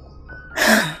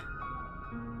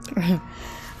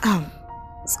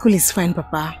 School is fine,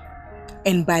 Papa.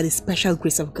 And by the special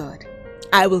grace of God,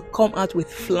 I will come out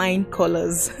with flying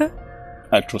colors.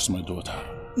 I trust my daughter.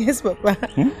 Yes, Papa.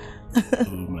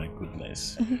 Oh my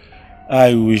goodness.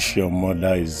 I wish your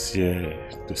mother is here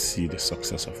to see the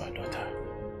success of her daughter.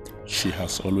 She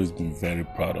has always been very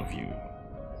proud of you.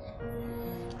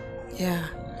 Yeah.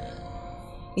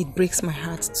 It breaks my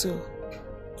heart too.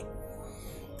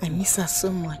 I miss her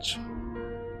so much.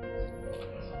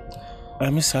 I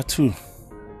miss her too.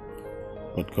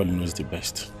 But God knows the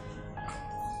best.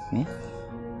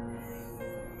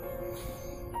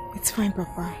 It's fine,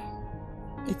 Papa.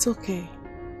 It's okay.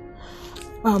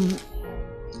 I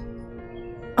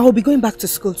will be going back to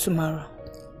school tomorrow.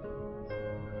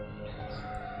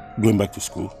 Going back to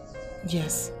school?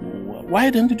 Yes. Why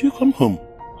then did you come home?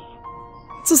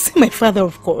 To see my father,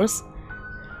 of course.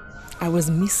 I was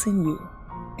missing you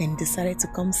and decided to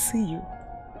come see you.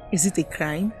 Is it a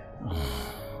crime?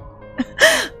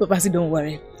 Papa, don't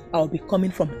worry. I'll be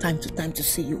coming from time to time to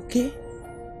see you, okay?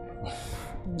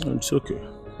 It's okay.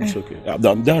 It's okay.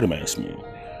 That reminds me.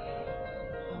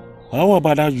 How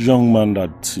about that young man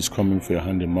that is coming for your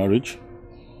hand in marriage?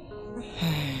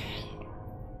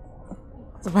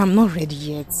 Papa, I'm not ready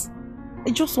yet. I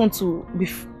just want to be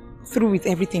through with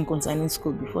everything concerning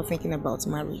school before thinking about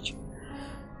marriage.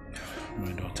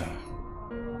 My daughter.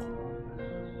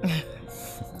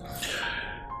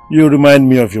 You remind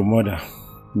me of your mother.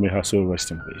 May her soul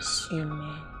rest in peace.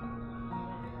 Amen.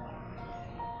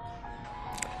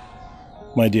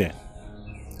 My dear,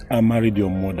 I married your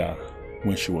mother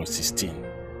when she was 16.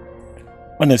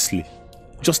 Honestly,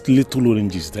 just little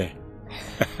oranges there.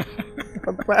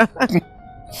 Papa.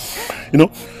 You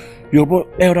know, your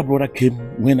elder brother came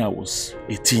when I was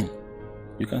 18.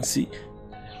 You can see,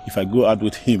 if I go out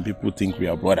with him, people think we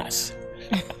are brothers.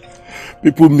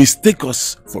 People mistake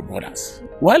us for brothers.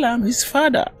 While I'm his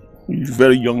father, he's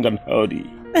very young and healthy.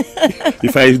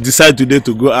 If I decide today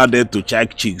to go out there to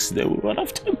check chicks, they will run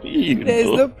after me. There's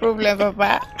no problem,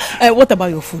 Papa. What about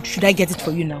your food? Should I get it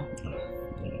for you now?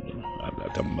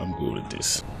 I'm good with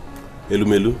this.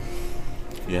 Elumelu?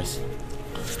 Yes?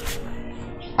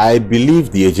 I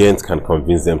believe the agent can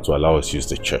convince them to allow us use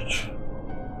the church.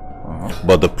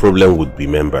 But the problem would be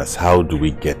members. How do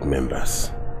we get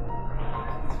members?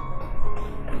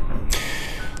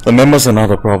 The members are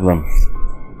not a problem.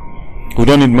 We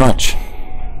don't need much.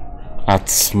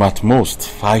 At most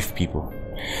 5 people.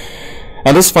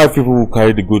 And those 5 people will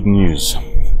carry the good news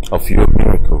of your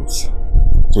miracles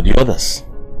to the others.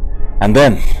 And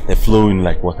then they flow in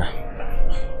like water.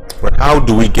 But how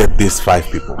do we get these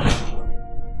 5 people?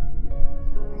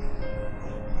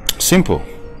 Simple.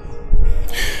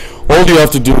 All you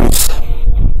have to do is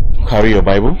carry your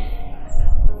Bible,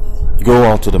 go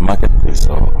out to the marketplace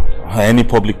or any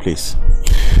public place,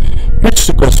 preach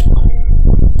the gospel,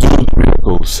 do the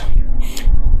miracles,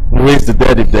 raise the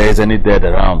dead if there is any dead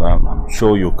around. I'm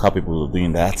sure you're capable of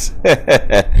doing that.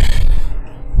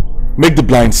 Make the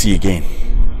blind see again.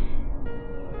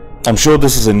 I'm sure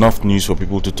this is enough news for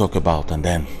people to talk about, and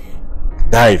then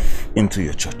dive into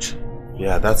your church.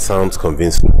 Yeah, that sounds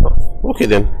convincing enough. Okay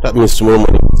then, that means tomorrow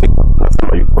morning we'll take one. What time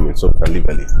are you coming so we can leave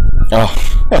early? Oh,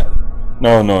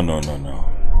 no.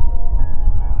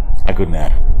 Good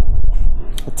night.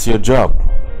 It's your job.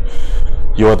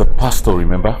 You are the pastor,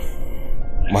 remember?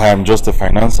 I am just a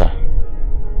financer.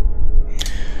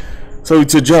 So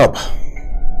it's your job.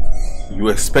 You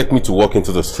expect me to walk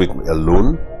into the street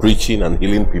alone, preaching and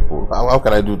healing people? How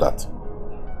can I do that?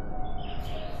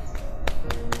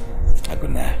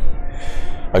 Good night.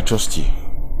 I trust you.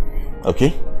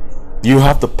 Okay? You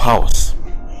have the powers.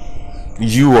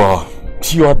 You are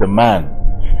the man.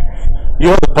 You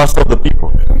are the pastor of the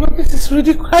people. But this is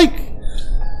ridiculous.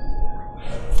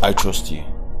 I trust you.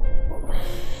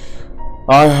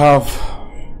 I have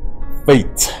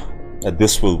faith that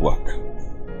this will work.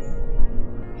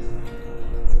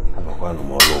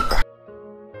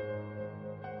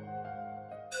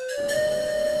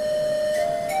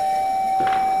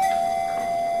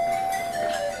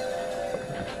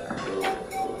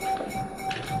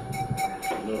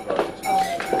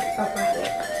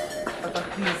 Papa,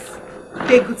 please,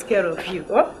 take good care of you.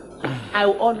 Huh? I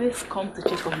will always come to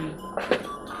check on you.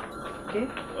 Okay?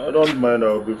 I don't mind,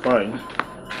 I'll be fine.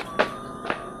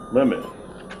 Meme.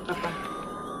 Papa.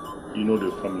 You know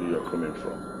the family you're coming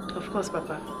from. Of course,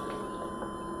 Papa.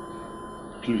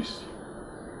 Please,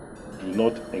 do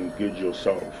not engage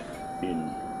yourself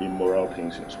in immoral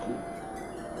things in school.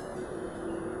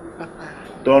 Papa.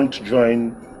 Don't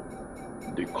join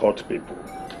the court people.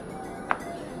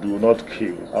 Do not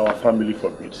kill. Our family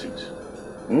forbids it.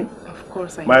 Hmm? Of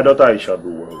course I know. My daughter, I shall do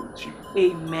well with you.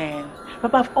 Amen.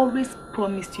 Papa, I've always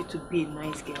promised you to be a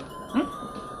nice girl.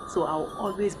 Hmm? So I'll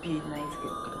always be a nice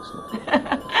girl.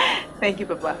 Thank you,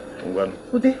 Papa.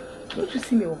 Ude, don't you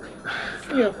see me?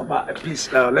 See me, Papa,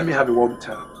 please, let me have a word with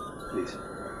her. Please.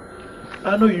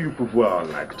 I know you people are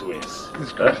like twins.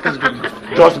 It's good. It's good.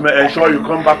 Just ensure you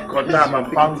come back on time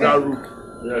and pound that roof.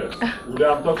 Yes. Ude,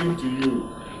 I'm talking to you.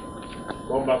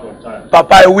 Come back on time.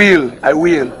 Papa, I will. I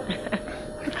will.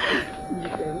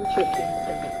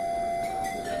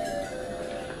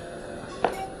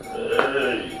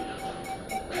 Hey.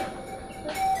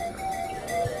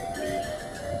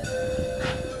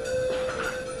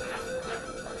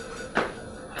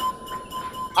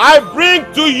 I bring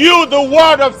to you the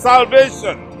word of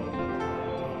salvation,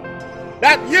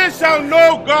 that ye shall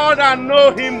know God and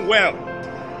know him well.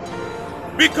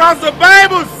 Because the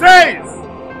Bible says,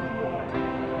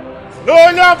 no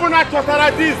one chọtara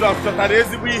Jesus chọtara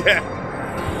ezigbo ihe.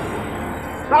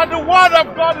 That the word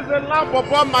of God is a lamp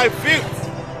upon my feet,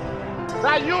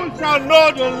 that you shall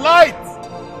know the light,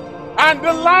 and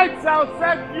the light shall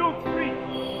set you free.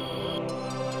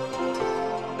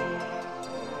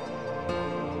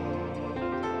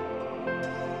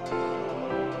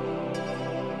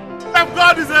 Of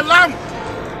God is a lamp,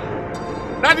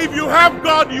 that if you have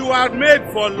God, you are made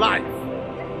for life.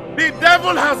 The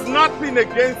devil has nothing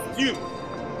against you.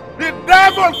 The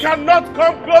devil cannot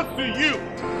come close to you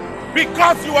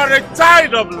because you are a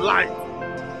child of light.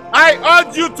 I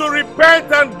urge you to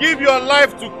repent and give your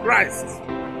life to Christ.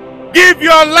 Give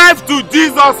your life to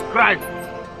Jesus Christ.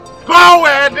 Go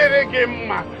where they give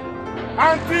ma.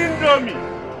 Antindomi.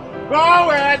 Go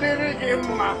where they give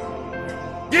ma.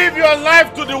 Give your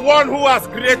life to the one who has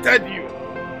created you,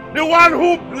 the one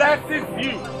who blesses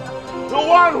you, the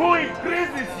one who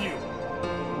increases you.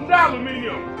 Ndị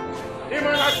aluminium,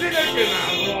 ịmana Chineke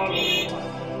na-arụ ọrụ,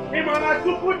 ịmana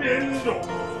Chukwu dị ndụ,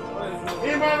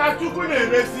 ịmana Chukwu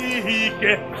na-emesi ihe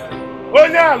ike.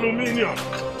 Onye aluminium,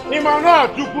 ịmana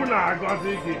Chukwu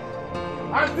na-agọzi gị.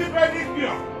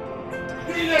 Antipedicure,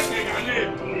 Chineke ga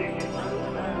na-ebuli gị.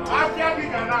 Afịa gị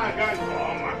ga na-aga nke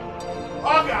ọma.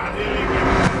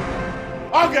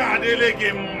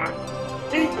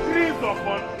 Increase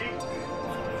upon increase,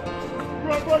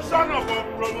 promotion upon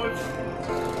promotion.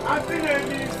 Until you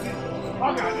see,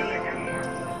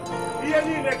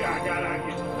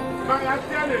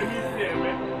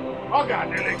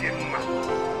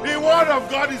 the word of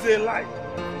God is a light.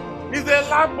 Is a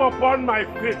lamp upon my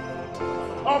feet.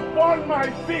 Upon my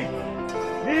feet.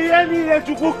 N'ihe niile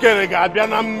Chukwu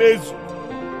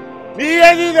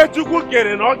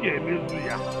kere na ọ ga-emezu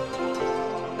ya.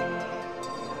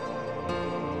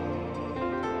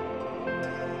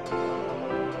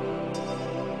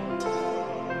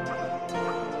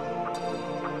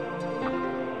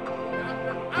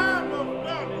 The arm of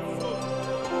God is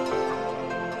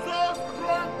so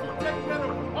strong to take care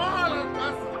of all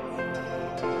adversities.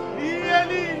 N'ihe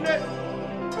niile.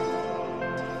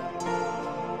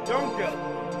 Young girl.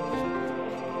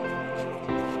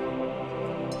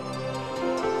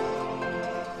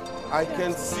 I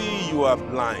can see you are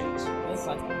blind. Yes,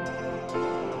 sir.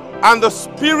 And the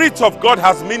Spirit of God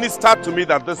has ministered to me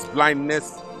that this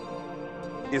blindness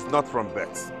is not from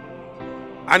birth.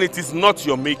 And it is not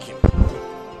your making.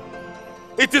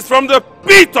 It is from the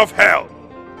pit of hell.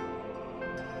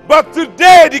 But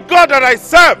today, the God that I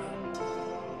serve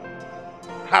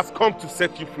has come to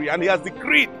set you free. And he has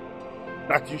decreed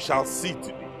that you shall see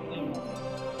today.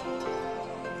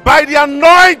 By the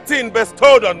anointing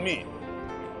bestowed on me,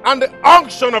 and the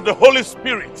unction of the Holy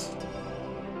Spirit,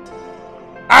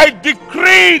 I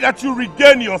decree that you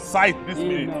regain your sight this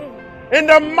minute. In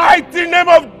the mighty name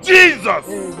of Jesus.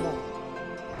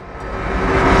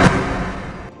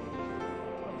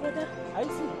 Brother, I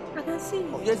see. I can see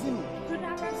you. You see me? Brother,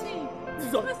 I can see you.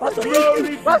 Jesus. Pastor,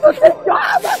 Glory. Pastor,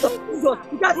 Jesus.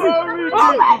 You can see. Glory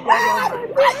Oh my God.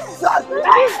 Jesus.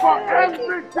 For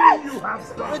everything you have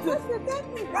done. I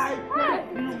thank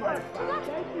you, my Father.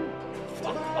 Thank you.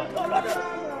 My Father.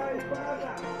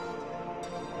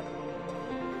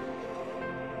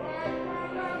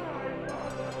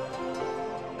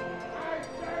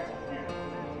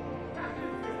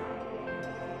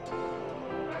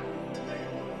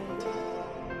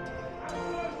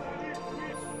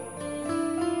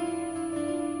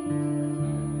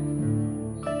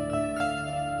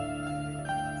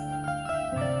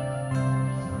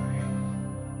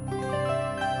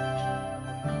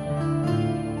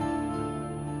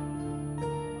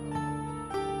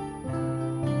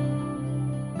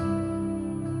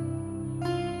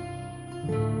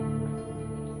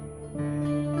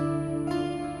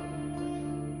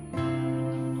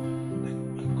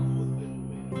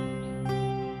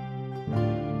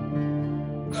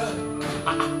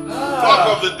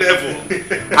 of the devil.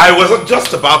 I was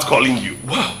just about calling you.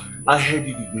 Wow. I heard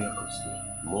you did miracles.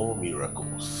 More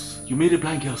miracles. You made a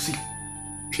blind girl see.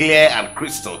 Clear and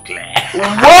crystal clear.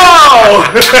 Wow!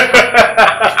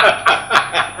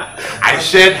 I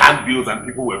shared handbills and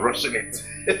people were rushing it.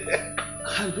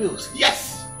 Handbills?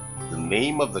 Yes. The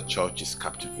name of the church is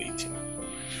captivating.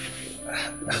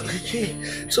 Okay.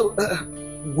 So,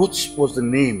 what was the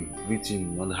name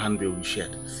written on the handbill you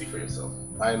shared? See for yourself.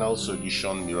 Final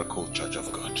Solution Miracle Church of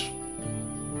God.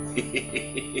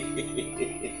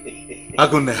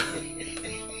 Agunna.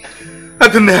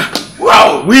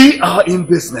 Wow! We are in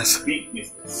business. Big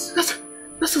business.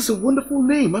 This is a wonderful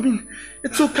name. I mean,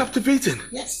 it's so captivating.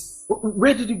 Yes.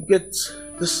 Where did you get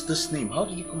this name? How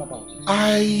did you come about it?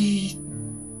 I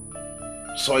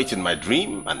saw it in my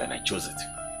dream and then I chose it.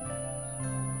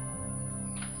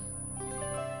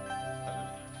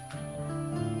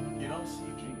 You don't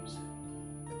see dreams?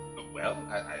 Well,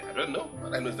 I don't know.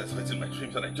 All I know is that I saw it in my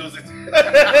dreams and I chose it.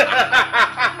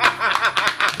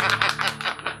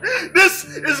 This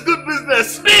is good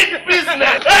business. Big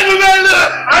business. I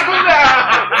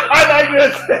like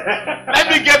this. Let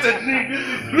me get a drink.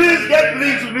 Please get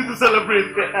drinks. We need to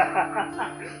celebrate.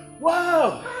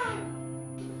 Wow.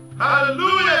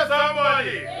 Hallelujah,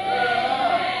 somebody.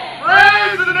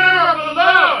 Praise the name of the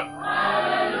Lord.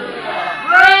 Hallelujah.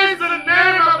 Praise the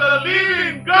name of the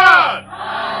living God.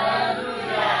 Hallelujah.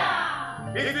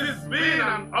 It has been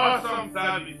an awesome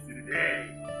service today.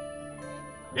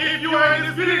 If you are in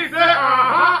the spirit, say,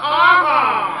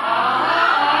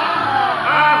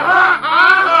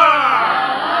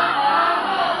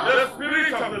 The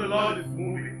spirit of the Lord is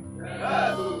moving.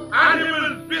 And he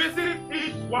will visit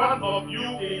each one of you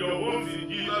in your homes in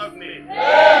Jesus' name.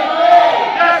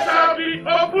 There shall be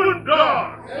open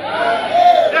doors.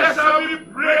 There shall be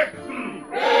breakthrough.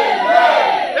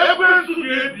 Everyone to be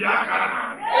a biakana.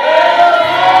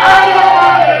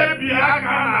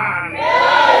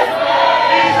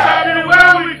 It shall be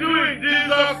well with you in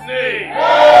Jesus' name.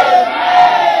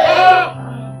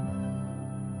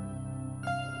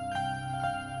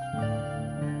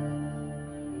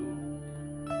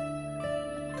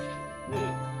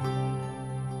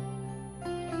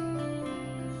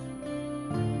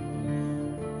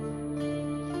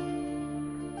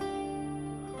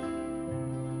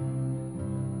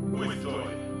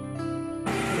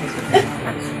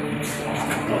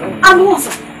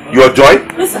 Your joy?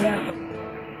 Listen.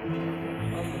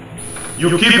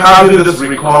 You keep having this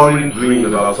recurring dream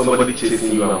about somebody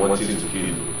chasing you and wanting to kill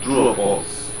you. True or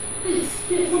false?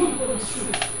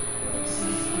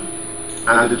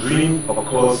 And the dream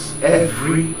occurs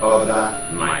every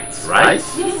other night, right?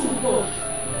 Yes, of course.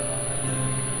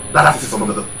 That is some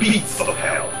of the beats of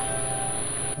hell.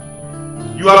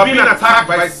 You are being attacked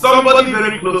by somebody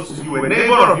very close to you, a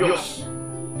neighbor of yours,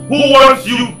 who wants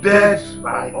you dead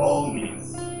by all means.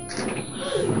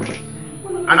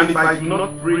 And if I do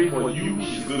not pray for you,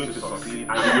 she's going to succeed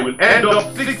and you will end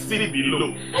up 6 feet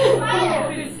below.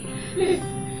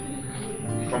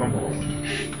 Come on.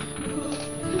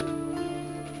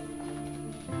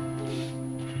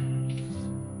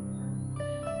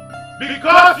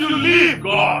 Because you leave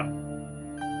God,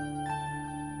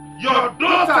 your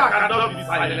daughter cannot be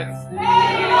silenced.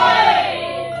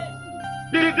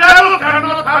 The devil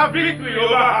cannot have victory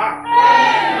over her.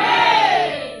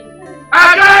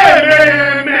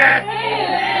 Amen.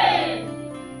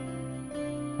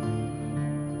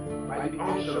 By the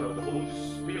unction of the Holy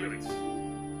Spirit,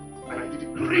 I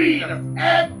decree that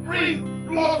every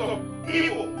plot of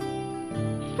evil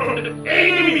from the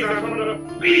enemies and from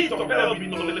the beast of hell be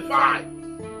nullified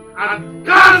and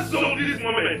cancelled this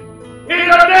moment in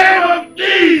the name of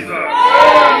Jesus.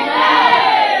 Amen.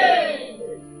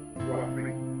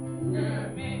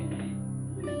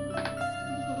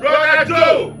 Brother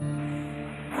Joe.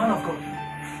 Man of God.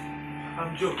 I'm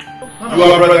Joe. You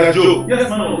are Brother Joe? Yes,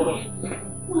 man of God.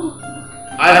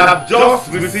 I have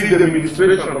just received the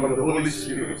ministration from the Holy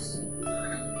Spirit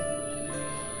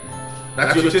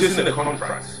that you're chasing a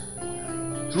contract.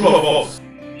 True or false?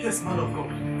 Yes, man of God.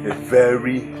 A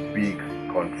very big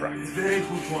contract. It's very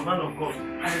good one, man of God.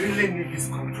 I really need this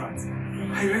contract.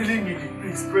 I really need it.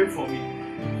 Please pray for me.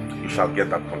 You shall get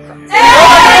that contract.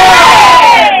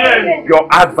 Amen. Your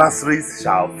adversaries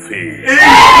shall fail.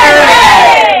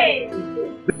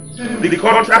 The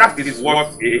contract is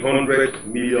worth 100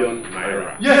 million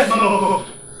naira. Yes, man of God.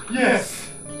 Yes.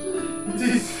 It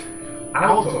is.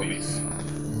 Out of it,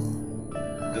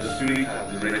 the Spirit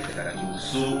has directed that you will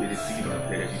sow a seed of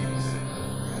 30%.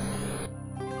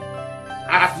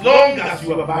 As long as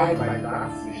you abide by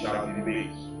that, you shall be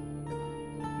made.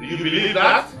 Do you believe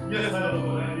that? Yes, man of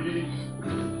God, I believe.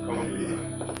 Come here.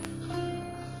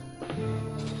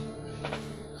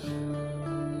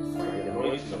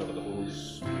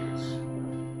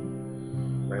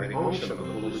 the unction of the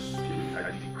Holy Spirit,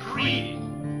 I decree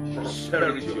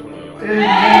prosperity upon your life.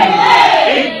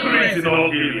 Increase in all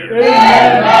areas.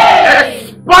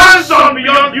 Expansion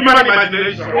beyond human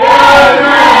imagination. Growth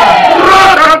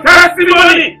and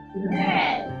testimony.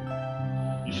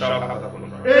 You shall have that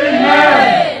contract.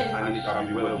 And it shall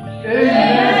be well.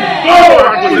 Go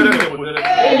and possess your possession.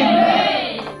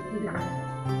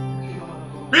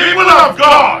 People of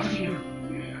God,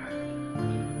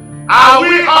 are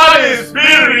we all in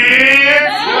spirit?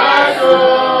 Yes,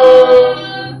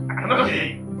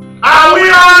 are we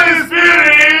all in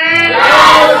spirit? Yes,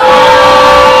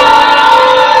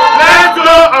 let's go.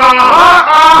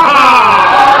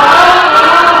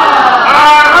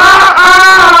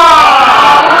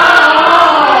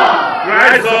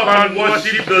 Rise up and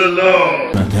worship the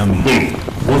Lord. Now tell me,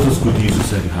 what's this good news you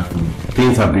said you had for me?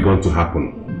 Things have begun to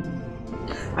happen.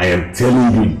 I am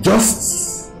telling you,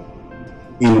 just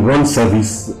in one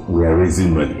service, we are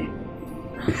raising money.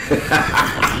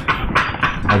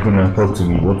 Aguna, talk to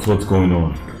me. What's going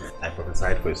on? I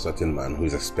prophesied for a certain man who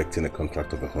is expecting a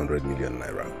contract of 100 million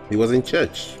naira. He was in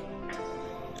church.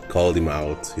 Called him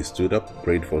out. He stood up,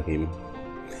 prayed for him,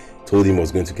 told him he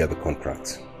was going to get the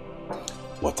contract.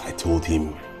 But I told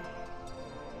him,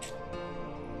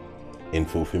 in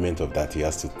fulfillment of that, he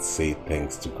has to say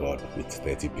thanks to God with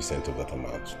 30% of that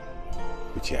amount,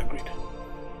 which he agreed.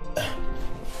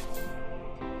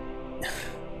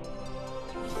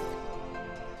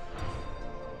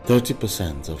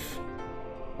 30% of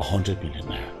 100 million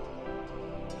naira.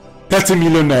 30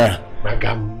 million naira.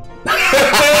 Magam.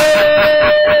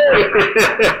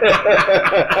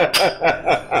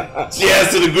 Cheers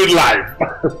to the good life.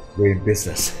 We're in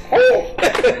business.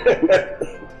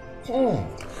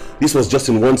 This was just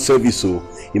in one service, so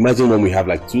imagine when we have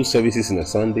like 2 services in a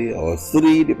Sunday or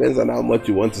 3, depends on how much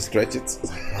you want to stretch it.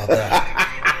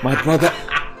 My brother,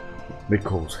 make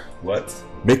calls. What?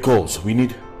 Make calls. We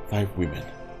need 5 women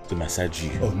to massage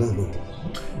you. Oh, no.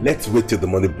 Let's wait till the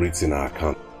money breathes in our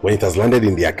account. When it has landed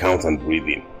in the account and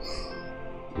breathing,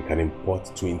 we can import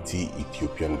 20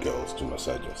 Ethiopian girls to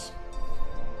massage us.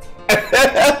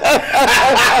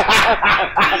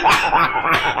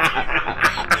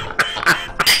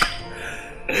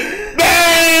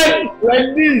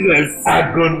 Like this,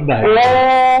 a good night.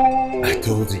 I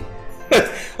told you.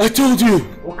 I told you.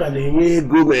 What can they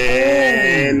go,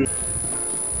 man?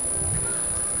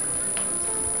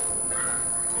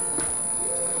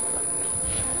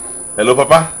 Hello,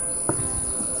 Papa.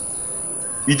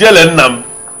 Ijele Nnam.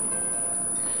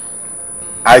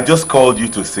 I just called you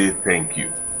to say thank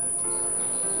you.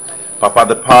 Papa,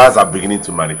 the powers are beginning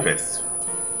to manifest.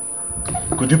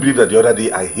 Could you believe that the other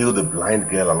day I healed a blind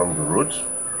girl along the road?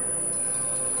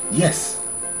 Yes.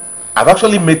 I've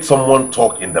actually made someone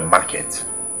talk in the market.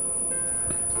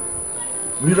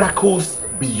 Miracles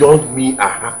beyond me are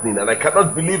happening and I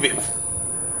cannot believe it.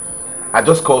 I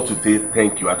just called to say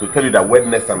thank you and to tell you that when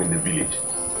next I'm in the village,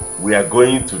 we are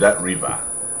going to that river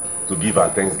to give our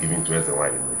thanksgiving to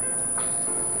Ezewine.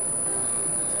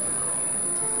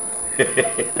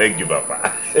 Thank you,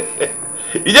 Papa.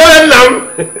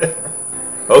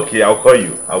 Okay, I'll call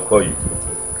you.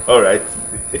 All right.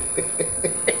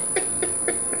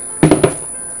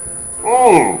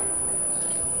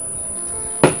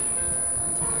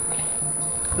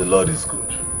 The Lord is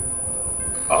good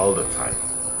all the time.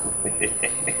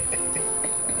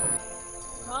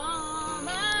 Come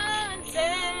and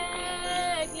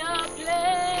take your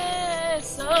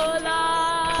place, oh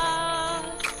Lord.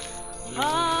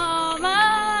 Come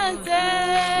and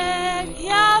take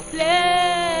your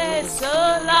place,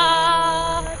 oh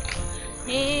Lord.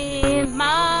 In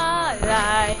my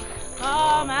life,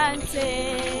 come and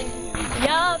take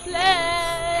your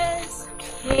place.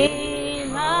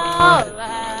 In my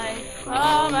life,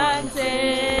 come and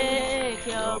take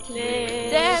your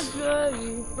place. Take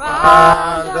glory,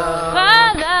 Father,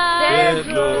 take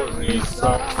glory,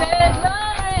 Son, take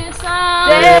glory, Son,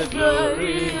 take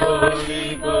glory, Holy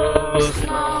Ghost,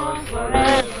 now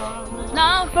forever,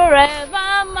 now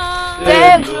forevermore.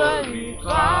 Take glory,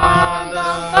 Father,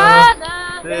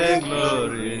 take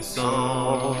glory,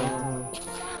 Son.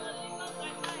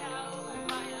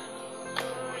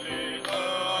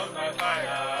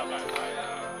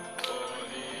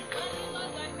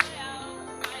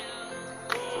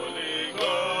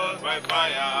 By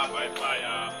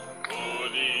fire,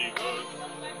 Holy Ghost.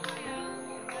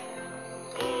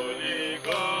 Holy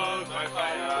Ghost, by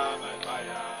fire.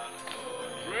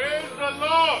 Praise the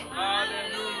Lord.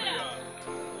 Hallelujah.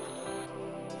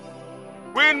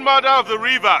 Queen Mother of the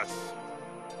Rivers,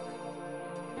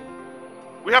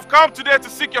 we have come today to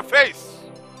seek your face.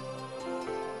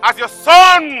 As your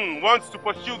son wants to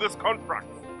pursue this contract,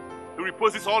 he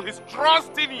reposes all his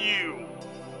trust in you,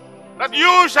 that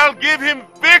you shall give him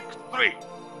victory.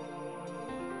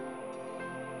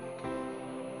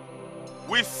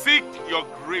 We seek your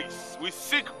grace. We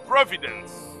seek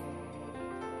providence.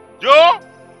 Joe,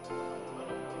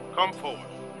 come forward.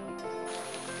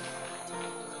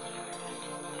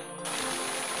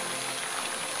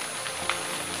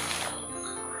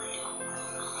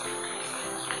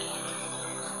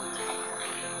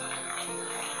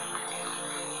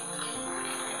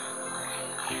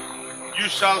 You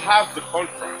shall have the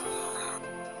contract.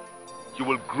 You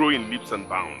will grow in leaps and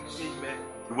bounds. Amen.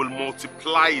 You will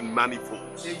multiply in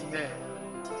manifolds. Amen.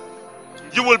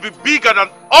 You will be bigger than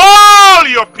all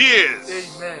your peers.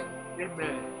 Amen.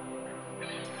 Amen.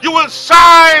 You will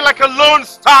shine like a lone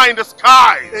star in the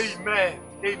skies. Amen.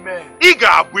 Amen.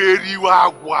 Amen.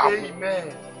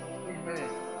 Amen.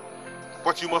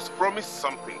 But you must promise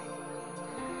something.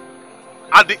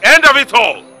 At the end of it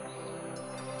all,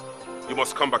 you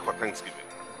must come back for Thanksgiving.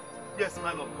 Yes,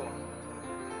 man of God.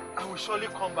 I will surely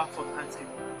come back for Thanksgiving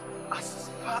as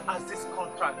far as this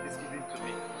contract is given to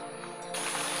me.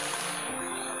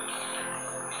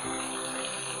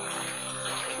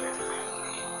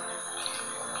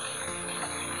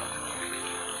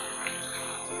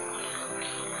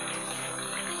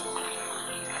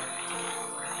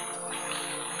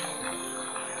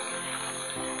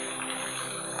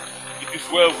 It is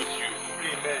well with you.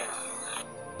 Amen.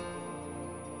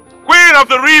 Queen of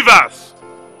the rivers,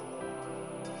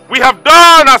 we have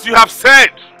done as you have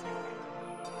said.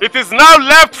 It is now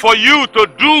left for you to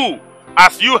do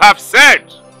as you have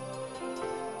said.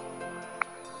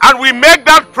 And we make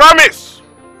that promise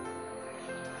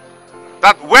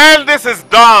that when this is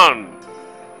done,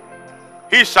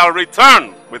 he shall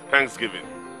return with thanksgiving.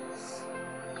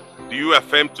 Do you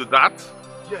affirm to that?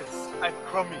 Yes, I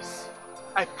promise.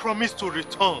 I promise to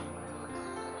return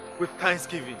with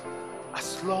thanksgiving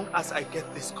as long as I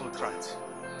get this contract.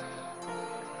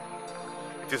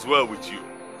 It is well with you.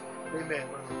 Amen.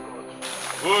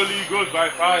 Holy Ghost by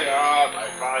fire, by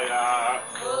fire.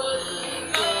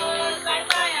 Holy Ghost by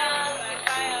fire, by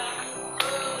fire.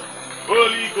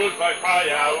 Holy Ghost by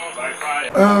fire, oh by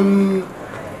fire.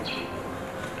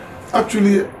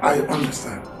 Actually, I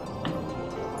understand.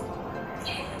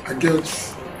 I get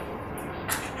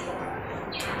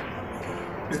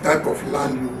the type of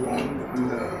land you want and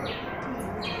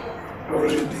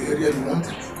probably the area you want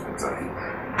it. Exactly.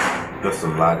 Just a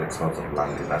large expanse of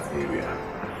land in that area.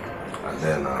 And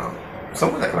then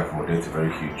somewhere that can accommodate a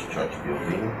very huge church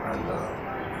building and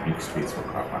big space for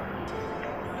car park.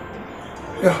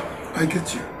 Yeah, I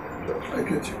get you. I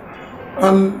get you.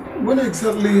 And when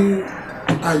exactly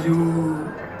are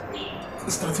you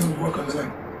starting work on the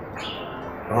land?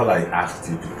 All I asked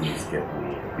you to do is get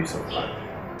me a piece of land.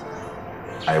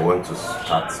 I want to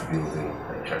start building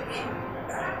a church.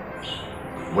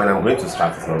 When I'm going to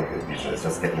start, it's not a business,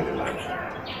 just get me the land.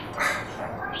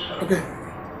 Okay.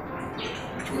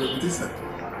 Which one will be this then?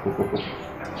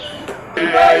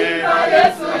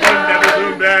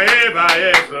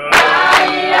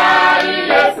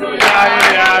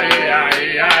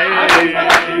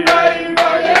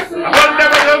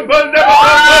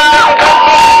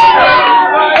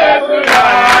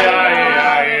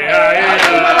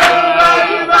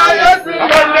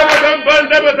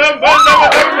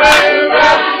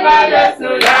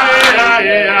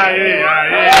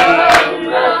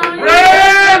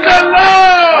 Praise the Lord!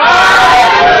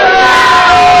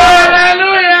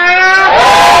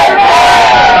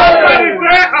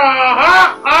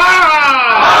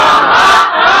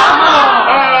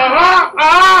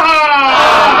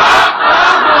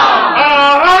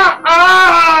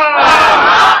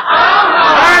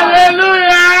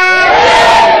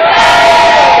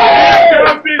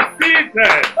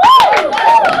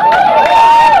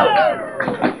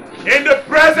 In the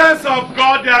presence of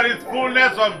God, there is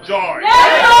fullness of joy.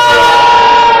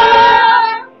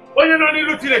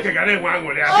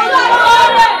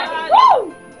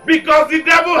 Because the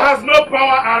devil has no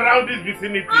power around this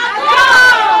vicinity.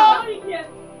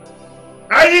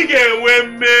 Anyị ga-enwe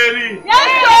mmeri.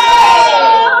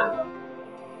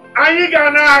 Anyị ga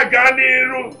na-aga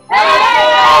n'iru.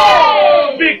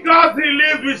 Because he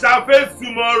lives, we shall face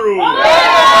tomorrow.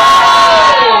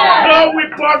 No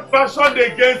weapon fashioned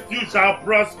against you shall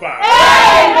prosper.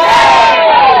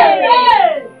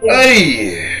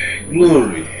 Hey,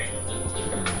 glory.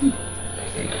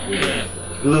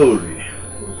 Glory.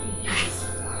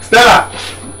 Stella!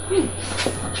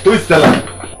 Who is Stella?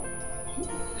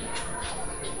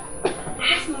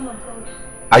 Yes, man of God.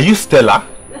 Are you Stella?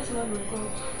 Yes, man of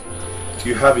God.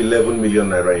 You have 11 million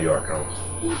naira in your account.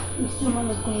 Yes, man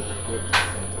of God.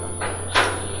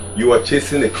 You are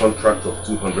chasing a contract of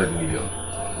 200 million.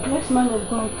 Yes, man of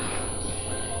God.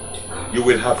 You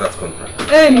will have that contract.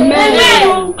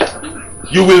 Amen.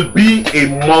 You will be a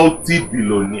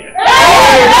multi-billionaire.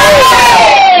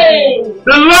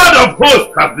 The Lord of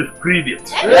hosts has decreed it.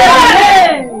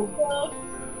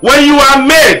 When you are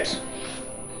made,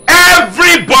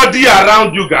 everybody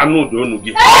around you can know don't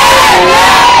give.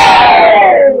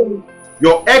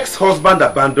 Your ex-husband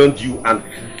abandoned you and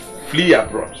flee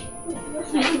abroad.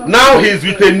 Now he's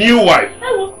with a new wife.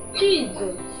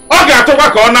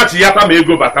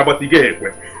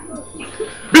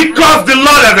 Because the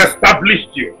Lord has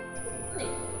established you.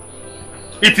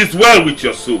 It is well with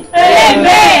your soul.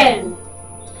 Amen.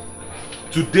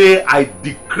 Today I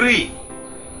decree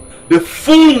the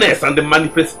fullness and the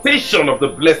manifestation of the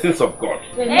blessings of God.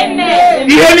 Amen.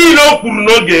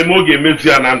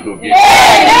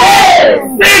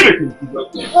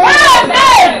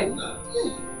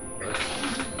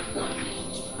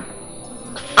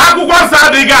 Akwụkwọ nsọ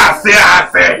adịghị asị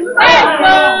asị.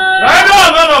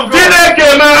 Chineke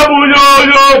na-abụghị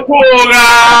onye okwu ụgha.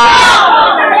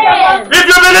 If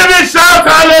you believe it, shout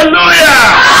hallelujah.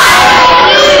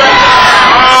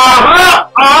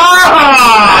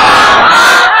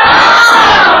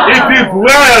 It is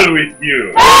well with you.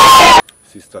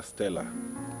 Sister Stella.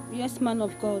 Yes, man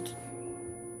of God.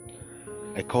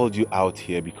 I called you out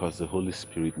here because the Holy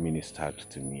Spirit ministered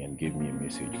to me and gave me a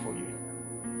message for you.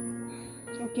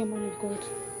 Okay, man of God.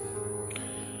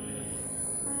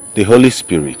 The Holy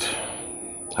Spirit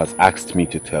has asked me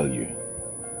to tell you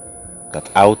that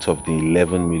out of the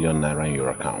 11 million naira in your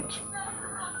account,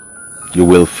 you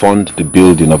will fund the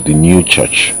building of the new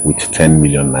church with 10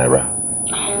 million naira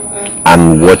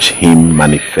and watch Him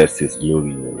manifest His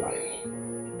glory in your life.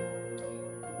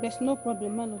 There's no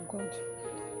problem, man of God.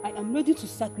 I am ready to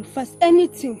sacrifice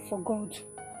anything for God.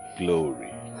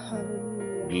 Glory.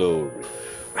 Hallelujah. Glory.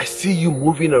 I see you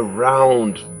moving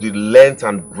around the length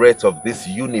and breadth of this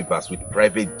universe with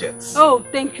private jets. Oh,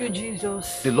 thank you,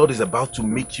 Jesus. The Lord is about to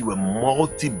make you a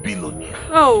multi-billionaire.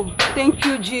 Oh, thank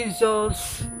you,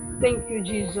 Jesus. Thank you,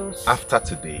 Jesus. After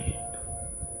today,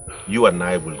 you and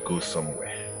I will go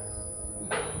somewhere.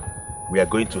 We are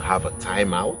going to have a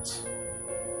time out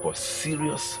for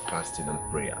serious fasting and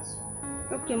prayers.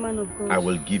 Okay, man of God. I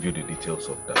will give you the details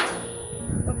of that.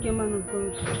 Okay, man of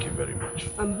God. Thank you very much.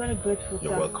 I'm very grateful,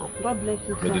 You're sir. welcome. God bless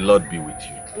you, sir. May the Lord be with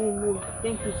you. Amen.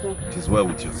 Thank you, sir. It is well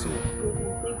with your soul.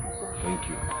 Amen. Thank you, sir. Thank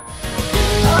you.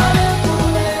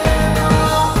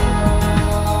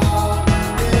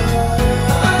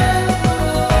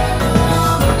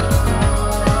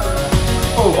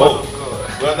 Oh,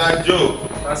 Brother Joe.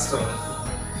 Pastor.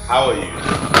 How are you?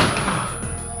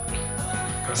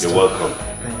 Pastor. You're welcome.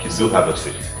 Thank you Do so have much. a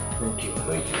seat. Thank you.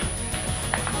 Thank you.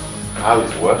 How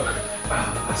is work?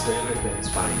 Pastor, everything is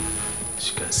fine. As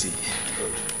you can see.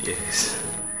 Yes.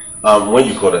 When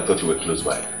you called, I thought you were close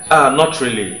by. Not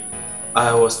really.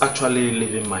 I was actually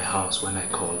leaving my house when I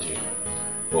called you.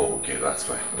 Oh, okay, that's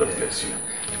fine. God bless you.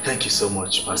 Thank you so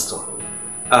much, Pastor.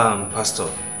 Pastor,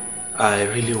 I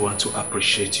really want to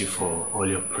appreciate you for all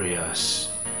your prayers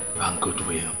and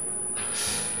goodwill.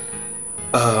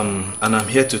 And I'm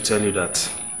here to tell you that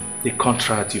the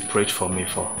contract you prayed for me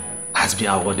for has been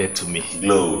awarded to me.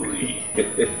 Glory.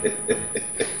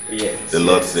 Yes. The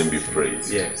Lord's name be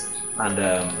praised. Yes. And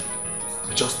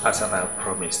just as I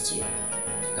promised you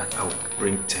that I will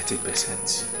bring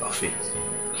 30% of it,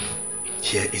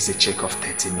 here is a check of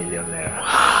 30 million naira.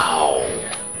 Wow.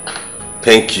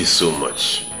 Thank you so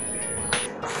much.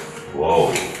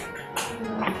 Whoa.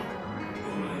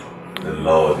 The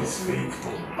Lord is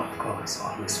faithful. Of course,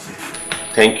 always faithful.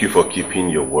 Thank you for keeping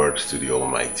your word to the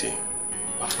Almighty.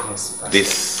 Of course. Pastor.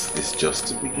 This is just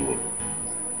the beginning.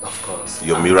 Of course.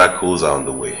 Your miracles are on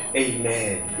the way.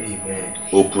 Amen. Amen.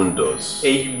 Open doors.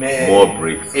 Amen. More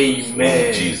breakthroughs. Amen.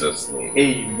 In Jesus' name.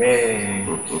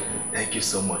 Amen. Thank you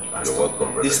so much, Pastor. You're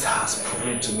welcome, brother. This has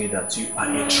proven to me that you are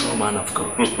a true man of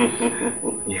God.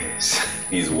 Yes.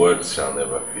 His words shall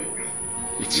never fail.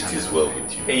 It is well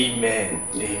with you. Amen.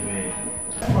 Amen.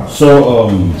 So,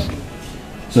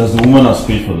 since the woman has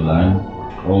paid for the land,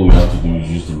 all we have to do is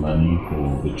use the money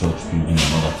for the church building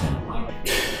another thing.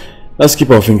 Let's keep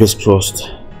our fingers crossed.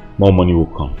 More money will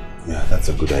come. Yeah, that's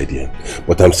a good idea.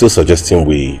 But I'm still suggesting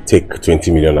we take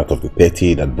 20 million out of the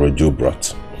 30 that Bro Joe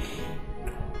brought.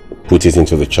 Put it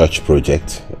into the church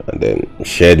project and then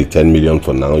share the 10 million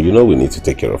for now. You know we need to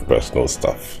take care of personal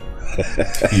stuff.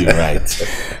 You're right.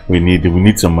 We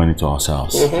need some money to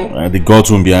ourselves. The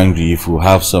gods won't be angry if we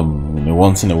have some,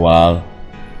 once in a while,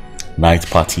 night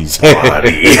parties.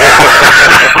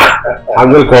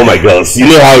 I'm gonna call my girls. You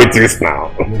know how it is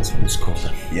now. Let's call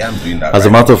them. Yeah, I'm doing that. As a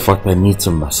matter of fact, I need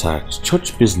some massage.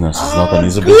 Church business is not an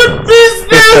easy business. Good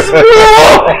business, bro!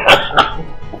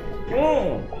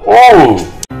 Oh!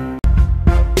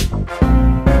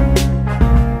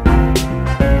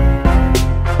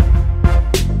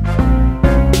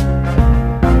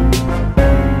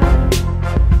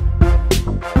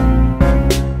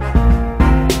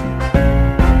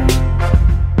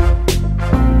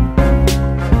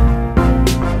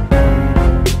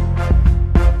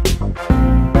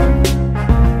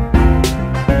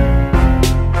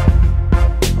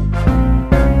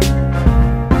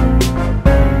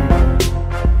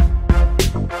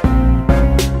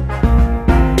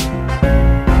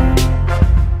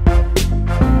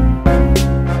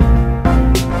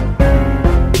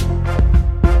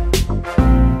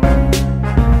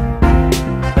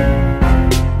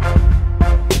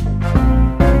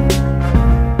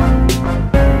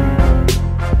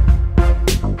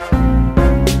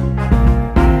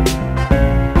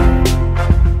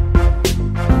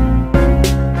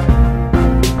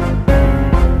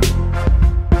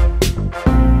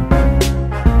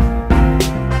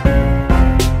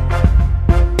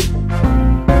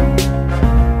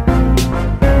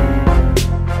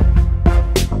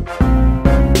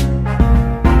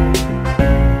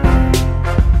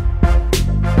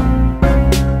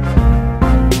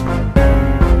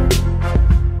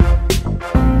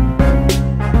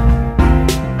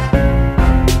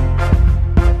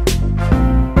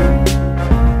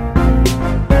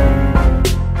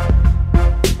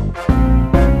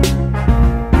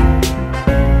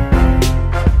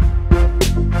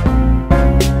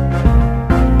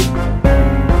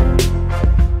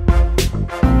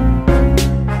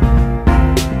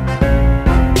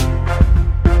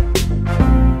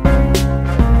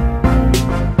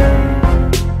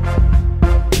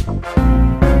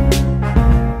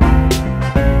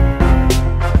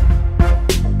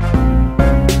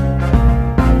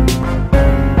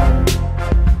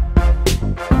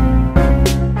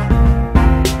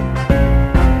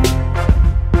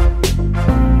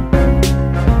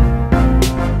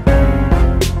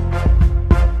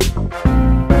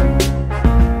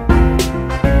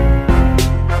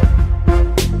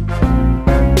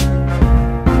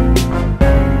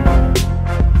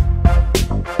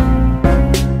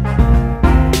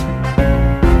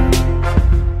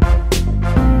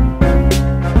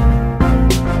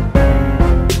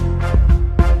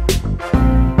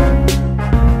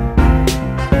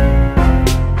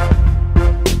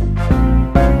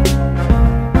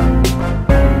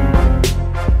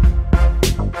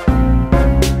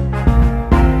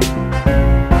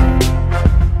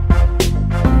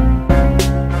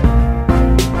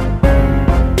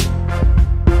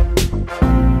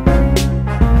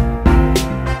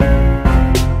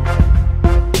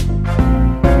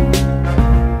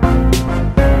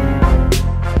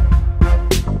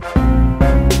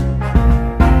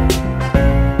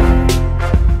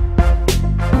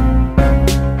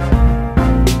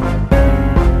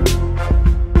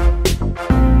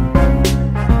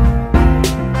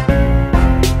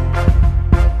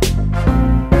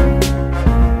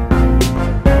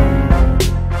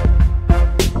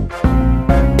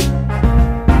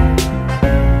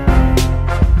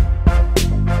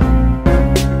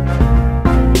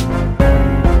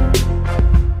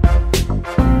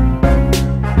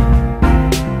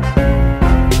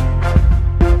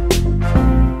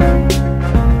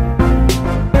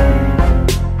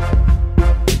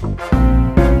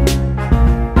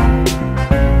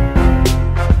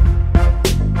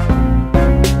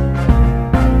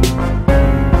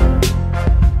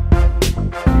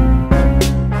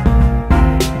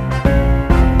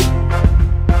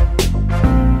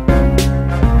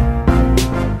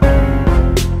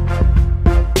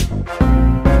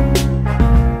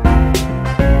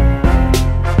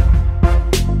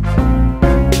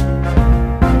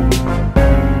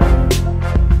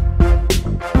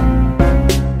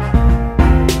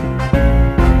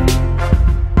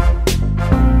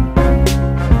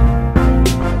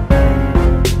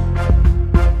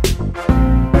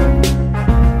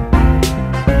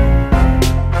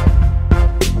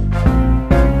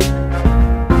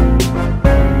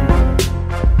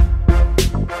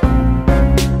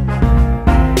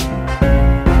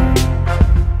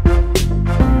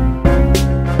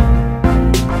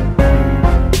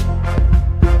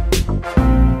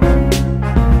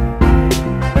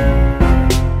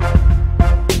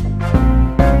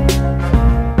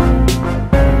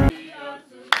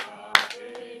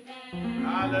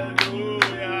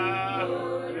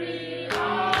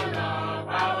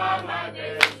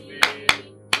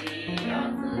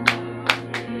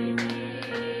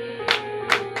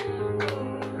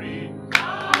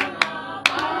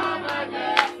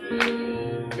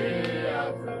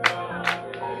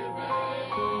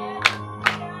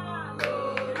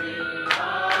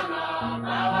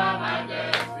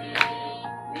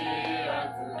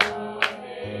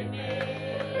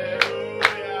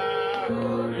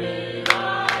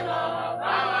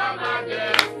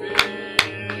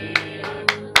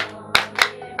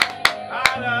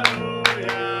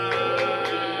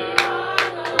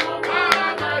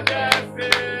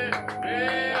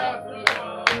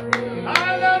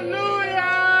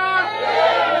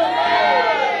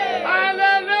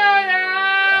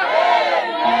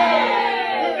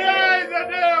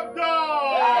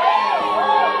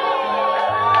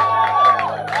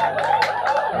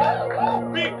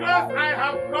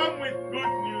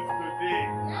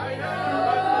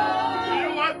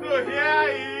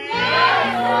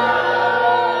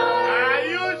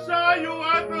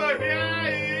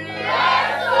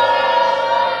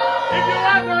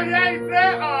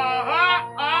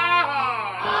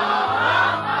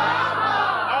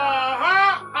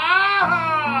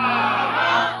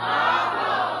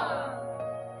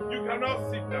 You cannot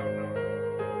sit down now.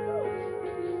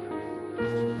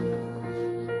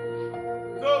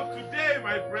 So today,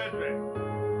 my brethren,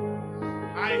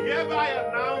 I hereby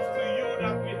announce to you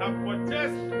that we have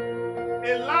purchased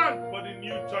a land for the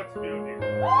new church building.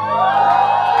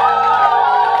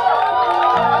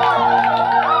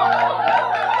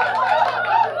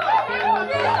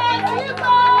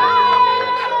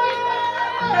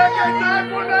 Make a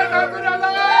joyfulness unto the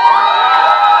Lord!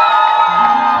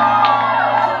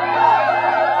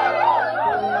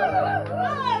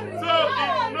 So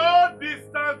in no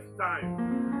distant time,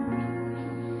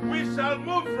 we shall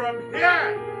move from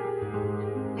here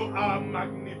to our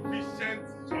magnificent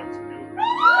church building.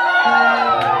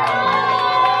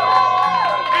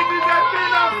 It is a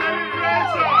thing of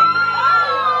celebration.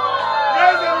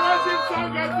 Raise a worship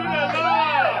song unto the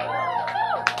Lord.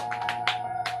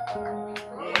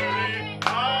 Glory,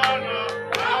 honor,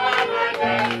 power,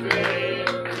 majesty,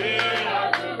 be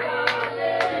unto God.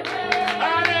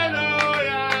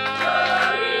 Hallelujah.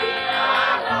 Glory,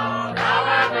 honor,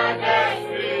 power,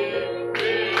 majesty,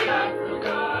 be unto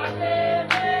God.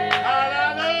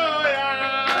 Hallelujah.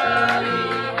 Glory,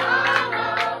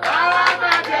 honor, power,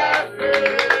 majesty,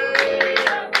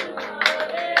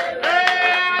 be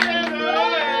unto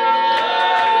God. Hallelujah.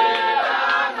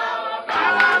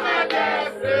 Power,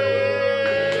 majesty,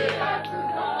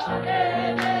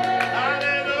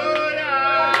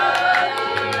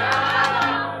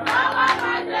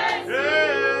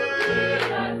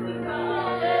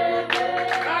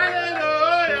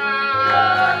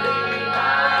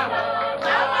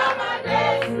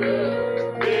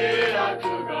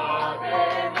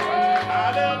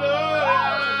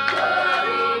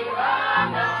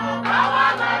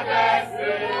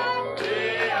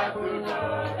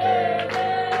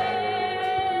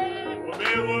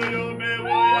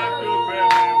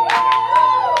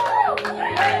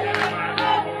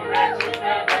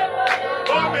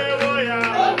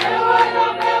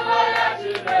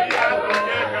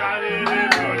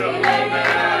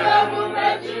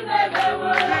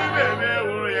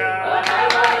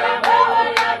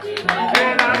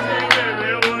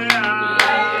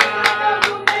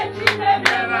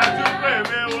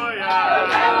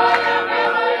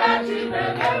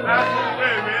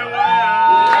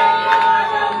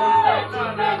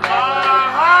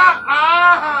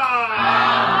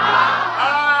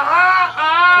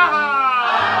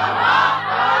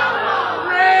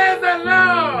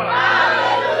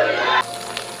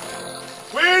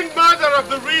 Wind mother of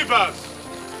the rivers,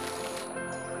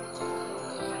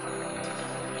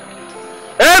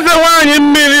 Ezewanyị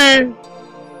mmiri,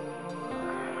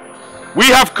 we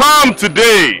have come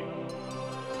today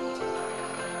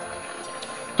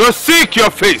to seek your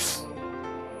face.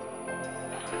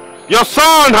 Your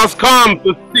son has come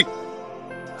to seek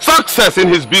success in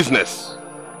his business,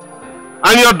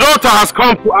 and your daughter has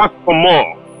come to ask for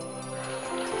more.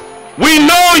 We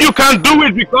know you can do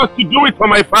it because you do it for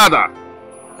my father.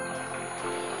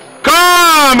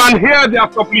 Come and hear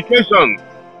their supplications.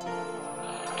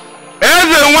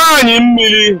 Ezewanyị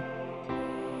mmiri,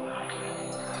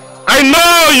 I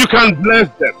know you can bless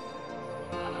them.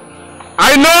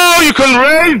 I know you can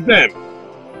raise them.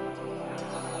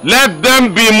 Let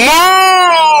them be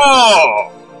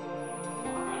more.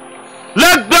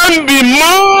 Let them be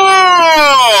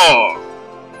more.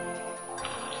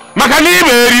 Maka na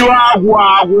ibe eriwe agwụ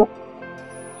agwụ.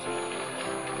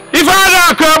 Ife ada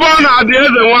akụ ebe ọ na-adị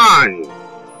Ezewanyị.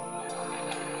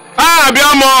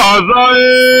 Abịa m ọzọ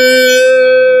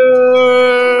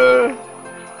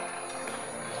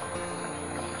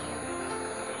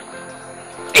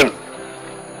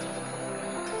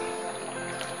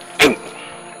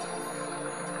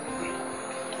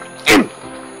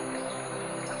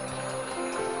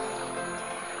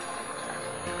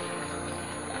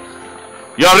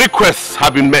Your requests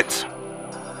have been met.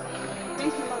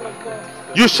 Thank you, man of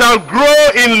God. You shall grow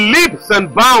in leaps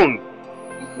and bounds.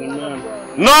 Amen.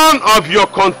 None of your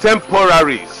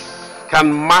contemporaries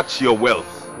can match your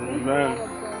wealth. Amen.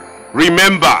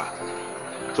 Remember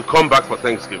to come back for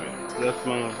Thanksgiving. Yes,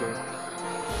 man of God.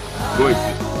 Go in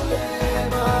peace.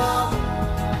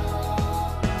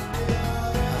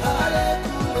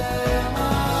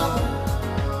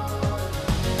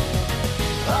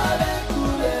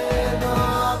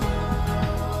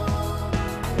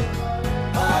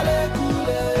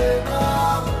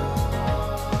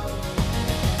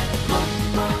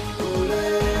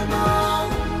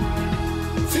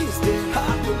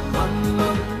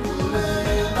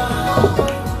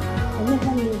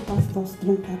 pastors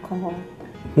drink alcohol.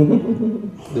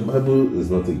 The Bible is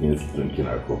not against drinking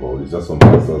alcohol. It's just some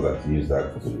pastors that use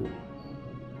that to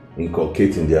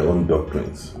inculcate in their own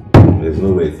doctrines. There's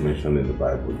no way it's mentioned in the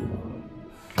Bible, you know.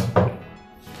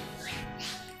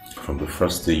 From the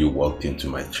first day you walked into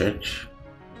my church,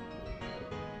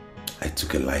 I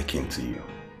took a liking to you.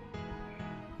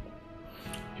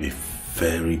 You're a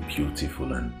very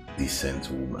beautiful and decent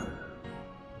woman.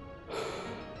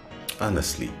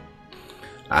 Honestly,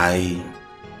 I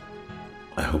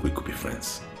hope we could be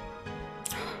friends.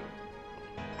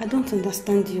 I don't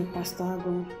understand you, Pastor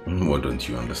Agon. What don't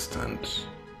you understand?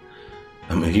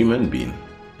 I'm a human being.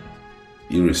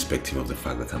 Irrespective of the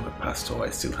fact that I'm a pastor, I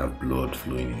still have blood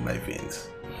flowing in my veins.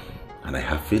 And I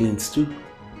have feelings too.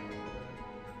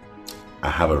 I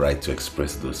have a right to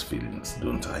express those feelings,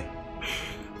 don't I?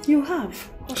 You have,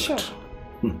 for sure.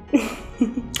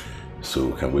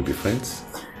 So, can we be friends?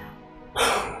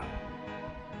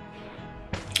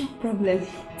 No problem.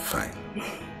 Fine.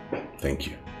 Thank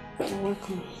you. You're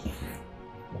welcome.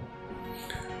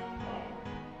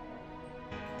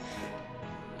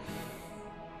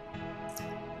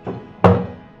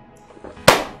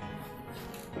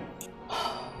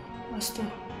 Pastor,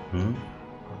 I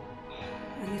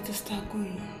need to start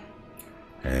going.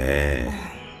 Eh.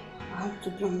 I have to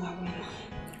be on my way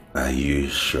now. Are you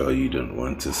sure you don't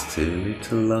want to stay a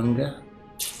little longer?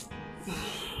 I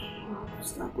have to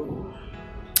start going.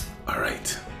 All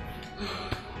right.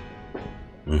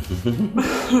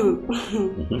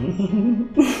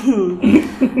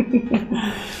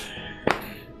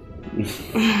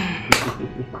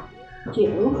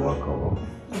 You're welcome.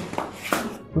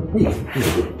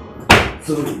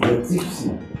 So you're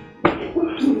tipsy.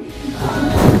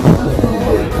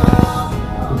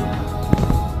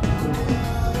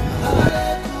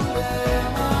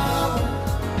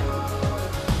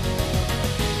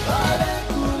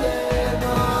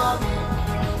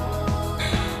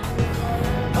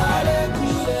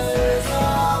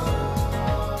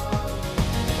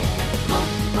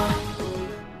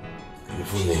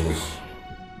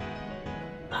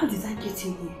 How did I get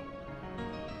in here?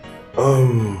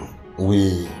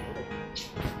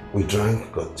 We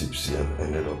drank, got tipsy and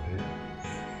ended up here.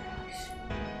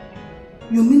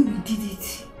 You mean we did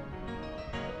it?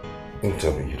 Don't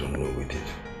tell me you don't know we did.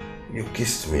 You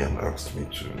kissed me and asked me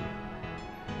to.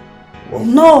 Well,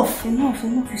 Enough.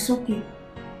 It's okay.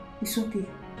 It's okay.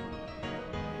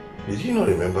 Did you not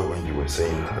remember when you were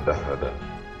saying hada hada?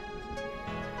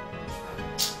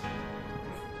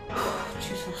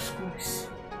 Jesus Christ.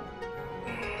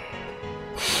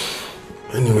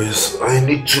 Anyways, I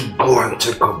need to go and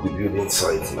check up the building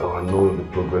site now and know the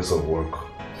progress of work.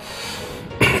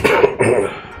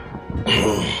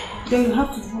 Then you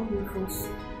have to drop me first.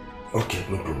 Okay,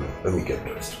 no problem. Let me get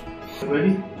dressed.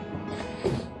 Ready?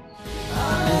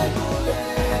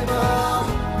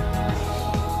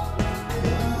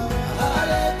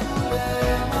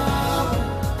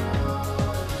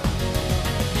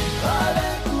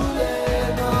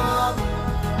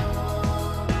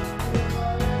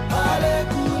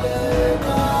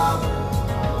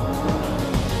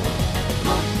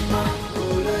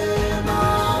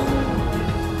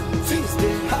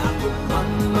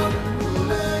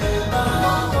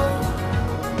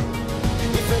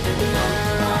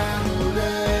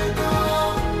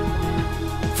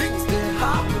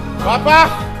 Papa!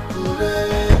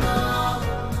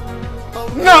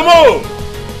 Namo!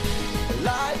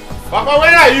 Papa,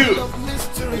 where are you?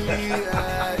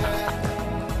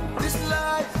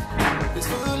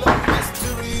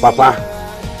 Papa,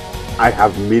 I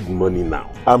have made money now.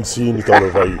 I'm seeing it all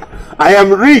over you. I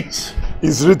am rich.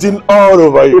 It's written all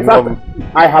over you.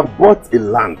 I have bought a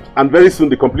land, and very soon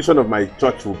the completion of my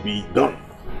church will be done.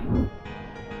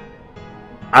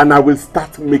 And I will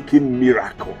start making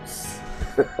miracles.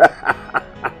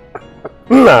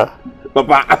 Nah,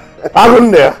 Papa,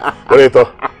 I'm there.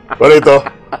 Bonito,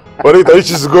 you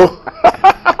should go.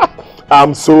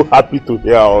 I'm so happy to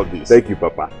hear all this. Thank you,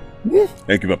 Papa.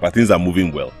 Thank you, Papa. Things are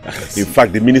moving well. In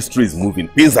fact, the ministry is moving.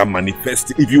 Things are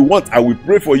manifesting. If you want, I will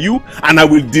pray for you and I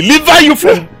will deliver you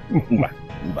from.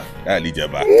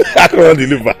 I can't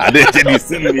deliver.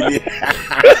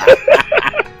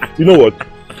 You know what?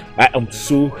 I am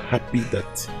so happy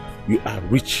that you are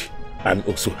rich and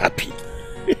also happy.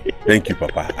 Thank you,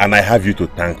 Papa. And I have you to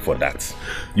thank for that.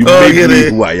 You made me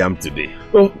who I am today.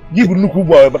 Oh, you look who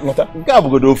boy, but not a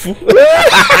Gabugodofu.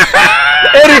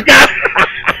 Erika!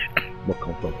 But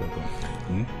come.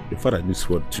 Your father needs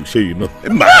word to show you know.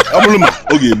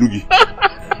 Okay, Lugi.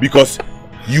 Because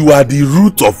you are the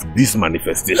root of this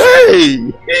manifestation.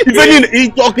 Hey! If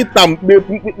you talk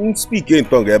it, speak in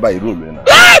tongue by rule.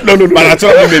 No. But I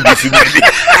told you maybe she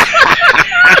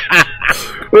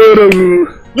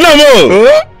No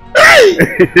more.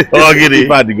 Oh, get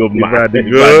it. I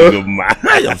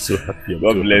am so happy.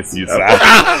 God bless you, sir.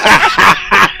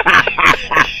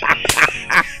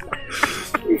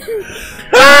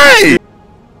 Hey!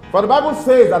 For the Bible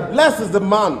says that blessed is the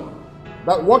man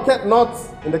that walketh not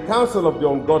in the counsel of the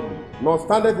ungodly, nor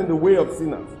standeth in the way of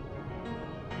sinners,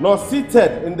 nor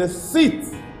seated in the seat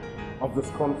of the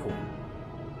scornful.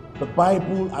 The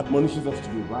Bible admonishes us to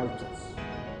be righteous.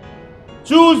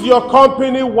 Choose your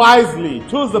company wisely.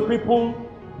 Choose the people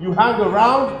you hang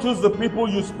around. Choose the people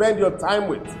you spend your time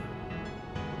with.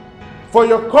 For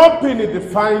your company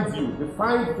defines you,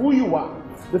 defines who you are,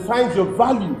 defines your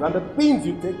values and the things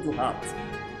you take to heart.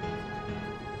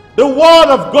 The word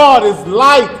of God is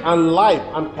light and life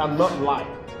and cannot lie.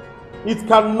 It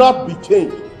cannot be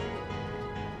changed.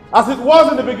 As it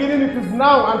was in the beginning, it is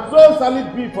now, and so shall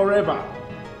it be forever.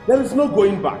 There is no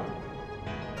going back.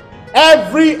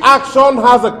 Every action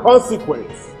has a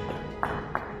consequence.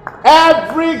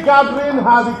 Every gathering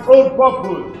has its own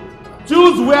purpose.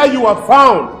 Choose where you are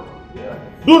found.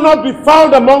 Do not be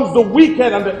found amongst the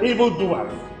wicked and the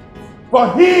evildoers.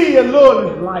 For he alone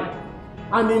is life,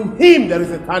 and in him there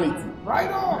is eternity. Right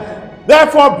on.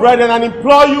 Therefore, brethren, I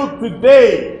implore you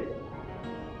today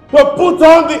to put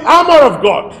on the armor of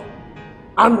God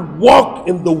and walk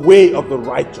in the way of the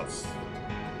righteous,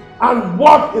 and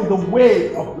walk in the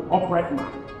way of the upright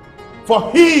man.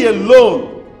 For he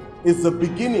alone is the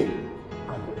beginning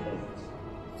and the end.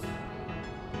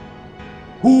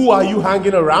 Who are you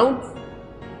hanging around?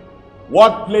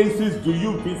 What places do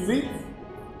you visit?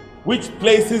 Which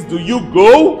places do you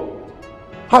go?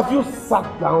 Have you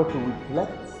sat down to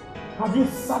reflect? Have you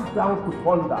sat down to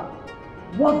ponder?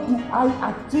 What do I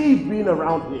achieve being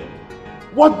around here?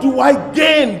 What do I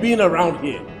gain being around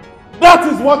here? That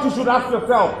is what you should ask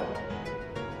yourself.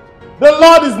 The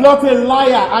Lord is not a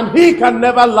liar, and he can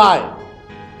never lie.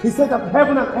 He said that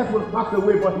heaven and earth will pass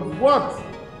away, but his words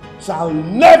shall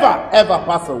never ever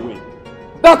pass away.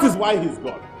 That is why he's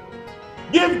God.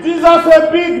 Give Jesus a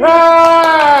big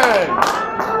hand!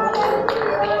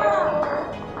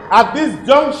 At this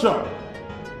juncture,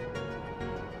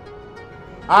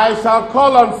 I shall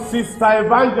call on Sister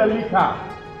Evangelica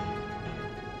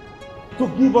to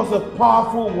give us a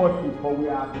powerful worship, for we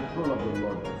are at the throne of the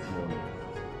Lord this morning.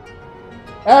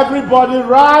 Everybody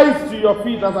rise to your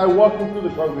feet as I walk into the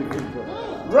congregation.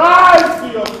 Rise to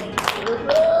your feet.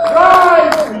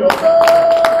 Rise to your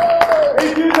feet.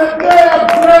 It is a day of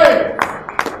grace.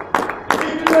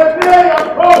 It is a day of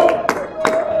hope.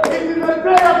 It is a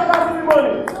day of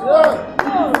testimony.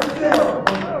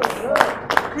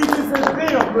 It is a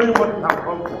day of knowing what you have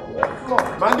come for.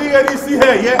 Mandi see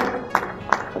here, yeah?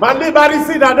 Mandi bari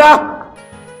see dada.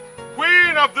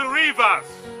 Queen of the rivers.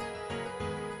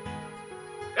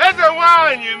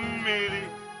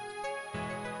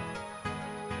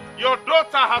 Your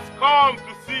daughter has come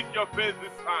to seek your face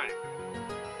this time.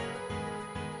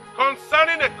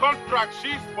 Concerning a contract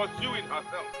she's pursuing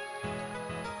herself.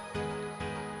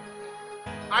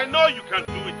 I know you can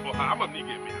do it for her. I'm a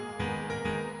nigga, man.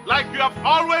 Like you have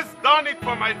always done it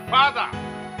for my father,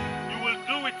 you will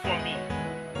do it for me.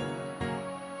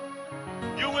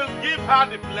 You will give her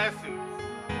the blessings.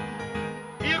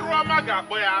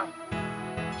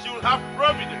 She will have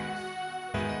providence.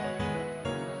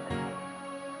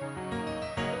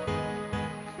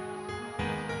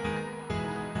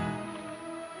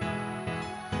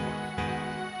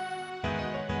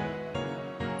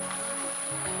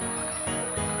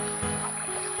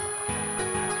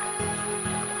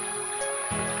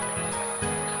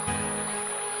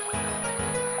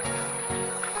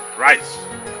 Rise.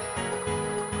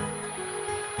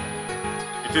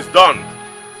 It is done.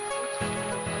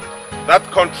 That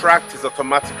contract is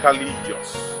automatically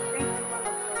yours.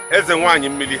 Ezenwany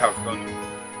Mili has done it.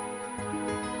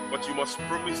 But you must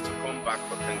promise to come back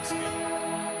for Thanksgiving.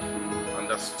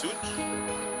 Understood?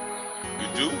 You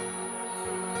do?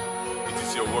 It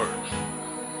is your word.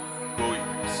 Go in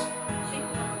peace.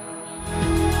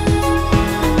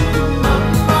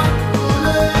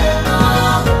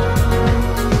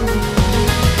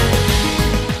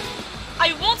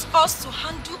 I want us to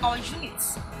handle our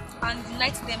units and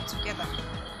unite them together.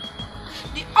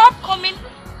 The upcoming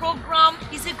program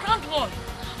is a grand one,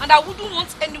 and I wouldn't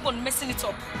want anyone messing it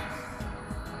up.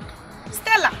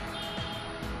 Stella,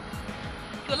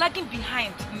 you're lagging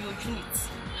behind in your units.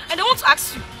 And I want to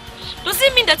ask you, does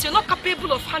it mean that you're not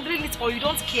capable of handling it or you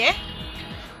don't care?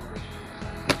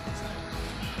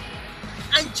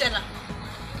 Angela,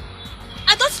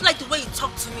 I don't like the way you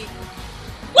talk to me.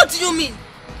 What do you mean?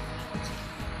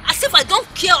 As As if I don't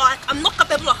care or I'm not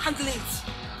capable of handling it.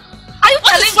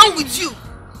 What is wrong with you?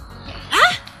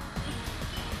 Huh?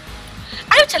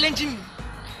 Are you challenging me?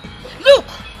 Look,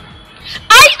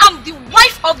 I am the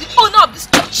wife of the owner of this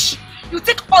church. You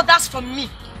take orders from me.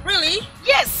 Really?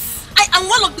 Yes. I am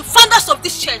one of the founders of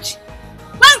this church.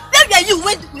 Where were you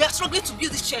when we are struggling to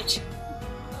build this church?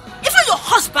 Even your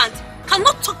husband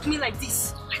cannot talk to me like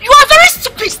this. You are very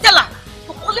stupid, Stella.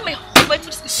 You're calling my husband to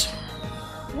this issue.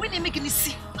 When they make any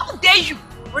see, how dare you?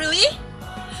 Really?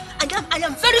 I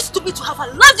am very stupid to have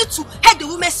allowed you to head the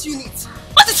women's unit.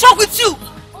 What is wrong with you?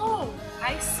 Oh,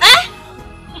 I see. Eh?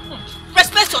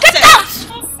 Respect yourself. Get out!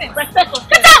 Respect yourself.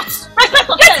 Get out! Respect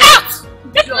yourself. Get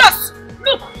out! Get lost!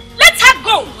 Look, let her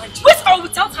go. With or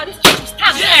without her, this church will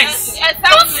stand. Yes.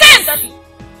 Nonsense!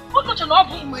 What such an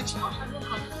awful image?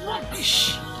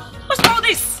 Rubbish. What's all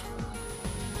this?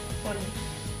 Funny.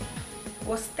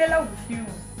 Was Stella with you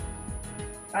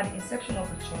at the inception of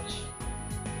the church?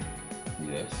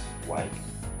 Yes. Why?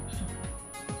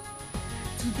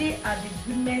 Today at the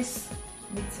women's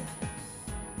meeting,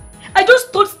 I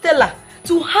just told Stella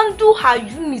to handle her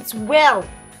unit well,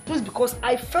 just because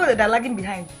I felt that they're lagging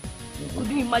behind. Could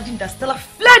you imagine that Stella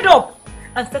flared up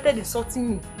and started insulting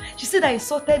me? She said I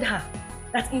insulted her.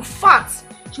 That in fact,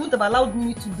 she wouldn't have allowed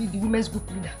me to be the women's group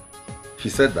leader. She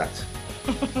said that.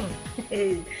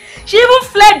 She even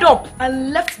flared up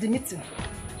and left the meeting.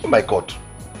 Oh my God.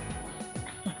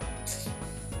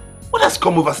 What has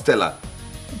come over Stella?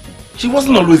 She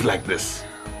wasn't always like this.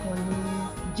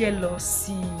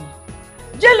 Jealousy.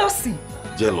 Jealousy.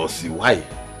 Jealousy? Why?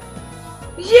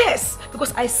 Yes,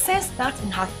 because I sensed that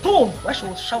in her tone when she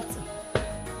was shouting.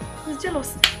 It's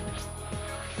jealousy.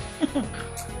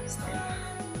 Stella.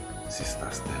 Sister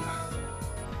Stella.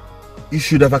 You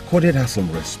should have accorded her some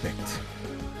respect,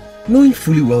 knowing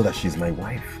fully well that she's my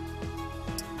wife.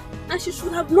 And she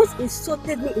should have not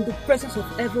insulted me in the presence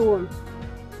of everyone.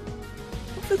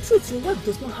 Of the truth, your wife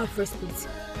does not have respect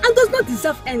and does not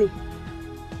deserve any.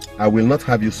 I will not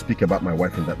have you speak about my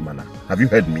wife in that manner. Have you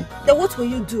heard me? Then what will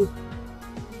you do?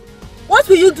 What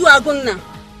will you do, Agonna?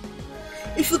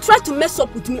 If you try to mess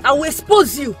up with me, I will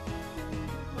expose you.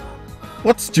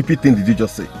 What stupid thing did you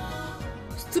just say?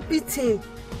 Stupid thing?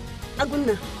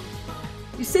 Agonna,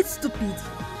 you said stupid.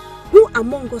 Who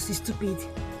among us is stupid?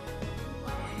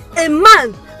 A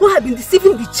man who had been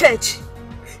deceiving the church,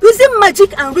 using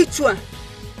magic and ritual.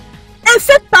 A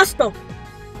fake pastor.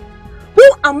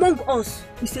 Who among us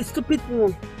is a stupid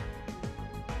one?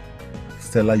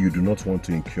 Stella, you do not want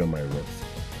to incur my wrath.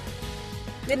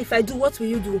 Then if I do, what will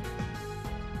you do?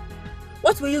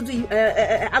 What will you do,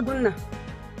 Agonna?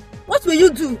 What will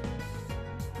you do?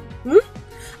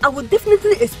 I will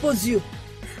definitely expose you.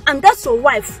 And that's your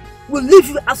wife will leave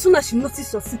you as soon as she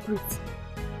notices your secret.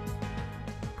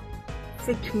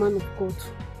 Fake man of God.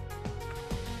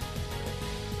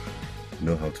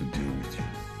 Know how to deal with you.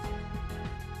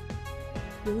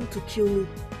 You want to kill me.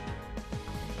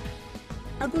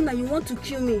 Agonna, you want to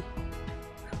kill me.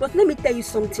 But let me tell you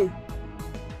something.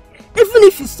 Even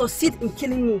if you succeed in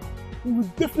killing me, you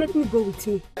will definitely go with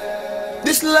me.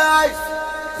 This life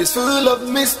is full of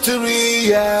mystery,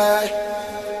 yeah.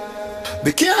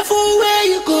 Be careful where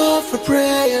you go for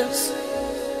prayers.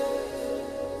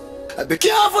 Be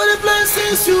careful the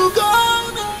places you go.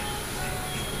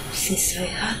 Since I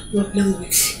had problem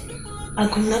with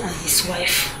Agonna and his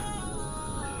wife,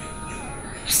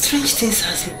 strange things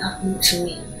has been happening to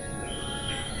me.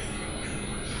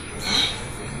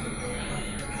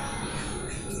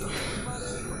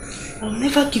 I'll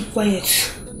never keep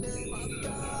quiet.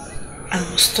 I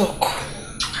must talk.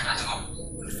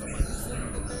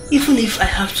 Even if I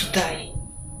have to die,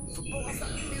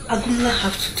 Agonna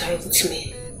have to die with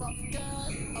me.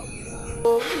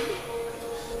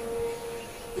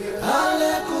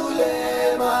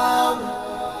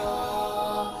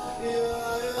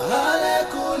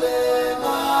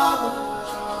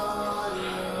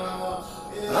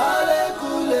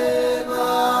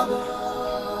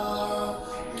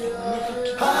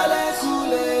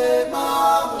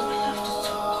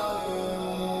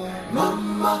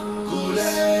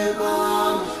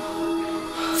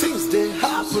 Things they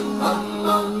happen,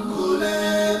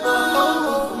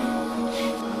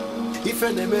 if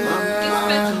any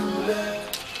man.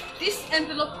 This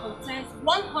envelope contains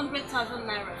 100,000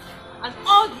 naira and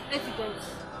all the evidence.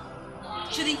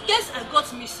 Should in case I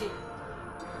got missing,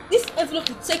 this envelope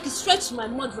will take it straight to my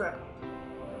murderer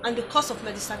and the cause of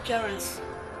my disappearance.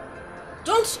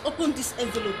 Don't open this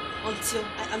envelope until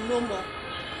I am no more.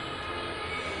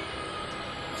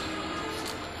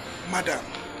 Madam,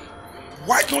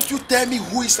 why don't you tell me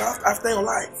who is after your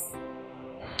life?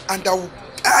 And I will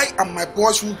I and my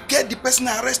boys will get the person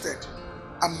arrested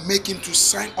and make him to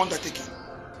sign undertaking.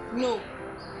 No,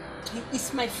 he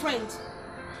is my friend,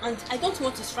 and I don't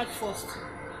want to strike first.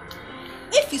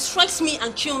 If he strikes me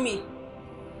and kill me,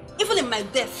 even in my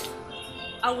death,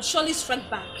 I will surely strike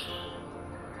back.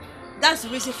 That's the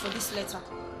reason for this letter.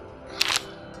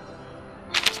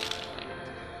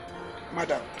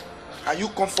 Madam, are you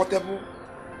comfortable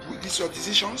with these your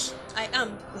decisions? I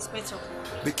am, Inspector.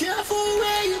 Be careful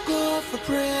where you go for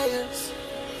prayers.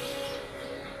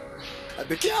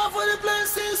 Be careful the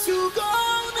places you go,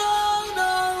 no.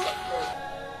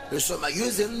 Some are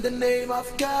using the name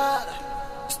of God,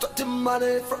 starting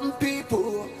money from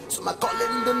people. Some are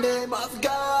calling the name of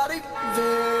God in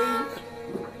vain.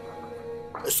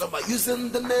 Some are using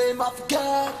the name of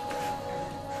God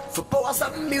for powers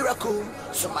of miracle.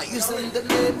 Some are using the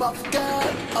name of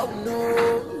God. Oh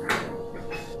no.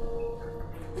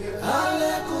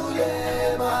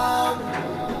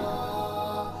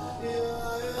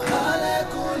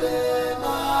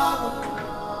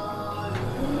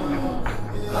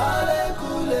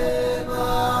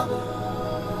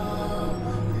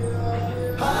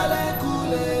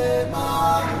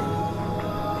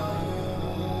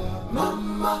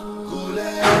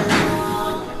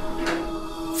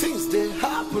 Things they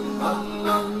happen,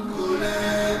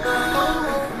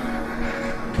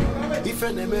 if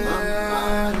any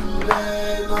man,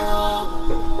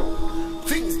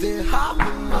 things they happen.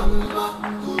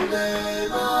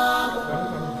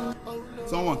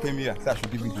 Someone came here, so I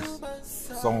should give you this.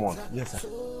 Someone? Yes, sir.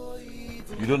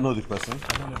 You don't know the person?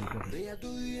 I don't know the person.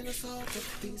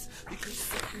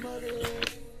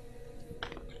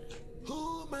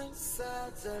 Human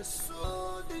sides are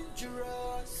so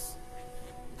dangerous.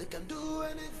 They can do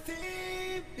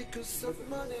anything because of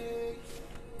money.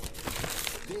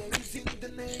 They are using the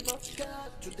name of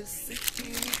God to deceive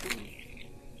people.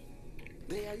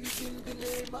 They are using the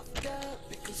name of God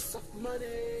because of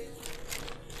money.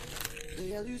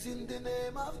 They are using the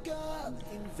name of God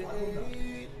in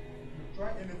vain.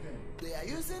 They are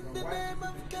using the name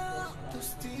of God to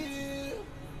steal.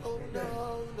 Oh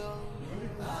no, no.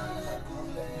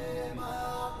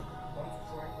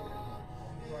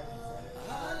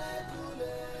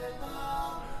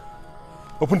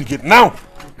 Open the gate now!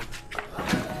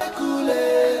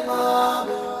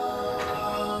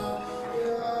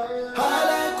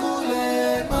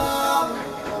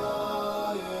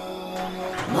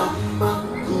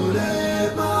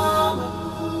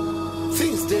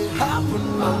 Things they happen,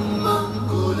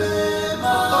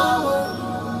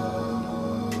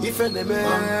 if any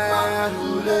man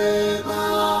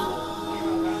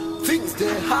things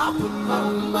they happen,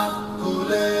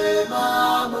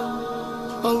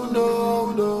 oh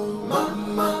no, no,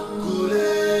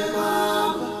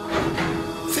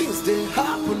 things they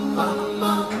happen,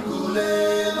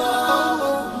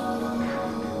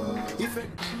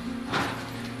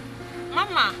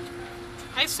 Mama,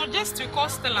 I suggest you call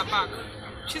Stella back.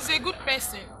 She's a good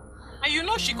person. And you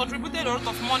know she contributed a lot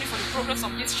of money for the progress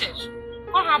of this church.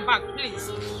 Call her back, please.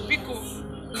 Biko.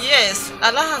 Yes,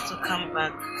 allow her to come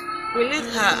back. We need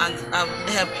her and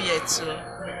help here too.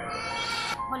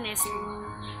 Honestly,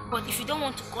 but if you don't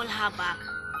want to call her back,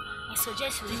 I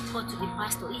suggest you report to the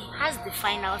pastor. He has the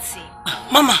final say.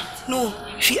 Mama, no.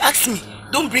 She asked me.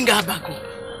 Don't bring her back.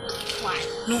 Why?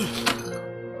 No.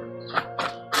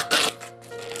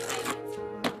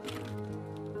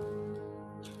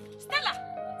 Stella,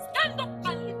 stand up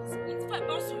and leave this place before I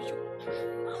bounce on you.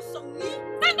 Bounce on me?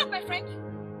 Stand up, my friend.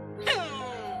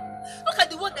 Look at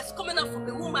the word that's coming out from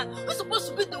the woman. Who's supposed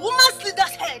to be the woman's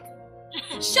leader's head?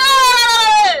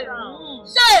 Shame!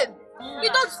 Shame! You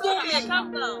don't know me.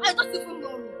 Calm down. I don't even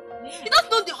know me. You don't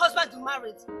know the husband you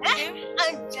married.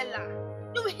 Angela.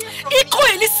 You will hear from me.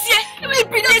 You will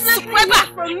be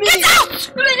from me. Get out!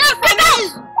 You will hear from me.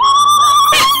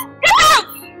 Get out!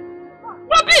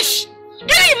 Rubbish! Can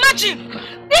you imagine?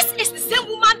 This is the same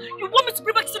woman you want me to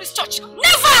bring back to this church.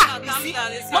 Never!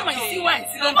 Mama, you see why?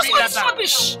 Don't bring her back.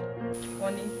 Rubbish!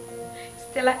 Honey,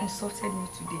 Stella insulted me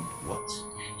today. What?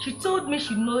 She told me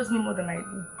she knows me more than I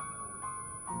do.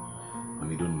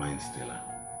 Honey, don't mind Stella.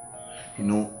 You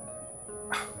know,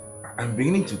 I'm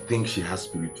beginning to think she has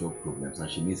spiritual problems and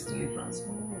she needs deliverance.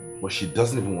 But she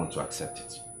doesn't even want to accept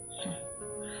it.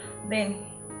 Then,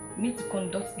 you need to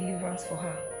conduct deliverance for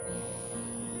her.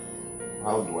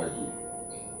 How do I do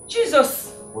it?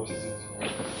 Jesus! What is it?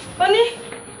 Honey,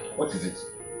 What is it?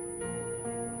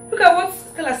 look at what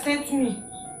Stella sent me.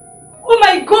 Oh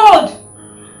my God!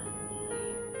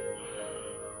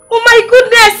 Oh my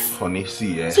goodness! Honey,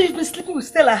 see, So you've been sleeping with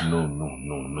Stella? No.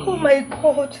 Oh my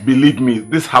God. Believe me,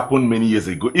 this happened many years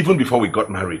ago, even before we got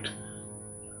married.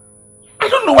 I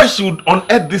don't why she would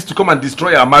unearth this to come and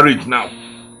destroy our marriage now.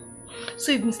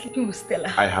 So you've been sleeping with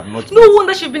Stella? I have not. No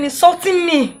wonder she's been insulting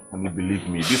me. Honey, believe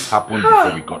me, this happened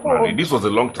before we got married. This was a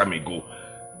long time ago.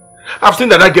 I've seen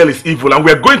that girl is evil and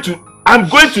I'm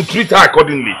going to treat her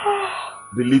accordingly.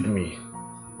 Believe me.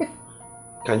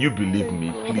 Can you believe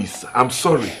me, please? I'm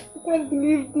sorry. I can't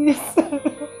believe this.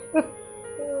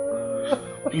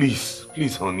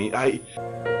 Please, honey, I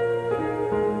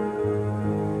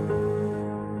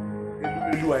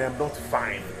am not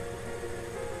fine.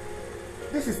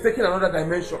 This is taking another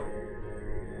dimension.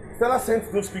 Stella sent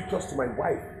those pictures to my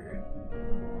wife.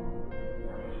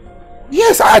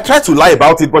 Yes, I tried to lie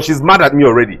about it, but she's mad at me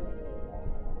already.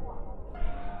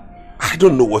 I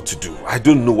don't know what to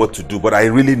do. But I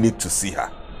really need to see her.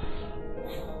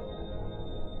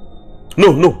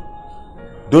 No.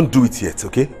 Don't do it yet,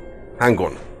 okay? Hang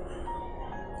on.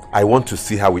 I want to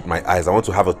see her with my eyes. I want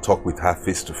to have a talk with her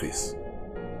face to face.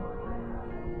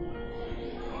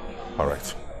 All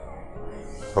right.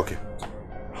 Okay.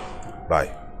 Bye.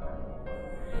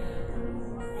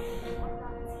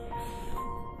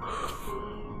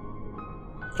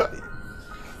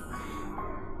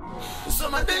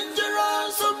 Some are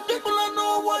dangerous, some people don't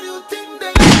know what you think they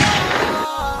are.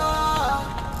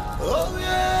 Oh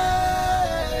yeah.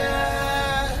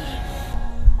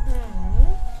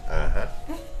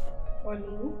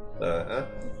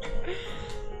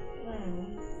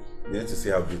 You need to see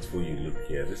how beautiful you look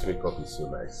here. This makeup is so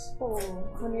nice. Oh,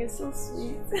 honey, you're so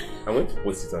sweet. I'm going to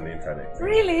post it on the internet.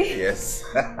 Really? Yes.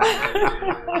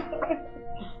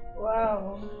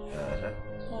 Wow.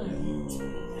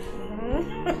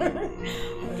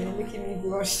 You're making me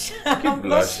blush. Keep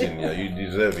blushing, yeah. You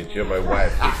deserve it. You're my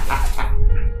wife.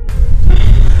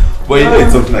 But you know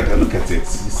it's something like that. Look at it. You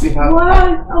see how?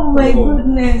 What? Oh my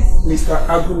goodness. Mr.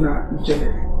 Aguna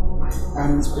Jene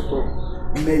and Inspector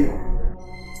Mayor,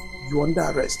 you're under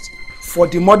arrest for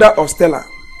the murder of Stella.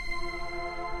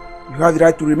 You have the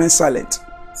right to remain silent.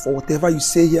 For whatever you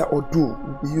say here or do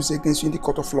will be used against you in the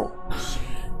court of law.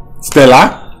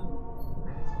 Stella?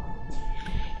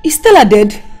 Is Stella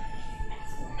dead?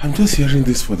 I'm just hearing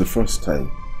this for the first time.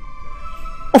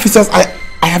 Officers, I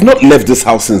have not left this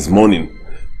house since morning.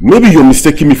 Maybe you're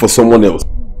mistaking me for someone else.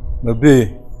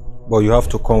 Maybe, but you have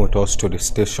to come with us to the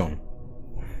station.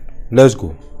 Let's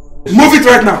go. Move it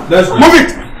right now. Let's go. Move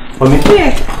it. Honey,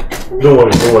 yeah. Don't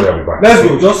worry, I'll be back. Let's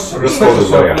go. Just respect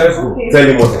yourself. Let's go. Tell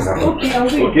him what has happened. Okay, I'll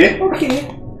wait. Okay?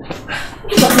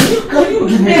 Can you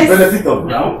give me the benefit of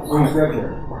now?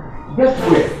 Get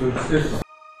where? To the station.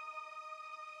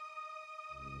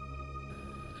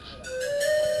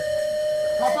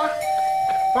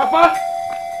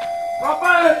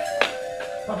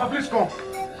 Papa, please come.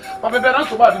 Papa, better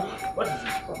so bad. What is it?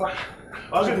 Papa,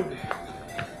 how's it?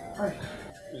 Hi.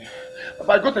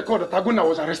 Papa, I got a call that Aguna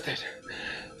was arrested.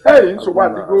 Hey, so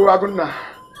what? Go Aguna.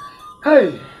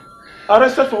 Hey,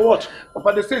 arrested for what?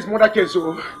 Papa, they say it's murder case.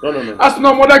 So. No. That's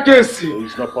not murder case.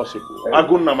 It's not possible.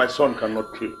 Aguna, my son,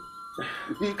 cannot kill.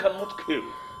 He cannot kill.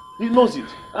 He knows it.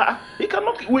 He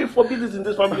cannot. We forbid this in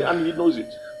this family, and he knows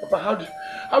it. Papa,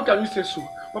 how can you say so?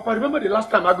 Papa, remember the last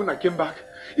time Aguna came back?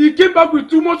 He came back with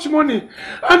too much money.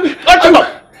 And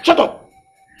Shut up!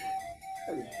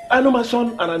 I know my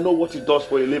son, and I know what he does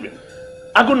for a living.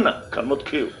 Aguna cannot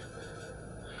kill.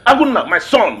 Aguna, my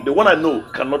son, the one I know,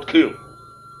 cannot kill.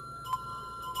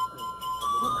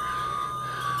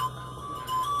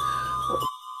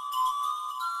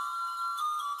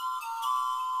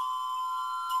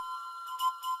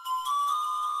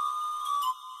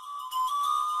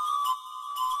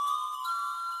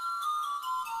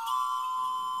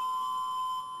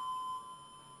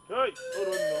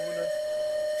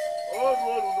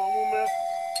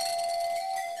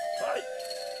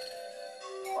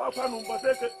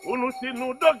 Unu si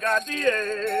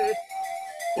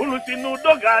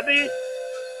n'udo ga-adị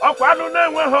ọkwa anụ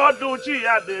na-enweghị ọdụ chi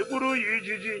ya na-egburu ya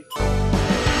ijiji.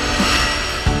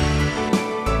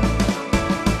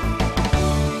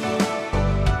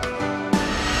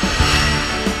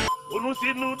 Unu si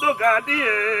n'udo ga-adị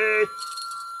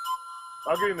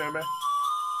ọ gịnị na-eme?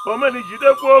 Omeni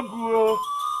jidekwa ogu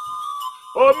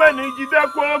Omeni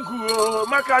jidekwa ogu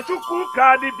maka Chukwu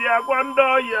ka dibịa gwa ndị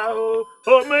ọya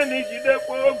Omeni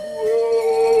jidekwa ogu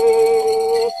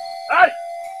Ai!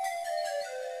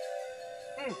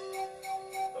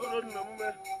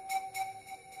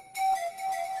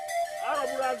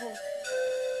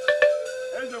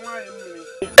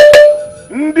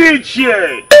 Ndị ichie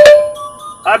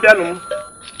abịanụ m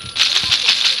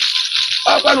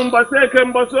akwanụ mbọsị eke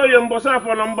mbọsị oye mbọsị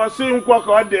afọ na mbọsị nkwọ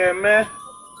ka ọ dị eme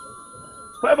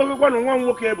kwebekwanụ nwa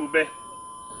nwoke ebube.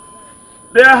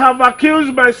 They have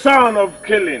accused my son of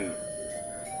killing.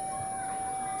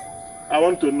 I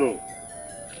want to know.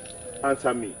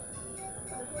 Answer me.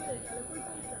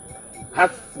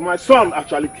 Has my son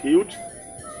actually killed?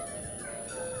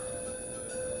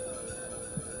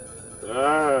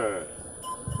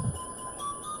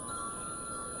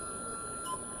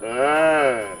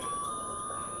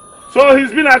 So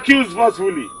he's been accused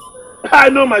forcefully. I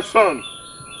know my son.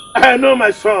 I know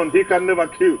my son. He can never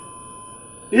kill.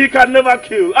 He can never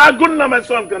kill. Ah, good enough, my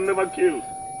son can never kill.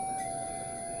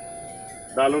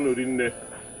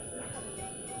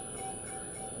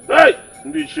 Hey,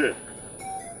 Ndishe.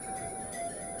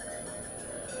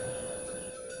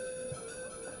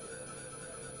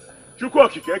 Chukwu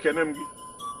okike ekene m gị.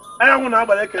 Anyanwụ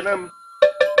na-agbara ekene m.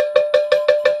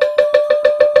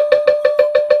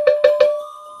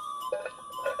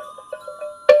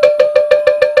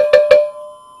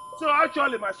 So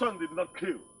actually my son did not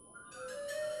kill.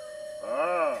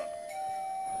 Ah.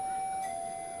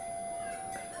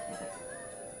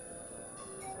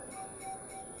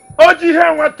 Oji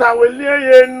ihe nwata welie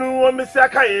ya enu omesi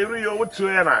aka ya eru ya otu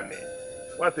ya nani.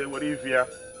 Nwata ewere ifi ya.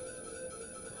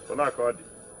 So na ka ọ dị.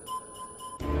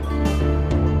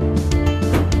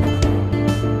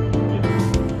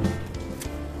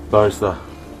 Barrister.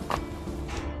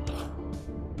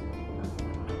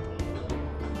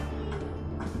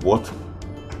 What?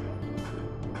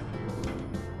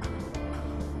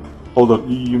 Hold on,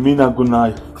 you mean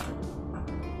Agunai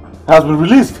has been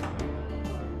released?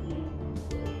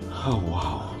 Oh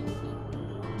wow.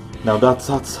 Now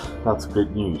that's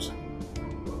great news.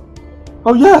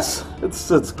 Oh yes,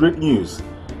 it's great news.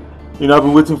 You know, I've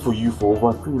been waiting for you for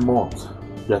over 3 months.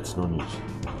 That's no news.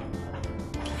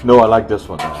 No, I like this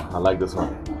one. I like this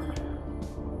one.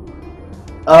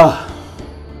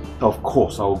 Of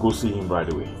course, I will go see him right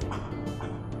away.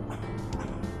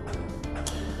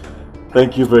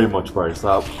 Thank you very much, Paris.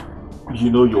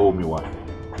 You know you owe me one.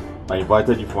 I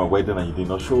invited you for my wedding and you did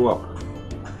not show up.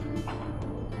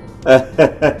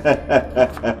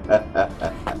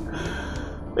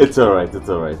 It's alright, it's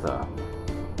alright.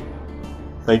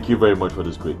 Thank you very much for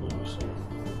this great news.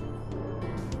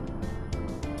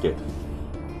 Good.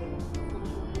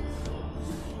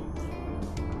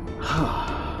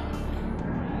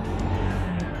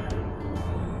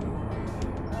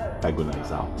 Aguna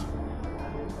is out.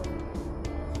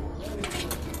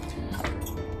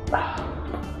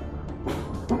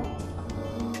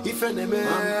 If any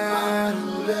man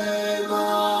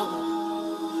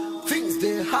things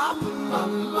they happen,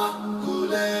 mama,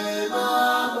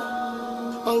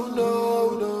 oh no,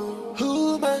 no,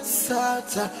 humans are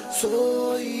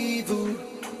so evil.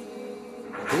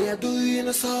 They are doing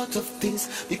a sort of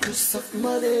things because of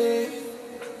money.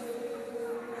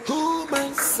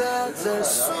 Humans are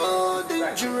so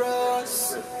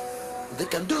dangerous. They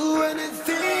can do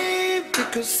anything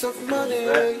because of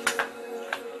money.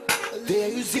 They are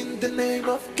using the name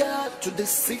of God to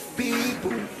deceive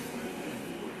people.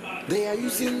 They are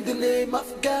using the name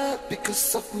of God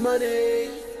because of money.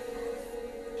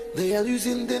 They are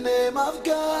using the name of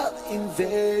God in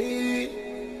vain.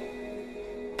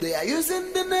 They are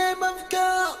using the name of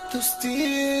God to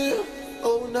steal.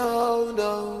 Oh no,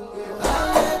 no.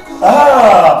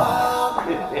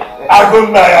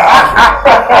 Agunaya.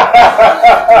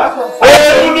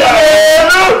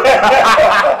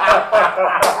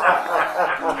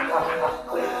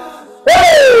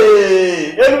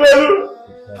 Hey, Elmelu.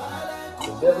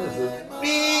 The devil is a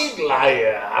big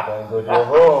liar. Thank God you're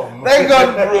home. Thank God,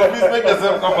 bro. Please make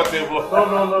yourself comfortable.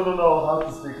 No. How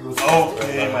to speak close.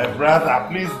 Okay, my brother,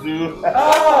 please do.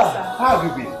 How have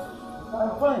you been?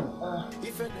 I'm fine.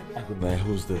 Agunaya,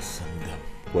 who's this? And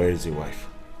where is your wife?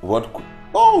 What?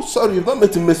 Oh, sorry, you've not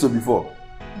met Meso before.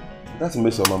 That's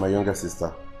Meso, my younger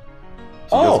sister.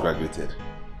 She just graduated.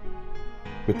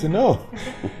 Good to know.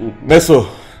 Meso,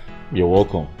 you're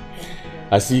welcome.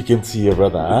 I see you came to see your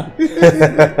brother, huh?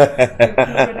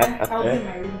 I'll be in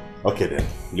my room. Okay then,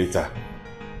 later.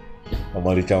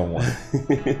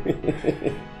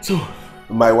 So,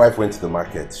 my wife went to the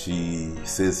market. She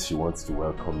says she wants to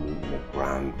welcome me in a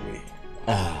grand way.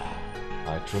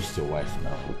 I trust your wife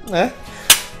now.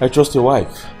 I trust your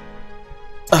wife.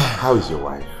 How is your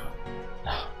wife?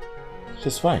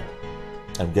 She's fine.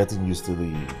 I'm getting used to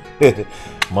the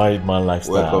married man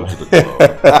lifestyle. Welcome to the club.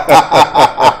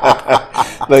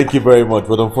 Thank you very much.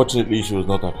 But unfortunately, she was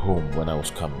not at home when I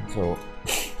was coming. So,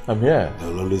 I'm here.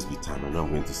 There'll always be time. I know I'm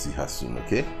going to see her soon,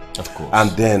 okay? Of course.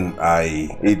 And then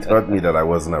it hurt me that I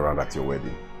wasn't around at your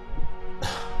wedding.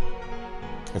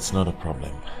 It's not a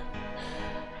problem.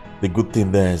 The good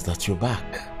thing there is that you're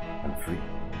back. I'm free.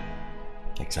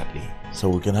 Exactly. So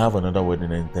we can have another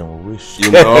wedding anytime we wish. You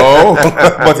know.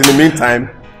 But in the meantime,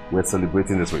 We're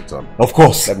celebrating this return. Of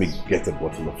course. Let me get a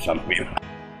bottle of champagne.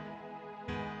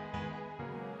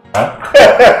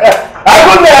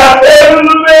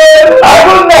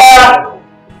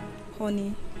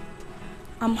 Honey,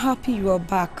 I'm happy you are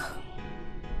back.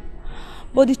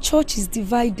 But the church is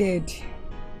divided.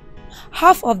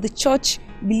 Half of the church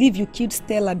believe you killed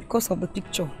Stella because of the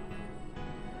picture.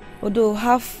 Although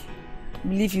half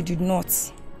believe you did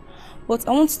not. But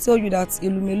I want to tell you that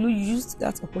Elumelu used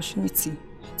that opportunity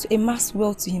to amass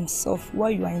wealth to himself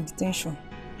while you are in detention.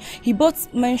 He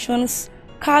bought mansions,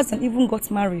 cars, and even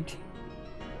got married.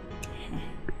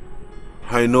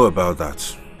 I know about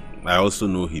that. I also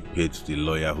know he paid the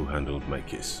lawyer who handled my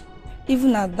case.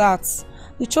 Even at that,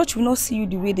 the church will not see you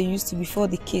the way they used to before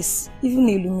the case, even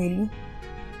Elumelu.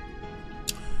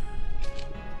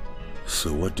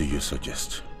 So what do you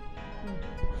suggest?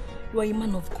 You are a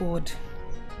man of God.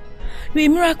 You are a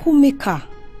miracle maker.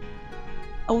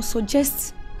 I would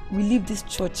suggest we leave this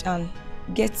church and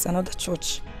get another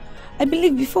church. I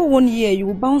believe before 1 year you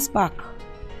will bounce back.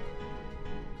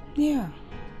 Yeah.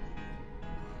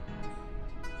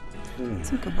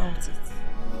 Think about it.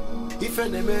 If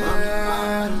any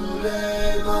man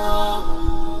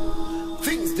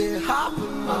things they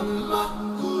happen, mama,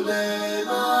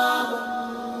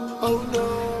 oh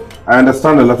no. I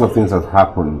understand a lot of things have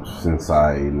happened since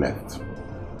I left.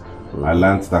 I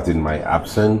learned that in my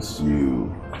absence,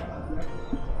 you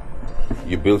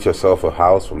built yourself a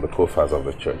house from the coffers of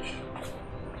the church,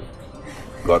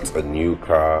 got a new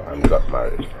car, and got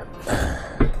married.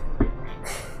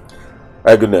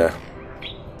 Agnes,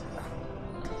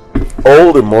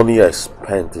 all the money I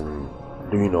spent in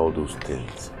doing all those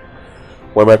things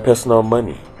were my personal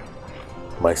money,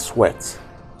 my sweat.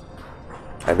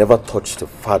 I never touched a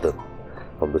fathom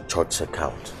from the church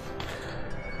account.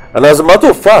 And as a matter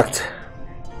of fact,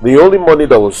 the only money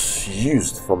that was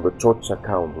used from the church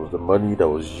account was the money that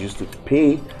was used to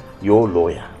pay your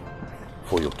lawyer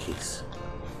for your case.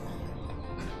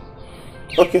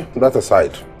 Okay, that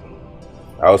aside,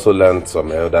 I also learned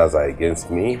some elders are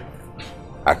against me,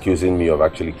 accusing me of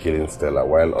actually killing Stella,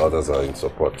 while others are in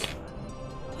support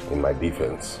in my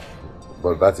defense.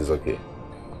 But that is okay.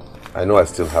 I know I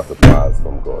still have the powers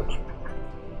from God.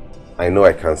 I know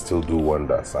I can still do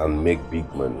wonders and make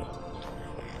big money.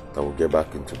 I will get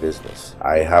back into business.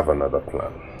 I have another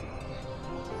plan.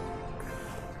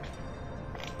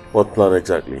 What plan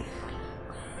exactly?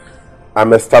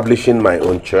 I'm establishing my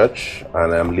own church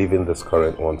and I'm leaving this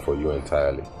current one for you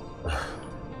entirely.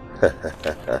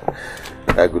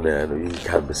 Agune, you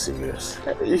can't be serious.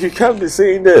 You can't be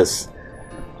saying this.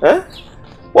 Huh?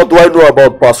 What do I know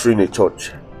about pastoring a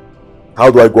church?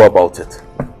 How do I go about it?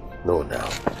 No, now.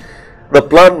 The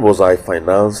plan was I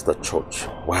finance the church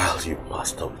while you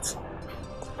pastor it.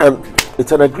 And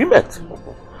it's an agreement.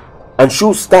 And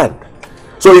should stand.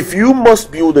 So if you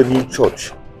must build a new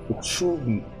church, it should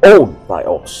be owned by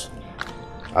us.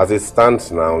 As it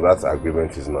stands now, that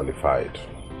agreement is nullified.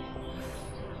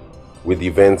 With the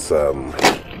events that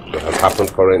has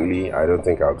happened currently, I don't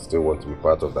think I would still want to be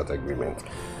part of that agreement.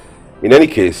 In any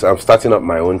case, I'm starting up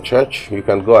my own church. You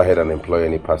can go ahead and employ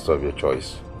any pastor of your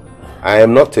choice. I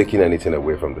am not taking anything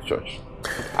away from the church.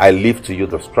 I leave to you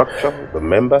the structure, the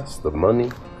members, the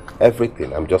money,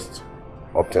 everything. I'm just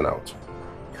opting out.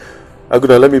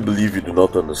 Aguna, let me believe you do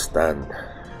not understand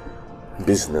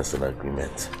business and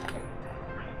agreement.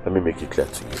 Let me make it clear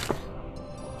to you.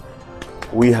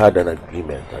 We had an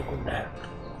agreement, Aguna,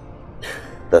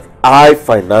 that I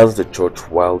finance the church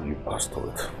while you pastor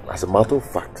it. As a matter of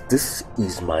fact, this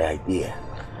is my idea.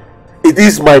 It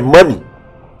is my money.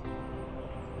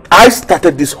 I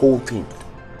started this whole thing.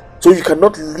 So you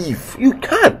cannot leave. You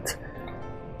can't.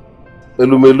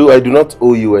 Elumelu, I do not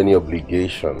owe you any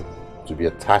obligation to be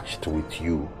attached with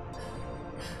you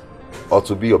or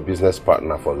to be your business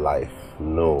partner for life.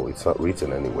 No, it's not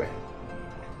written anywhere.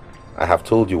 I have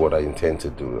told you what I intend to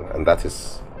do, and that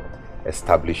is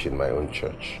establishing my own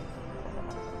church.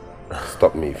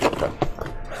 Stop me if you can.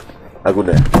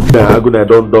 Aguna, Aguna,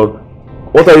 don't.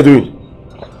 What are you doing?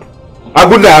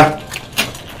 Aguna!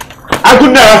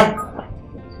 Aguna!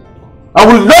 I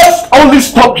will not only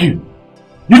stop you.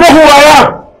 You know who I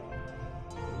am!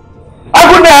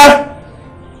 Aguna!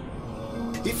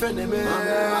 If any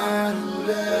man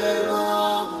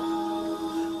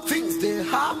things they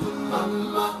happen,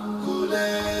 mama,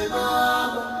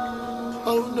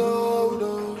 oh no,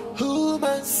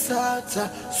 humans are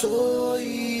so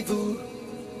evil.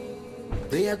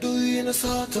 They are doing a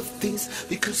sort of things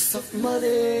because of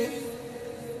money.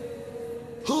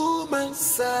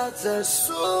 Humans are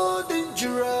so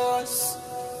dangerous.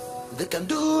 They can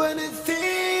do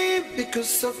anything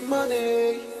because of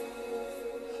money.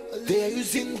 They are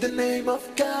using the name of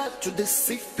God to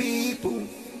deceive people.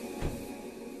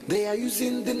 They are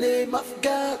using the name of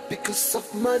God because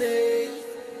of money.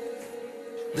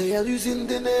 They are using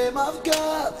the name of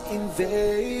God in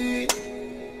vain.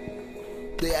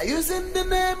 They are using the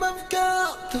name of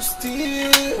God to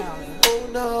steal. Oh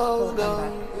no,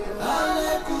 no.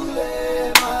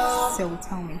 So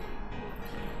tell me,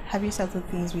 have you settled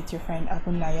things with your friend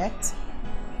Abuna yet?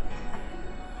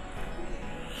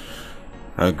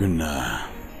 Aguna.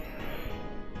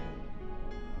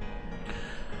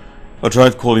 I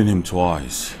tried calling him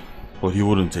twice, but he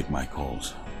wouldn't take my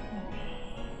calls.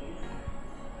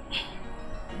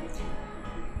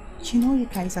 You know you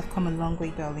guys have come a long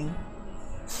way, darling.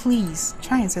 Please,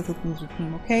 try and settle things with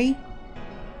him, okay?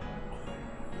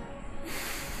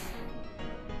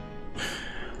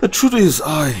 The truth is,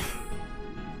 I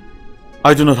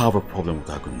do not have a problem with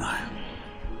Agunaya.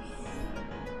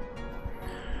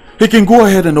 He can go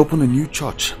ahead and open a new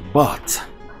church, but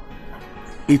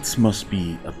it must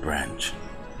be a branch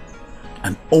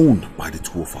and owned by the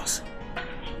two of us.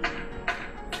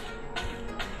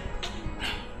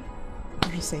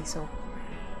 If you say so.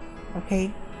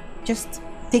 Okay? Just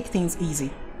take things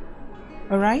easy.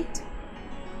 Alright?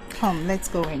 Come, let's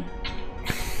go in.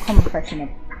 Come and freshen up.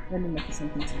 Let me make you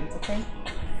something to eat, okay?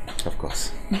 Of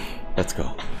course. Let's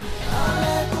go.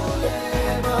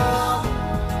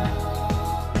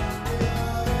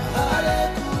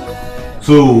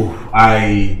 So,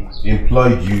 I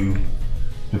employed you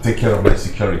to take care of my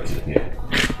security here.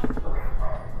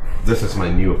 This is my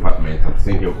new apartment. I'm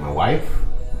staying here with my wife.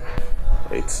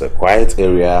 It's a quiet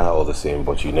area all the same,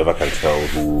 but you never can tell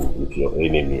who is your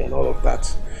enemy and all of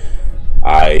that.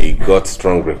 I got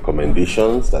strong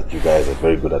recommendations that you guys are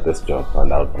very good at this job,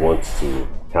 and I would want to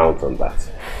count on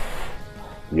that.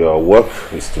 Your work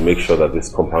is to make sure that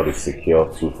this compound is secure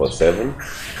 24/7.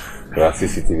 There are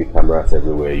CCTV cameras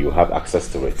everywhere. You have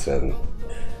access to it, and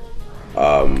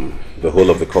the whole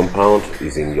of the compound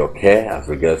is in your care as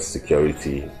regards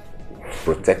security.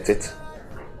 Protect it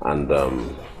and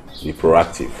be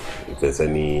proactive if there's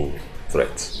any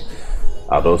threat.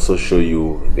 I'll also show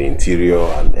you the interior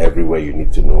and everywhere you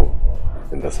need to know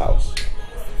in this house.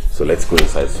 So let's go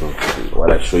inside soon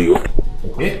while I show you.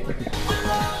 Okay?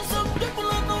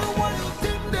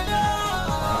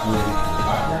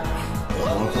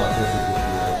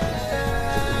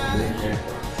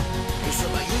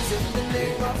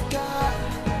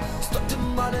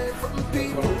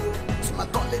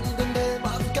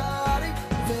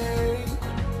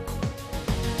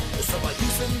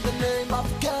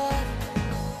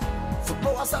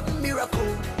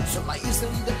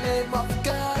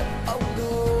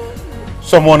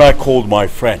 Someone I called my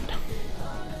friend.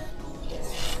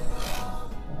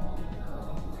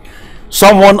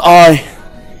 Someone I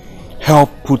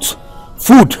helped put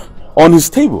food on his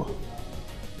table.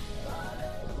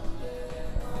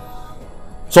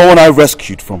 Someone I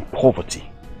rescued from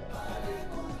poverty.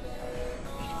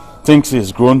 Thinks he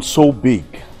has grown so big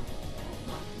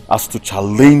as to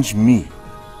challenge me,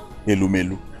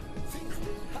 Elumelu.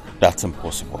 That's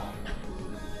impossible.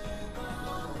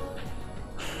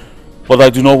 But I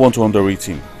do not want to underrate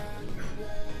him,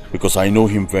 because I know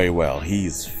him very well. He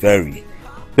is very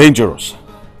dangerous.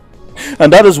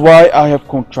 And that is why I have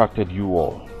contracted you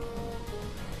all,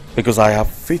 because I have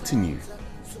faith in you.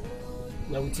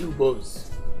 Now with you,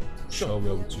 boss. Sure, we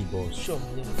are with you, boss. Sure.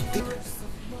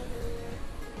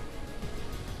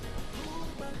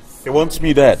 He wants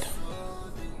me dead.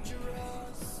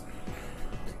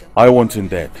 I want him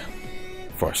dead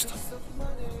first.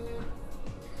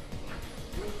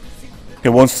 He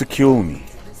wants to kill me,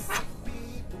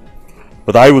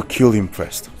 but I will kill him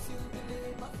first.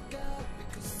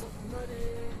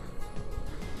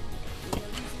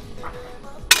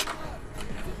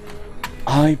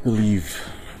 I believe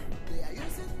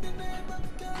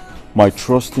my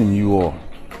trust in you all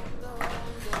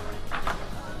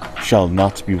shall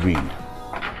not be weaned.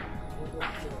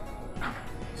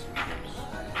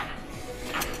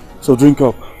 So drink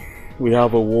up. We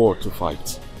have a war to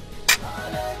fight.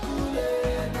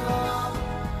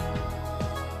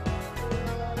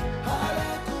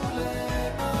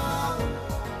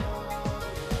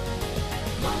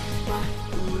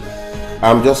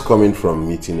 I'm just coming from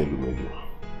meeting Elumelu,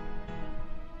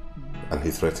 and he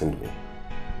threatened me.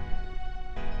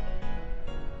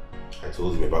 I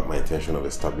told him about my intention of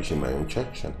establishing my own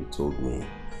church, and he told me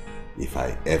if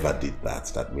I ever did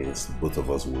that, that means both of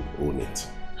us would own it.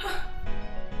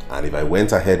 And if I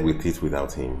went ahead with it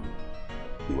without him,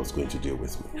 he was going to deal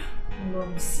with me.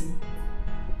 See,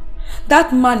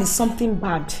 that man is something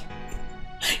bad.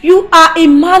 You are a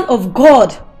man of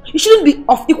God. You shouldn't be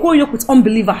of equal yoke with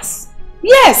unbelievers.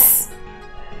 Yes!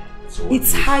 So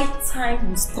it's high time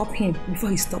we stop him before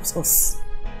he stops us.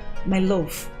 My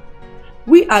love,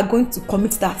 we are going to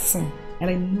commit that sin, and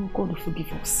I know God will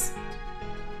forgive us.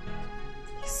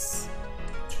 Yes.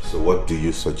 So what do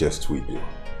you suggest we do?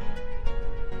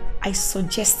 I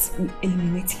suggest we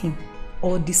eliminate him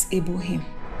or disable him.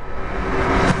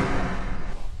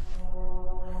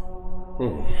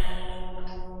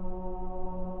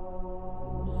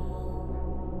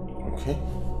 Okay.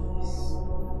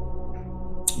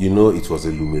 You know it was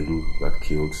Elumelu that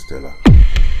killed Stella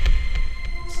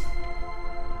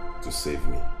to save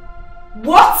me.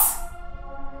 What?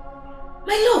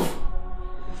 My love,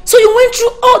 so you went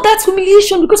through all that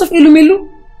humiliation because of Elumelu?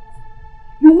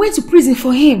 You went to prison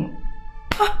for him?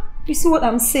 Ah, you see what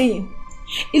I'm saying?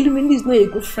 Elumelu is not a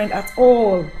good friend at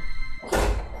all.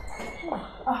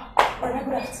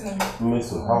 Good afternoon.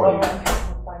 Mason, how are you?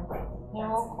 You're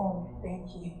welcome. Thank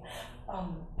you.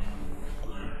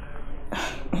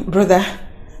 Brother,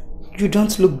 you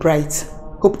don't look bright.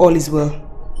 Hope all is well.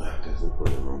 There's no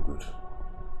problem, I'm good.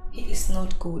 He is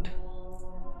not good.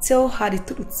 Tell her the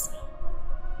truth.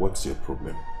 What's your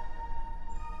problem?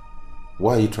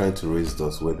 Why are you trying to raise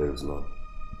dust where there is none?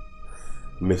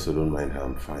 Mason, don't mind her,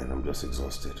 I'm fine, I'm just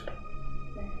exhausted.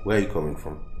 Where are you coming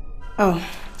from? Oh,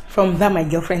 from that my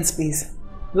girlfriend's place.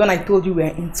 The one I told you we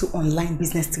are into online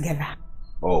business together.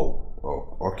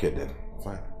 Oh, okay then.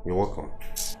 Fine. You're welcome.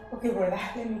 Okay, brother,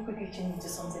 let me quickly change into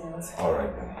something else.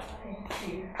 Alright then. Thank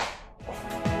you.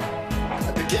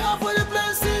 Be careful the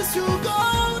places you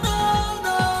go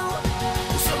now.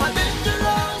 Some are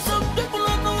dangerous, some people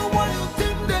don't know what you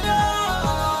think they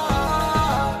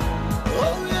are.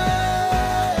 Oh yeah.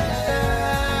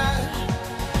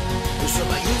 Some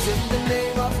are using the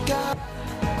name of God,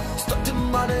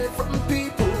 starting money from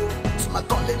people. Some are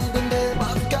calling the name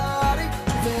of God in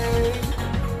vain.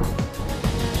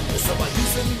 Some are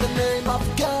using the name of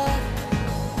God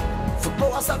for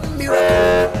powers and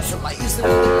miracles. Some are using the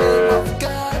name of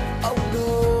God. Oh no.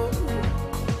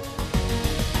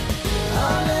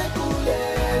 Hallelujah.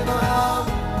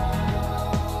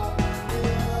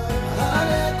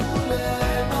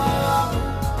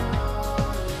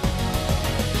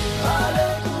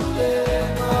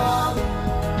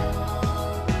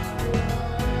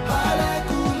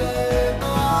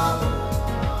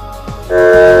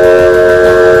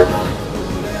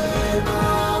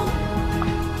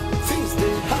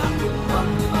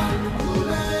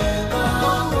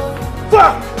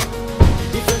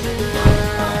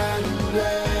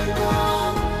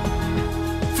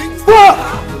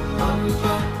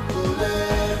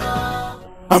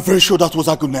 I'm very sure that was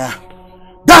Agunaya.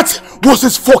 That was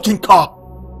his fucking car.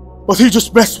 But he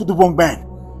just messed with the wrong man.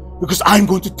 Because I'm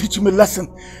going to teach him a lesson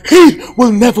he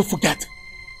will never forget.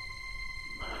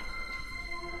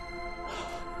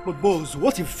 But boss,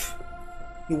 what if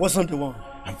he wasn't the one?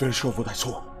 I'm very sure of what I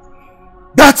saw.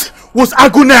 That was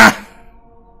Agunaya!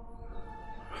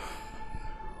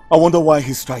 I wonder why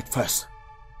he striked first,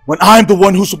 when I'm the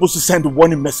one who's supposed to send the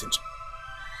warning message.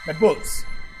 But boss,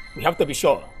 we have to be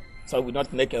sure, so we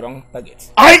not make a wrong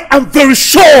target. I am very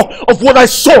sure of what I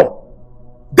saw!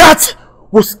 That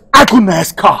was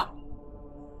Agunaya's car.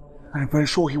 I'm very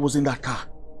sure he was in that car.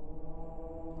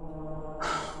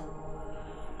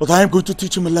 But I am going to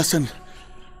teach him a lesson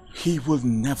he will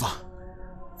never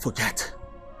forget.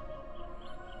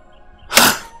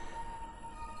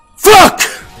 Fuck!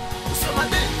 Some are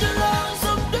dangerous,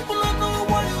 some people don't know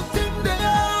what you think they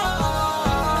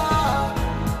are.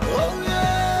 Oh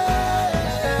yeah.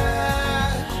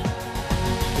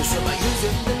 Some are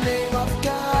using the name of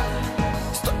God,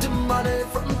 starting money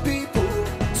from people.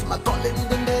 Some are calling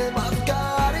the name of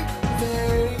God in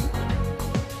vain.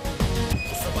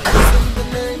 Some are using the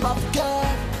name of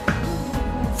God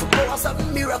for powers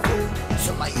and miracles.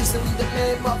 Some are using the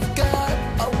name of God.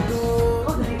 Oh no.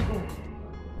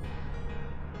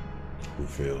 We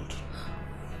failed.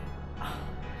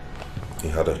 He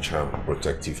had a charm, a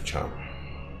protective charm.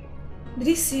 Did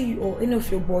he see you or any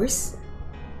of your boys?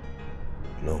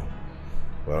 No.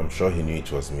 But I'm sure he knew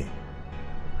it was me.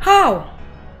 How?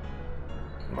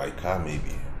 My car,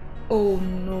 maybe. Oh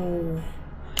no.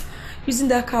 Using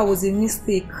that car was a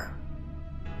mistake.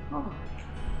 Oh.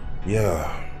 Yeah,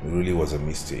 it really was a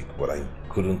mistake, but I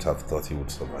couldn't have thought he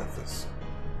would survive this.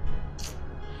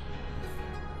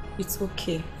 It's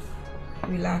okay.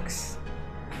 Relax.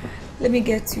 Let me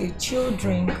get you a chill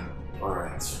drink.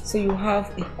 Alright. So you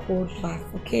have a cold bath,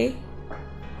 okay?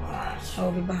 Alright.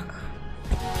 I'll be back.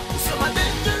 Some are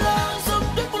dangerous, some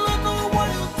people don't know what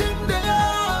you think they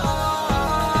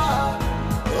are.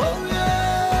 Oh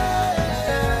yeah.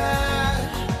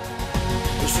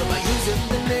 Some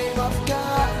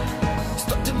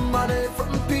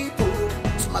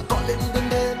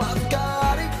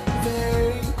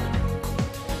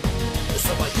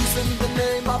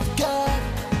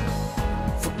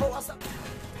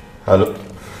Hello.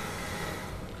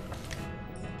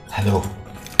 Hello.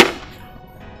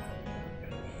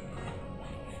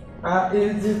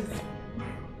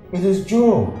 It is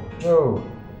Joe. Joe.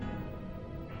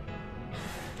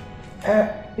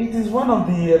 It is one of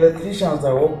the electricians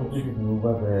that work with you people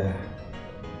over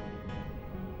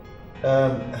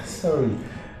there. Sorry.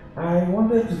 I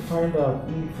wanted to find out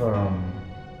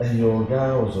if your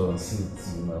guy was on seat,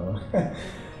 you know.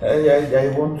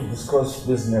 I want to discuss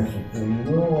business with you. You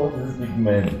know what these big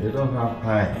men, they don't have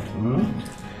time.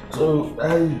 So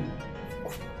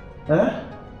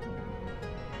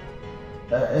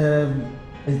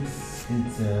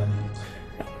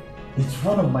it's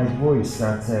one of my boys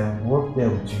that worked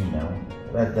there with you now.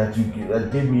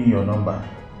 That gave me your number.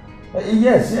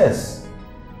 Yes.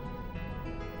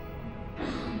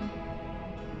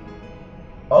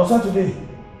 On Saturday.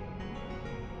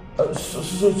 So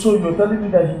you're telling me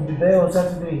that he'll be there on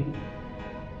Saturday?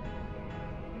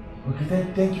 Okay,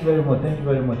 thank you very much. Thank you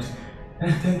very much.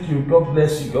 Thank you. God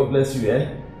bless you. God bless you.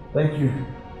 Thank you.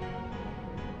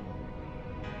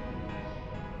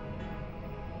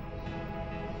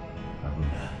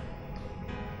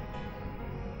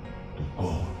 To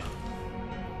God,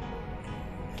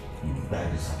 you will die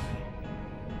this Saturday.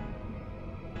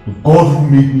 To God who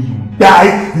made me, you will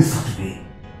die this Saturday.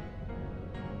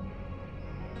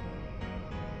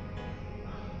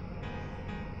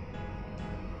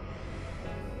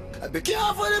 Be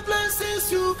careful the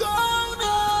places you go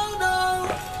now.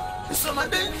 Some are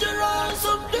dangerous,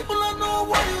 some people don't know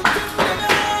what you think they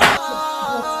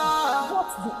are.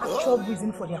 What's the actual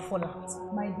reason for their fallout?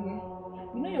 My dear,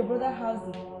 you know your brother has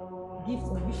the gift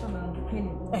of vision and the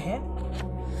penny.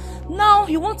 Now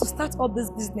he wants to start up this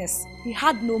business. He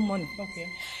had no money. Okay.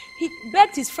 He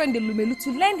begged his friend Elumelu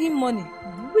to lend him money,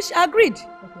 which I agreed.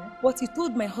 Okay. But he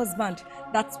told my husband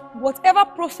that whatever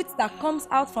profit that comes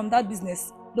out from that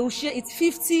business, they will share it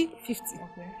 50-50.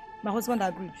 Okay. My husband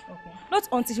agreed. Okay. Not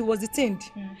until he was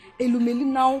detained. Elumelu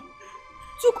now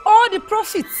took all the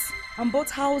profits and bought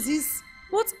houses,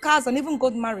 bought cars, and even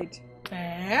got married.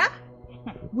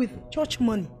 With church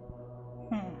money.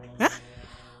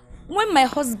 When my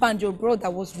husband, your brother,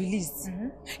 was released,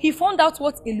 he found out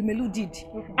what Elumelu did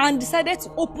and decided to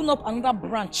open up another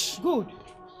branch. Good.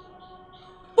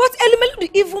 But Elumelu, the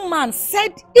evil man,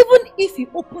 said even if he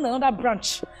opened another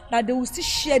branch, that they will still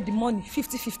share the money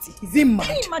 50-50. Is he mad?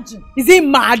 Can you imagine? Is he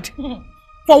mad?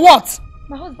 For what?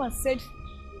 My husband said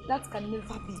that can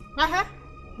never be.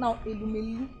 Now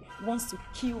Elumelu wants to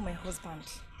kill my husband.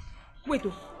 Wait,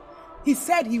 he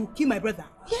said he will kill my brother.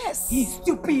 Yes. He's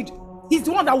stupid. He's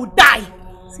the one that will die.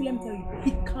 See, let me tell you,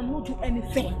 he cannot do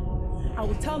anything. I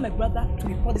will tell my brother to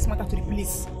report this matter to the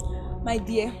police. My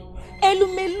dear,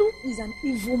 Elumelu is an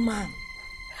evil man.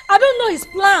 I don't know his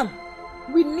plan.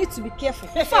 We need to be careful.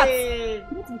 In fact,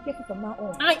 we need to be careful from now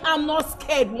on. I am not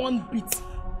scared one bit.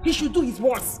 He should do his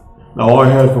worst. Now I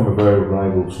heard from a very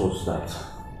reliable source that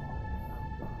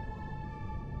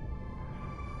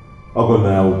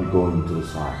Ogona will be going to the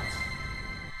site.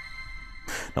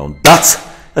 Now that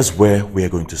is where we are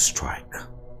going to strike.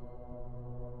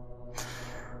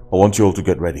 I want you all to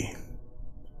get ready.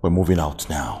 We're moving out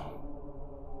now.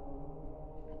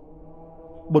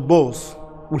 But boss,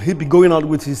 will he be going out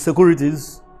with his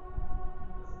securities?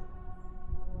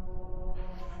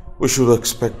 We should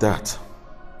expect that.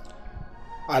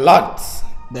 I learned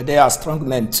that they are strong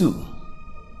men too.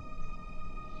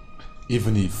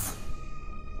 Even if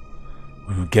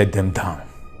we will get them down.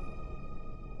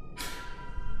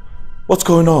 What's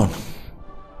going on?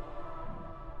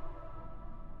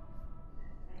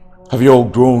 Have you all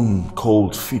grown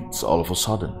cold feet all of a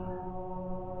sudden?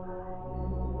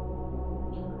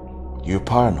 You're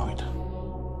paranoid.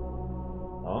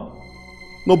 Huh?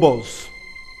 No, boss.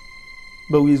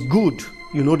 But it's good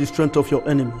you know the strength of your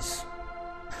enemies.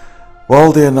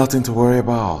 Well, they're nothing to worry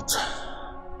about.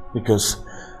 Because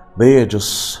they are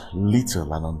just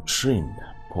little and untrained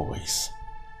boys.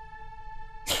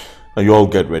 Now you all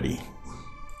get ready.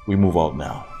 We move out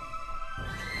now.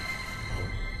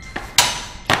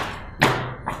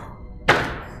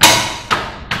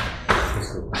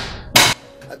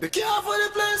 Be careful the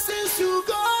places you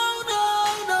go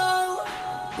now.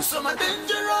 Some are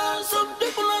dangerous, some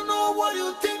people don't know what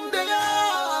you think they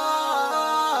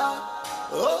are.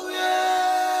 Oh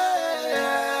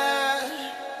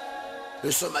yeah.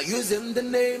 Some are using the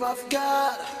name of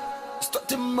God,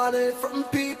 starting money from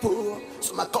people.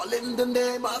 Some are calling the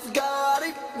name of God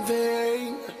in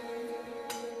vain.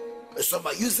 Some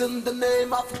are using the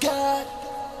name of God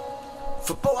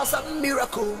for powers and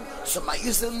miracles. Some are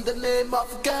using the name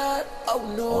of God. Oh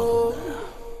no.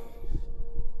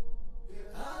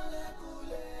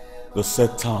 The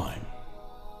set time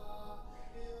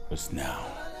is now.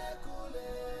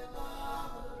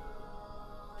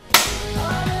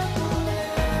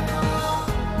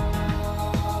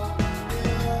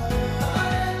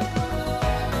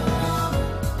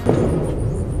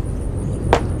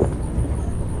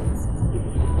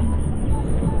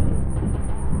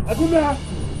 Aguna!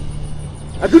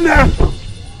 Aguna!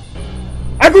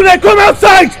 Aguna, come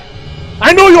outside!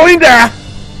 I know you're in there!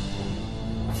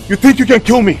 You think you can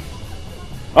kill me?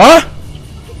 Huh?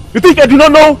 You think I do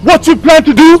not know what you plan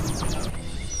to do?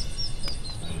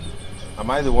 Am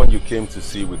I the one you came to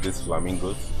see with these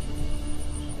flamingos?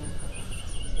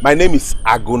 My name is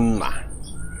Aguna,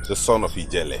 the son of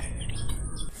Ijele.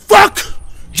 Fuck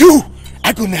you,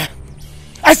 Aguna!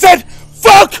 I said,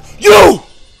 fuck you!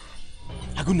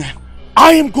 Aguna,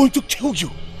 I am going to kill you.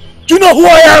 Do you know who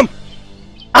I am?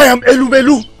 I am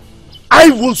Elumelu. I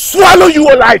will swallow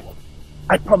you alive.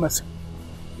 I promise.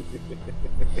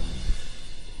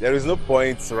 There is no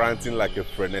point ranting like a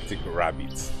frenetic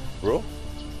rabbit. Bro,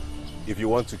 if you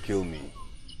want to kill me,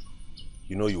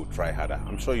 you know you'll try harder.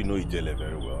 I'm sure you know Ijele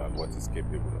very well and what he's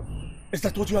capable of. Is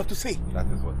that what you have to say? That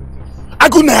is what it is.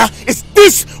 Aguna, is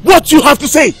this what you have to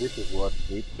say? This is what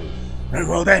it is. Very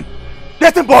well then.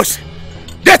 Get him, boys!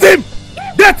 Get him!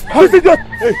 Get! This idiot!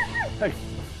 Hey, hey.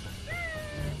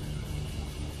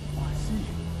 I see.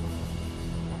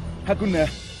 Aguna,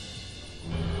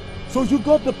 so you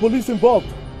got the police involved.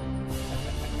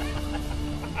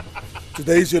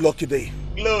 Today is your lucky day.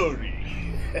 Glory!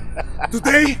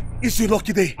 Today is your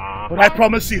lucky day. But I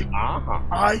promise you,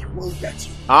 I will get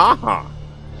you.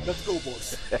 Let's go,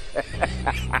 boys.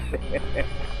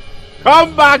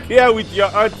 Come back here with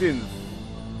your urchins.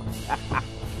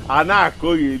 Ana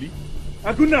Koyeri.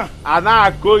 Aguna.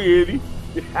 Ana Koyeri.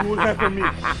 You will hear from me.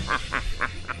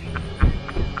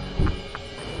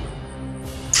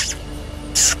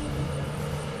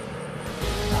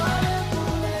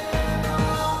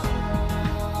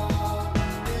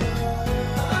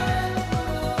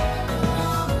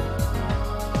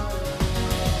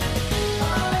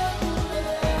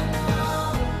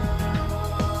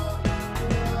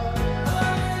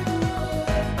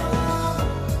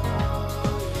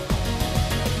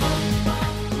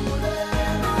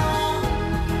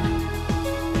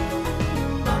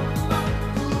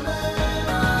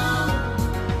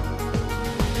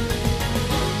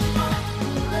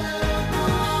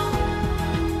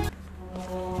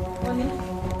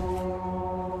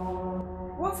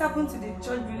 To the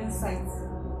church building site.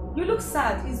 You look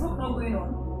sad. Is work not going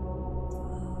on?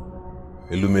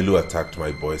 Elumelu attacked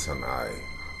my boys and I.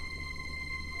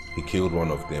 He killed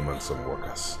one of them and some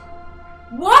workers.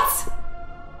 What?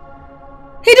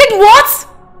 He did what?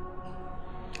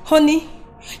 Honey,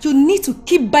 you need to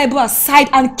keep Bible aside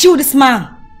and kill this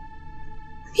man.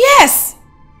 Yes!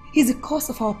 He's the cause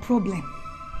of our problem.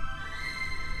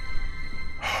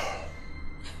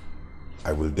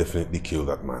 I will definitely kill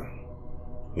that man.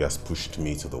 He has pushed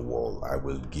me to the wall. I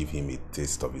will give him a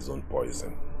taste of his own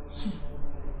poison.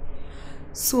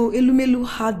 So Elumelu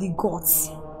had the guts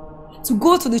to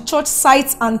go to the church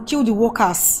site and kill the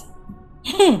workers.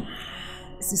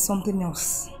 This is something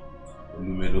else.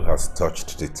 Elumelu has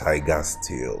touched the tiger's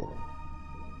tail.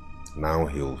 Now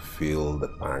he'll feel the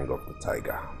pang of the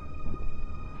tiger.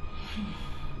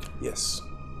 Yes.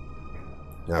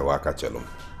 Nyawaka chelum.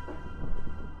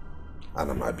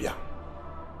 Anamabia.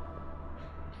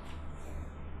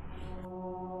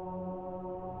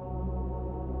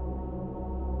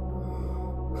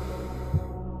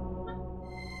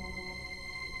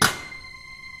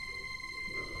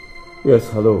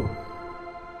 Yes, hello.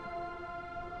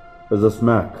 Is this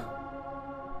Mac?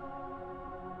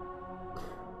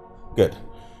 Good.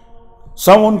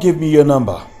 Someone give me your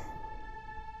number.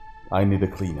 I need a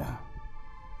cleaner.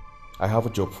 I have a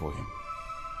job for him.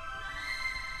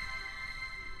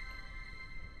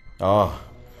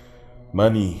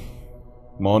 Money.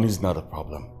 Money's not a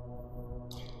problem.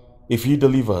 If he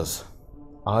delivers,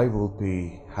 I will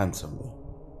pay handsomely.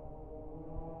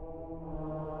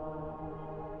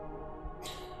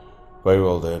 Very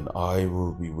well then, I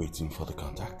will be waiting for the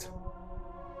contact.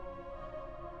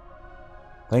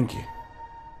 Thank you.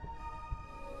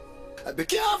 Be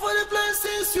careful the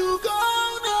places you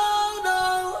go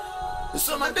now.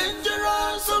 Some are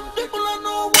dangerous, some people don't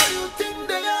know what you think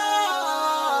they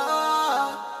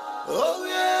are. Oh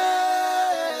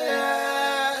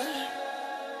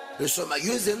yeah. Some are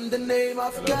using the name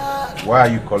of God. Why are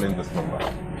you calling this number?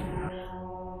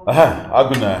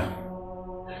 Aguna.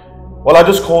 Well, I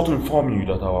just called to inform you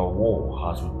that our war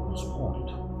has been postponed.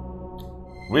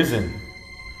 Reason?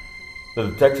 The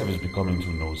detective is becoming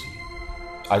too nosy.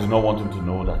 I do not want him to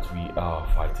know that we are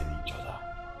fighting each other.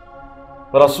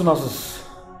 But as soon as it's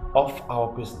off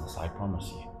our business, I promise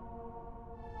you,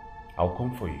 I'll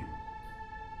come for you.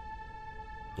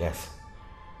 Yes.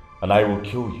 And I will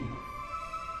kill you.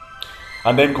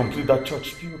 And then complete that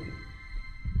church building.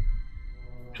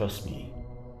 Trust me.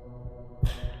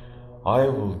 I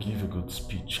will give a good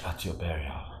speech at your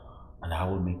burial. And I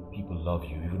will make people love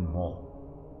you even more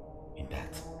in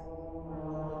that.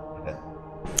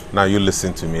 Now you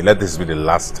listen to me. Let this be the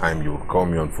last time you will call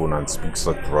me on phone and speak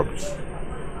such rubbish.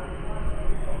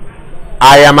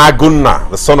 I am Agunna,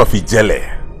 the son of Ijele.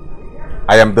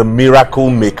 I am the miracle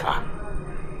maker.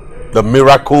 The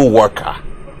miracle worker.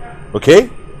 Okay?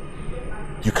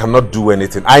 You cannot do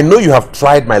anything. I know you have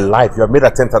tried my life. You have made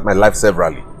attempts at my life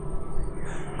severally.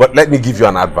 But let me give you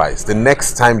an advice. The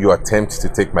next time you attempt to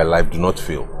take my life, do not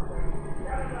fail.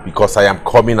 Because I am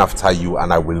coming after you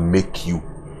and I will make you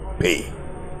pay.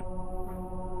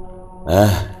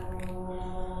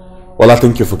 Well, I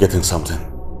think you're forgetting something.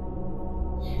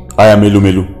 I am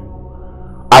Elumelu.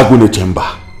 Agune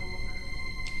Chemba.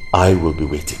 I will be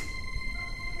waiting.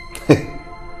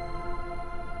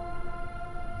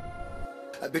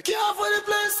 Be careful the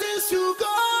places you go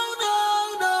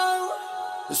now.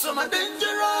 Some are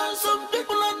dangerous, some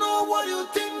people don't know what you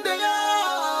think they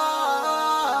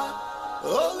are.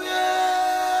 Oh yeah.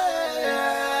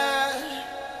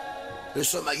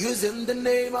 Some are using the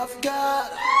name of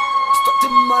God,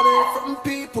 extorting money from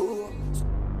people.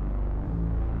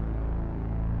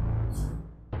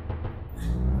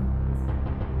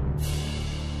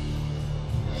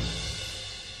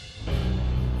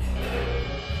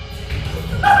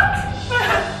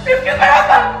 You've killed my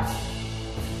husband!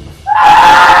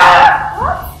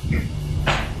 What?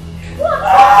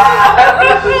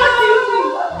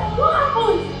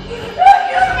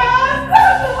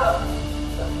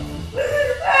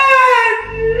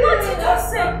 What did you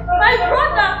say? My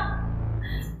brother!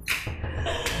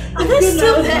 Are they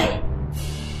still there?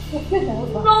 No.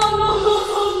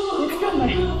 You've killed my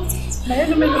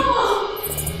enemy.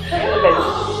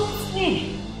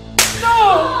 No!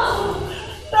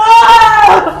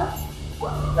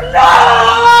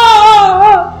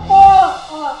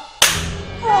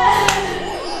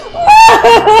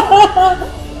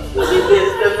 Who did this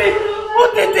to me? Who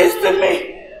did this to me?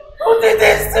 Who did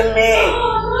this to me?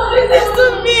 Who did this to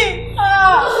me?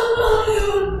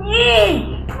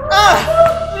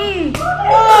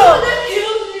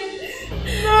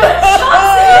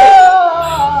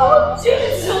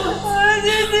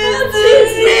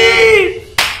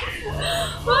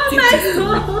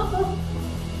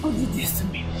 Who did this to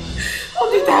me? Who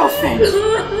did I offend?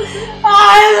 I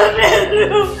love you.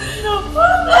 No,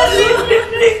 leave me,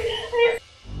 please.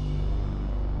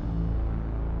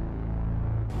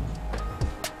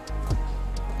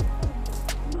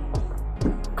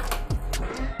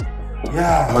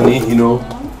 Yeah, honey, you know,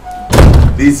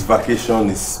 this vacation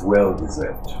is well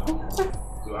deserved.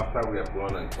 So after we have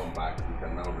gone and come back, we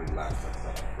can now relax and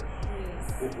start afresh.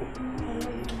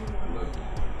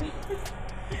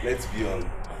 Let's be on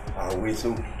our way so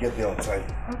we can get there on time.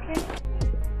 Okay.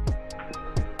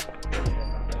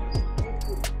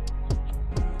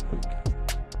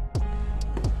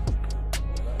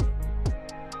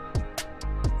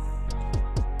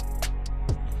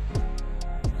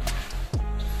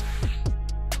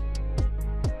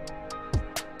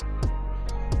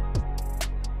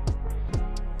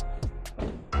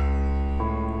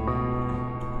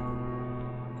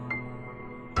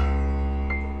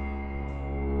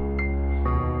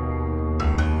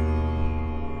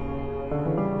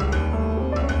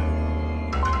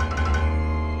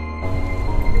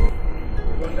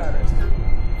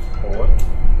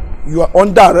 You are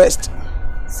under arrest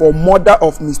for murder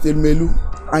of Mr. Melu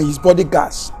and his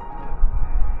bodyguards.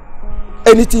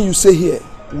 Anything you say here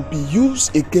will be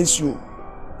used against you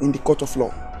in the court of law.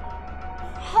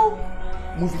 How?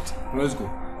 Move it. Let's go.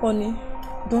 Honey,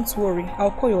 don't worry.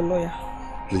 I'll call your lawyer.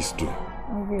 Please do.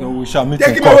 No, we shall meet Take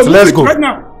in him court. away. Let's Move go. it right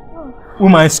now.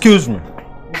 Uma, excuse me.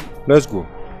 Let's go.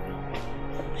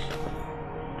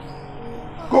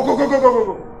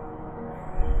 Go.